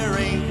 and there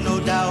ain't no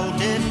doubt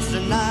it's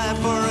an eye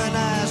for an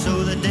eye,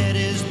 so the debt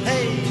is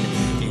paid.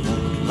 He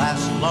won't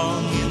last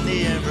long in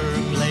the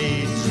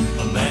Everglades.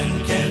 A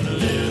man can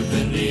live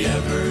in the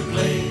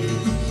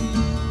Everglades,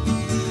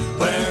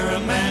 where a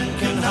man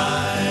can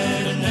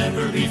hide and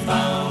never be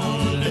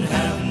found, and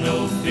have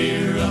no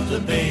fear of the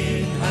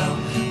baying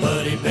hound.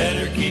 But he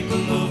better keep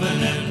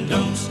moving and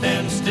don't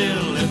stand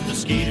still. If the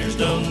skeeters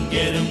don't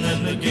get him,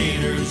 then the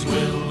gators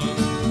will.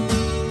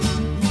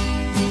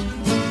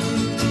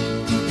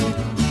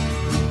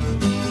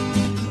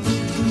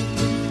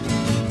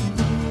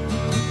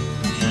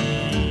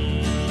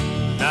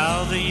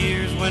 Now the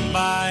years went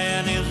by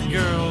and his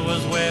girl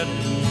was wed.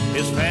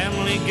 His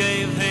family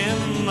gave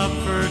him up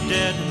for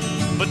dead.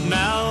 But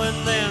now and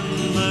then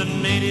the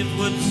natives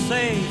would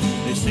say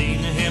they seen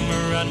him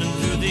running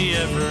through the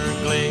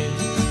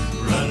Everglades,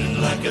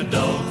 running like a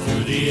dog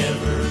through the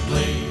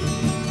Everglades.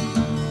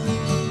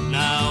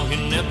 Now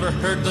he never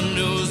heard the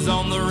news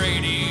on the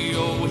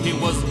radio. He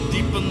was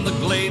deep in the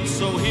glade,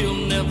 so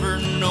he'll never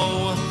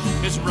know.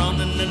 His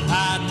running and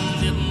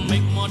hiding didn't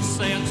make much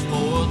sense,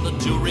 for the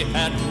jury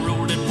had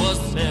ruled it was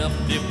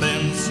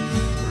self-defense.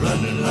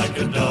 Running like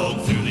a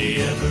dog through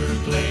the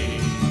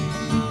Everglades,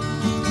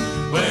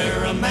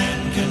 where a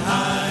man can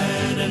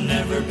hide and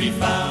never be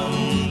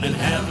found, and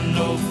have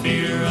no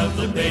fear of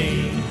the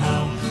baying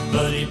hound.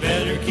 But he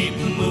better keep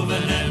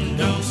moving and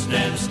don't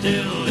stand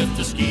still. If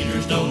the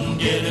skeeters don't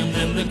get him,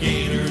 then the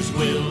gators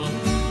will.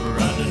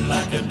 Running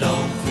like a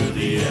dog through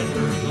the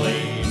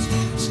Everglades,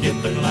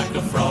 skipping like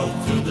a frog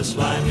through the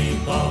slimy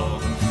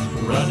bog,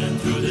 running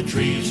through the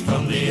trees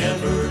from the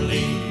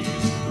Everleaves.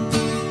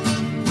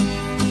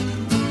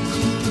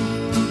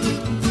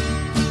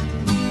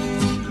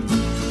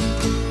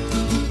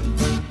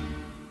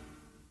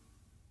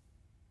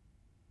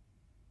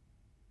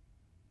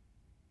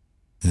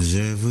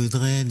 Je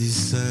voudrais du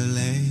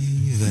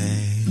soleil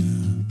vert,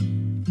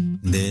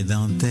 des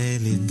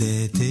dentelles et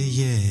des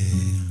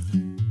théières,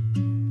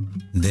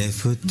 des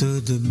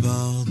photos de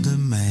bord de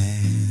mer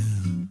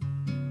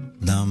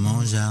dans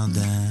mon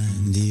jardin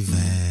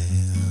d'hiver.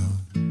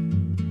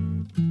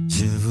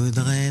 Je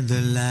voudrais de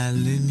la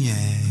lumière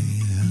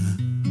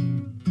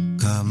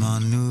comme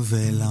en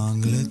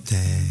Nouvelle-Angleterre.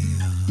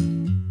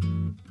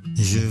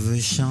 Je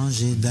veux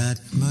changer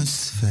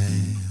d'atmosphère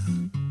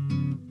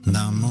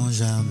dans mon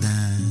jardin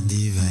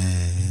d'hiver.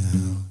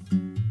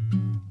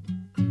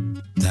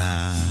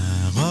 Ta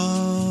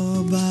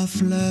robe à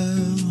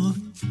fleurs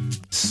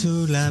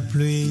sous la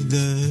pluie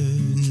de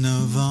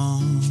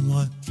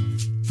novembre,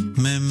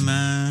 mes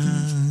mains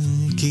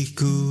qui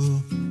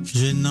courent,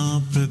 je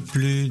n'en peux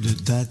plus de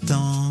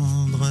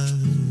t'attendre.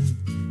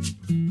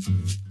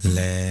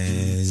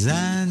 Les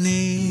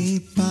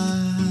années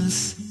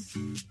passent,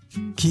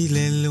 qu'il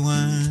est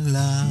loin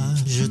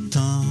l'âge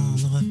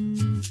tendre,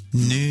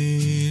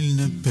 nul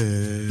ne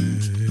peut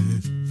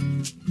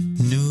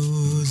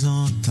nous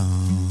entendre.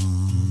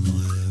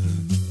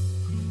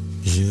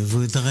 Je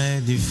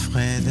voudrais du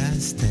Fred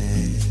Astaire,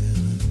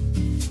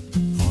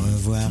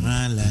 revoir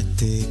un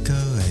latte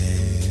coère.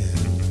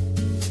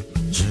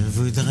 Je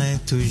voudrais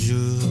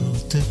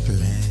toujours te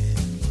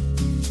plaire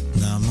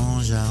dans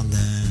mon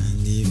jardin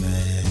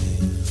d'hiver.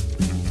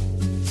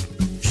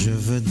 Je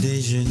veux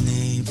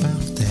déjeuner par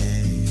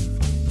terre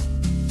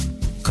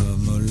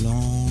comme au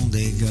long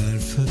des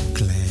golfes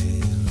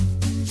clairs,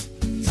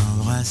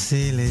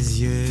 t'embrasser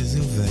les yeux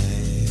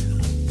ouverts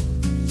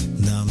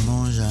dans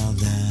mon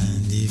jardin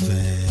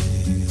d'hiver.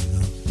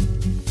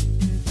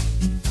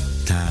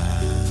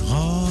 Ta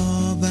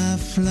robe à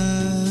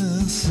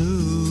fleurs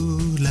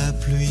sous la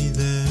pluie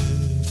de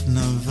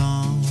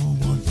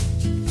novembre,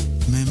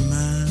 mes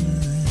mains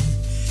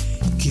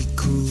qui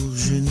courent,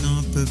 je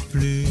n'en peux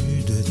plus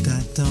de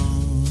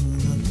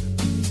t'attendre.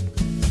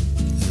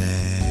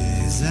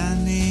 Les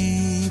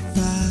années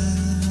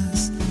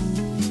passent,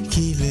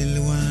 qu'il est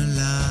loin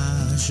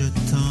l'âge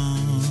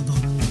tendre,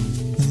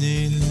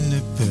 nul ne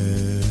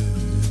peut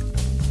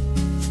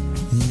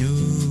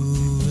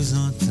nous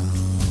entendre.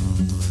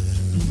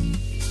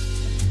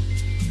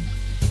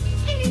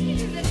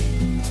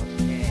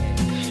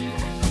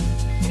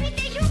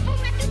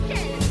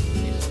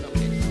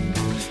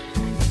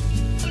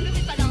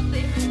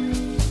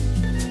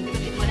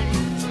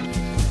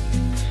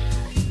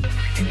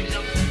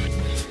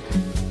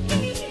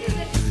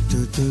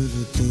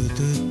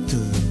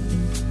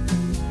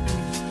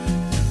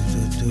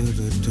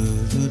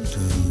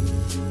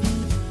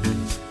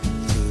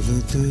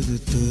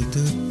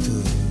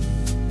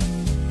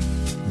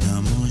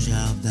 Dans mon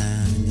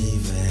jardin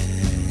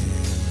d'hiver.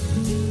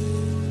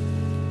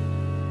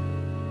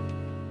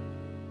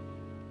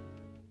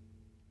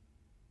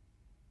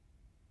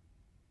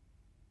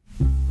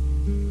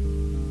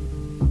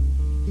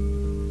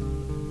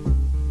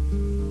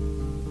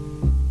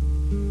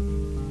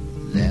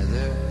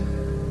 Leather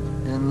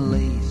and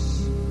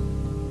lace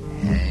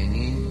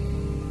hanging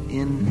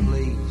in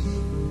place,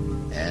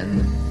 and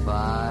the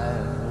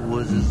fire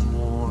was as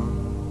warm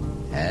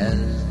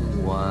as the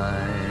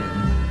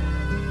wine.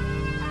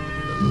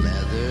 The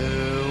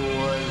leather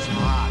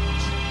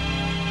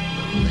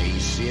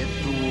it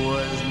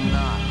was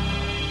not.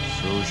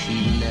 So she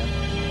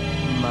left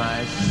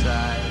my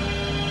side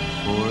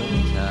for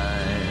a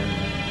time.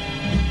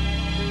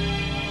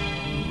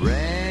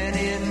 Ran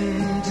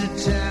into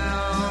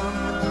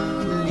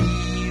town,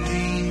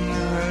 leaving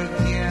her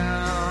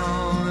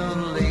gown of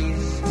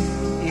lace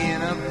in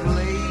a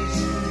place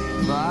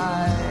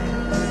by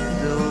the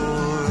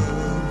door.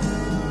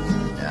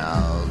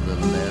 Now the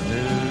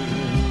leather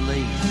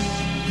lace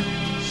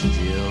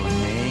still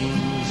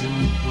hangs in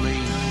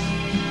place,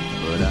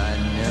 but I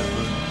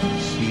never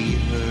see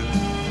her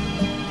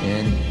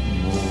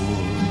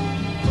anymore.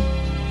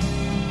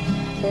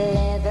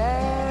 Leather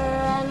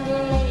and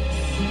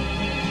lace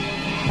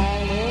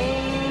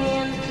hanging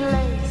in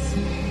place,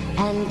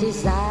 and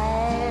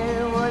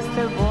desire was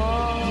the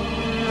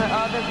warmth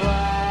of the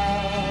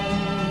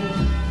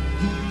bride.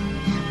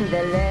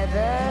 The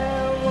leather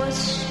was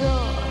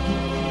sure,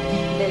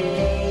 the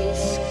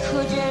lace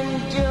could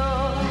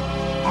endure,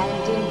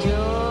 and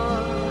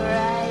endure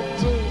I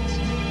did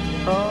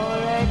for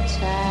a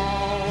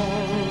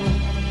time.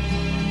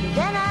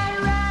 Then I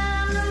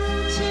ran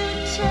to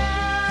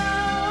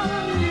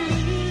town,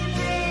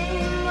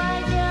 leaving my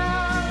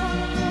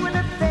gown with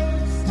a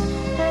face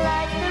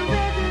like the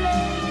red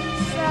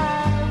lace I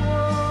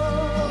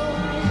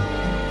wore.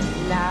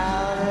 Now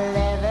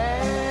leather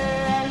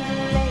and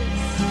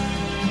lace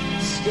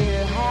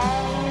still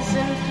hangs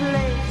in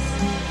place,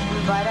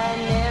 but I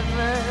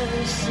never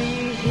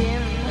see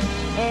him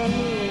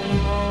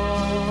anymore.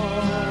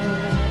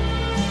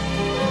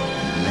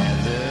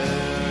 Leather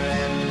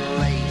and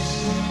lace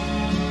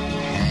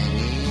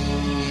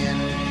hanging in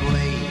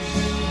place,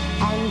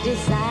 And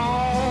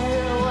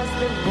desire was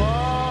the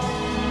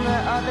warmth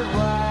of the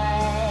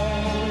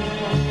wine.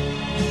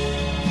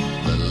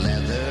 the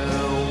leather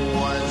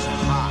was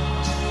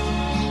hot,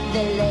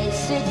 The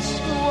lace it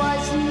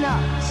was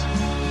not.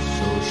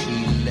 so she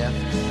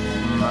left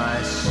my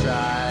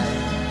side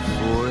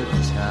for a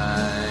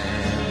time.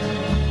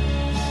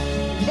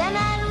 Then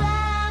I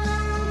ran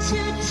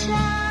to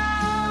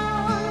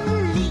town,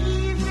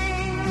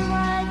 leaving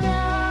my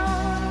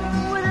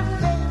gown with a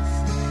face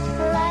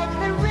like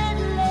the red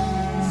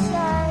lace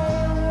I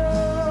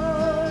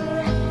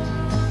wore.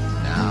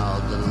 Now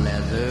the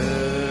leather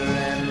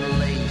and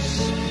lace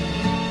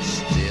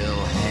still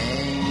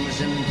hangs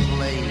in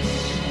place,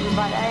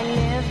 But I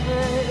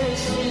never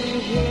see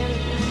him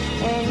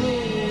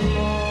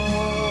anymore.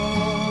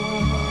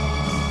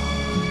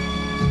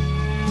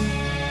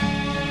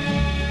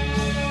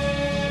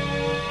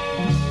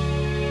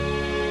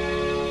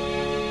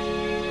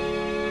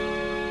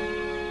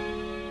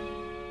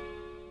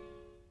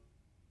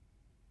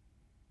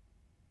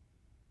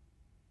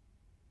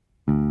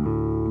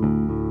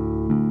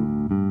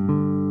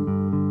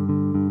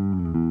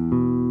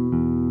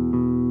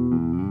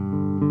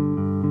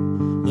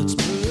 Let's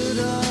put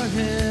our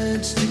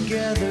heads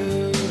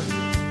together,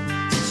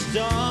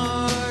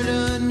 start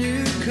a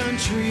new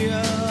country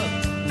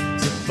up.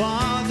 The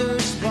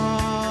father's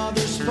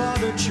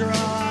father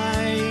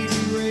tried,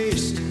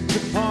 erased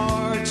the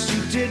parts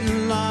you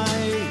didn't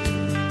like.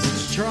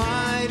 Let's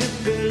try to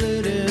fill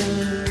it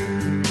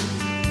in.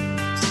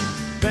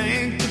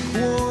 Bank the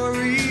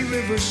quarry,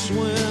 river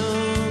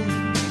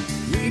swim.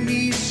 We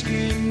need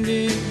skinned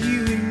in,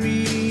 you and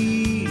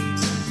me.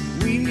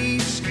 We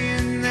need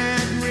skin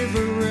that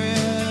river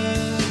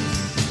red.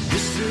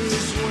 This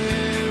is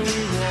where we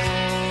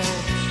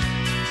walked.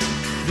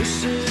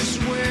 This is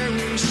where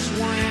we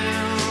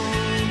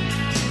swam.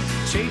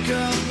 Take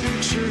a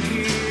picture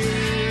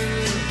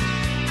here.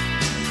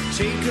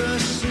 Take a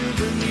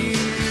souvenir.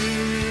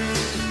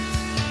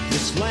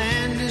 This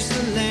land is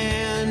the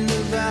land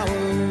of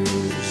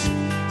ours.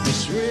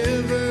 This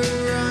river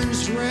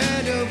runs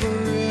red over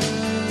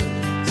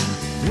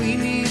it. We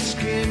need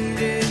skinned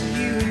in,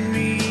 you and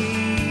me.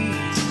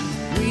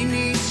 We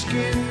need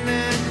skin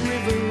that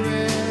river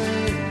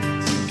red.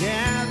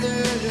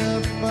 Gathered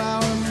up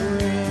our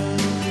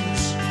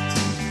friends.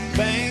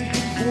 Bank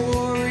the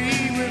quarry,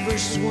 river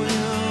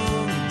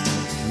swim.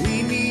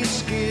 We need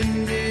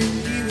skinned in,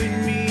 you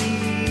and me.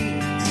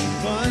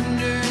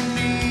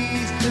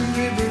 Underneath the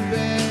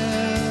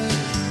riverbed.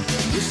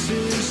 This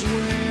is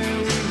where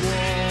we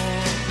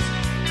walked.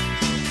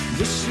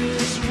 This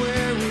is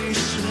where we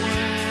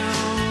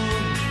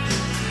swam.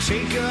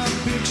 Take a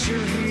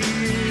picture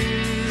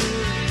here.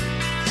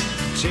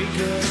 Take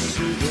a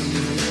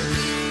souvenir.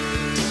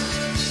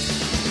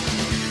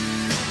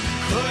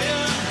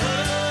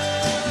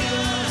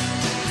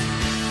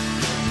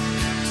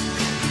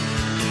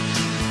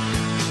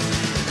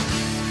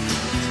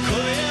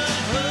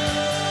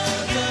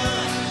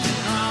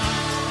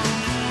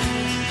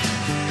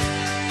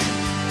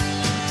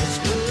 Let's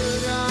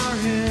put our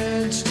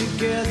heads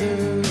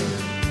together,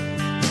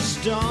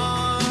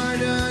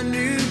 start a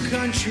new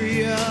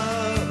country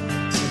up.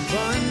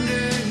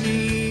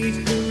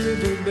 Underneath the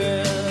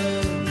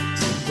riverbed,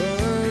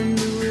 burn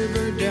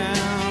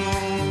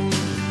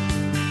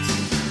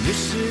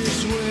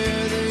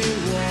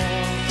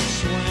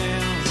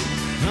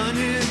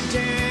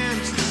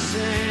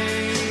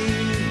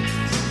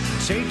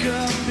Take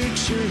a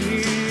picture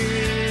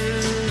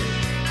here.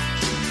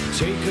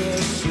 Take a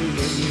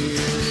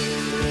souvenir.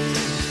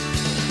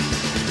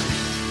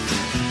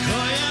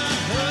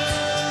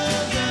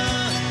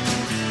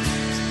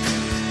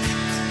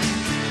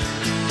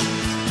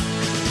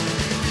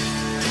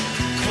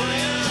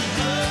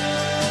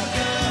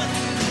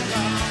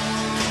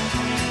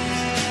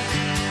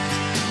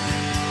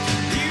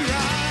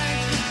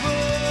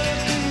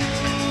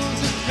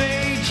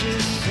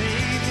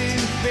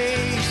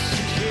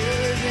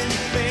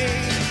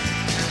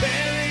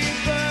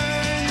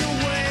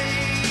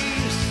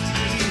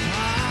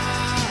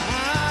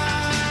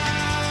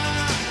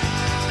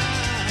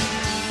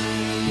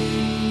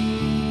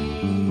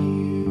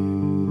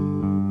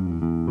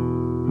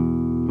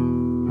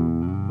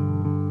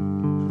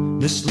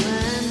 This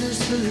land is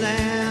the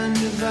land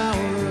of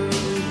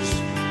ours.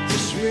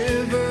 This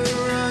river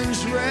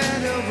runs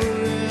right over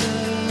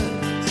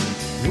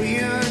it. We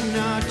are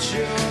not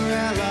your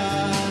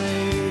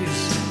allies.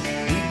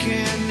 We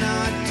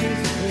cannot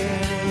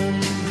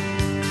defend.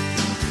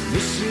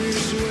 This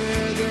is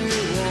where they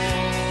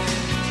walk.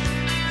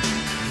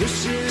 This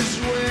is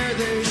where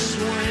they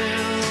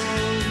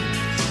swim.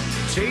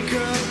 Take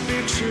a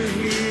picture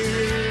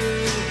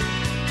here.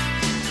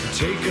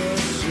 Take a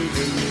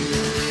souvenir.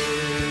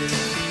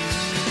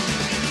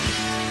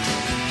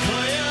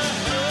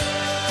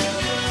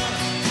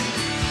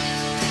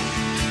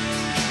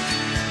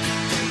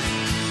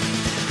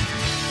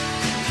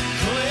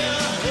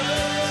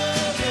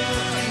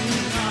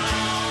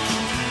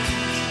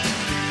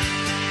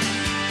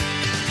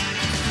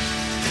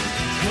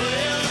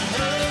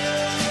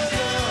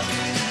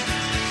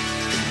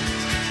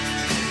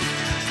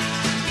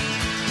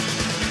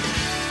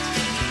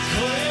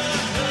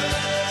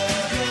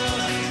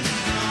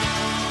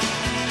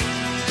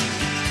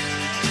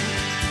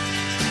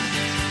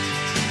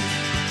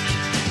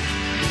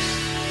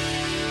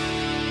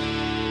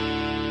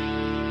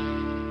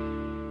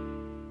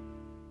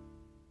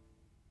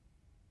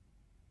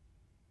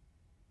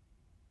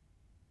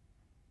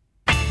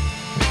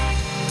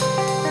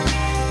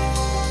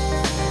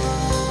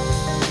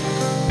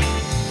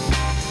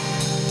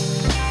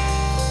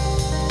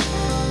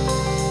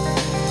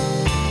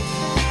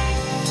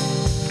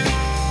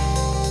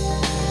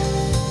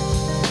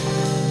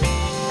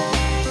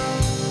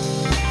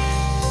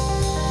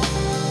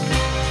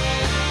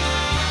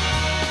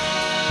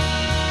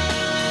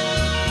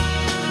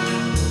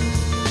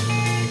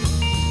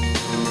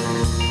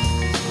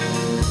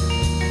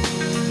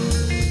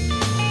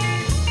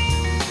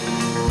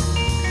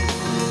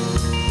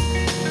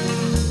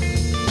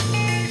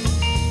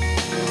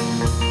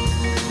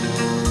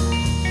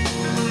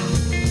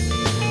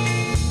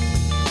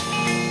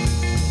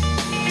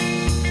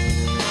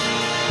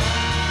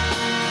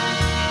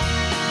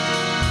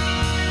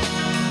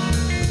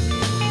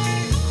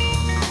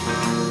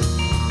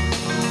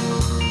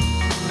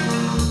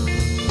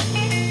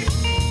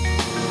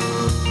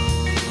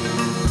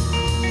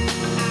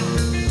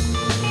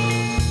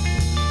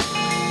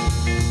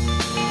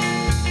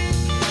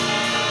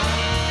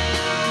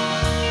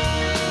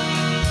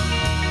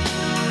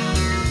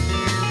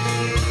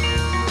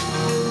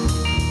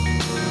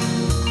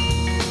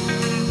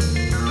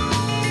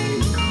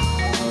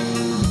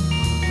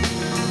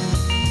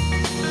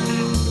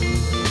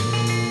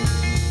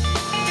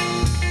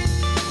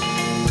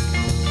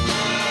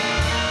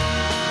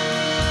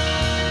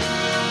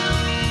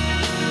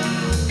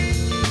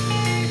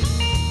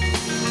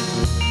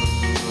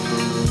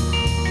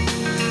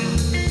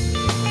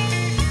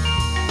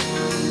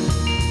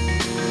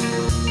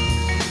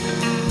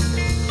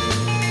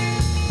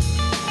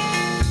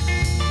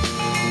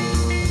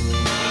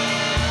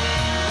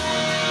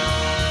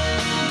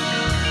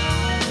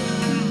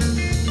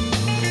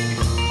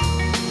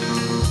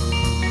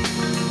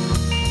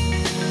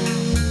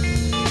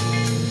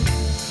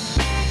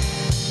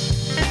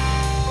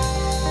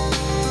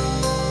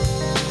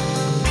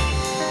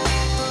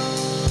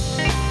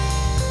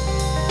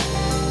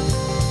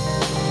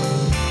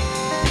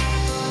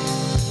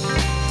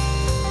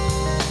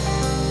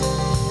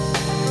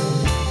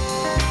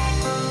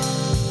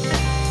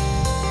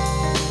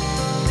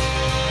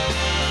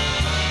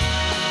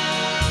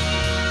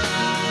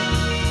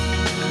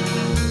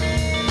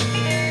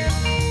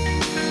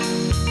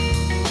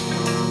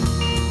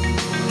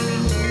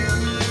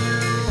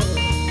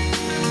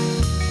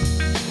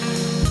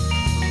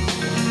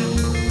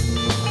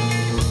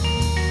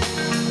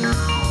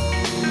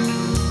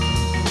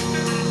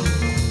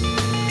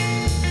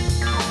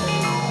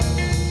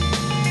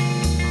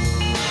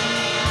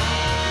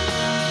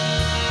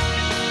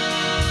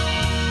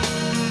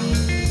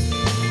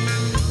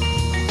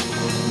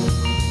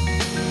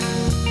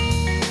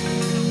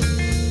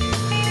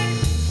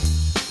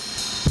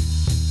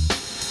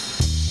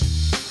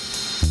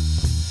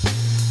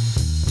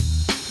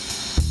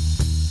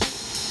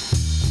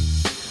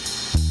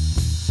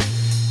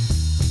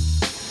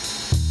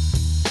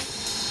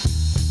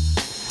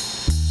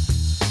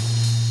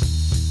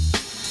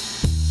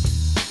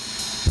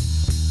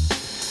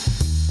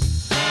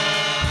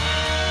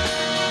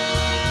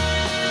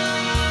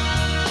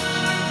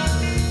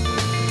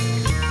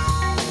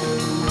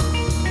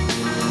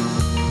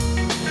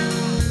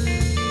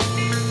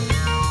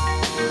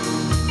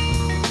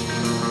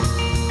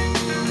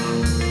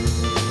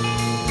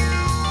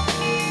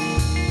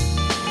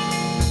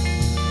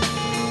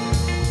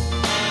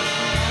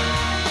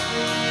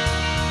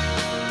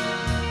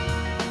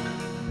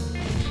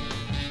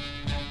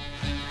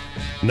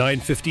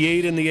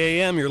 9:58 in the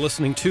AM. You're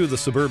listening to the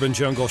Suburban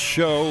Jungle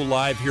Show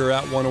live here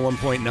at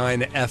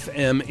 101.9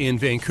 FM in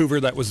Vancouver.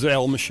 That was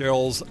El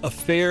Michel's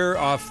Affair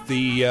off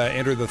the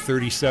Enter the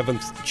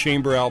 37th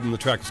Chamber album. The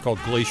track is called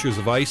Glaciers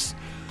of Ice.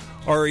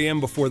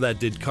 REM before that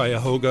did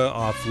Cuyahoga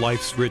off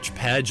Life's Rich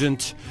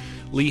Pageant.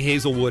 Lee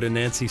Hazelwood and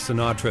Nancy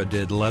Sinatra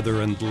did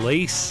Leather and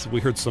Lace. We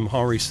heard some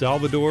Henri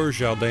Salvador,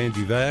 Jardin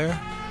d'Hiver.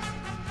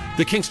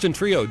 The Kingston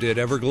Trio did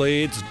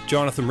Everglades.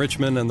 Jonathan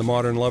Richman and the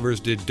Modern Lovers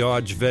did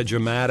Dodge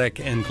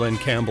Vegematic, and Glenn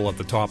Campbell at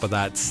the top of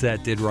that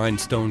set did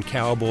Rhinestone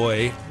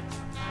Cowboy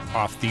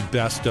off the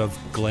best of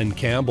Glenn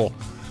Campbell.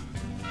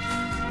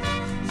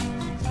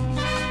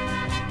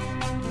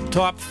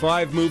 Top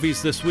 5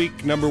 movies this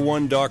week. Number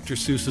 1, Dr.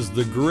 Seuss's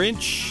The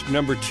Grinch.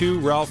 Number 2,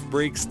 Ralph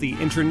Breaks the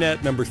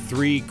Internet. Number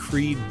 3,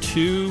 Creed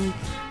 2.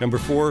 Number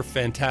 4,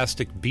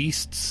 Fantastic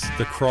Beasts,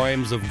 The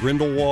Crimes of Grindelwald.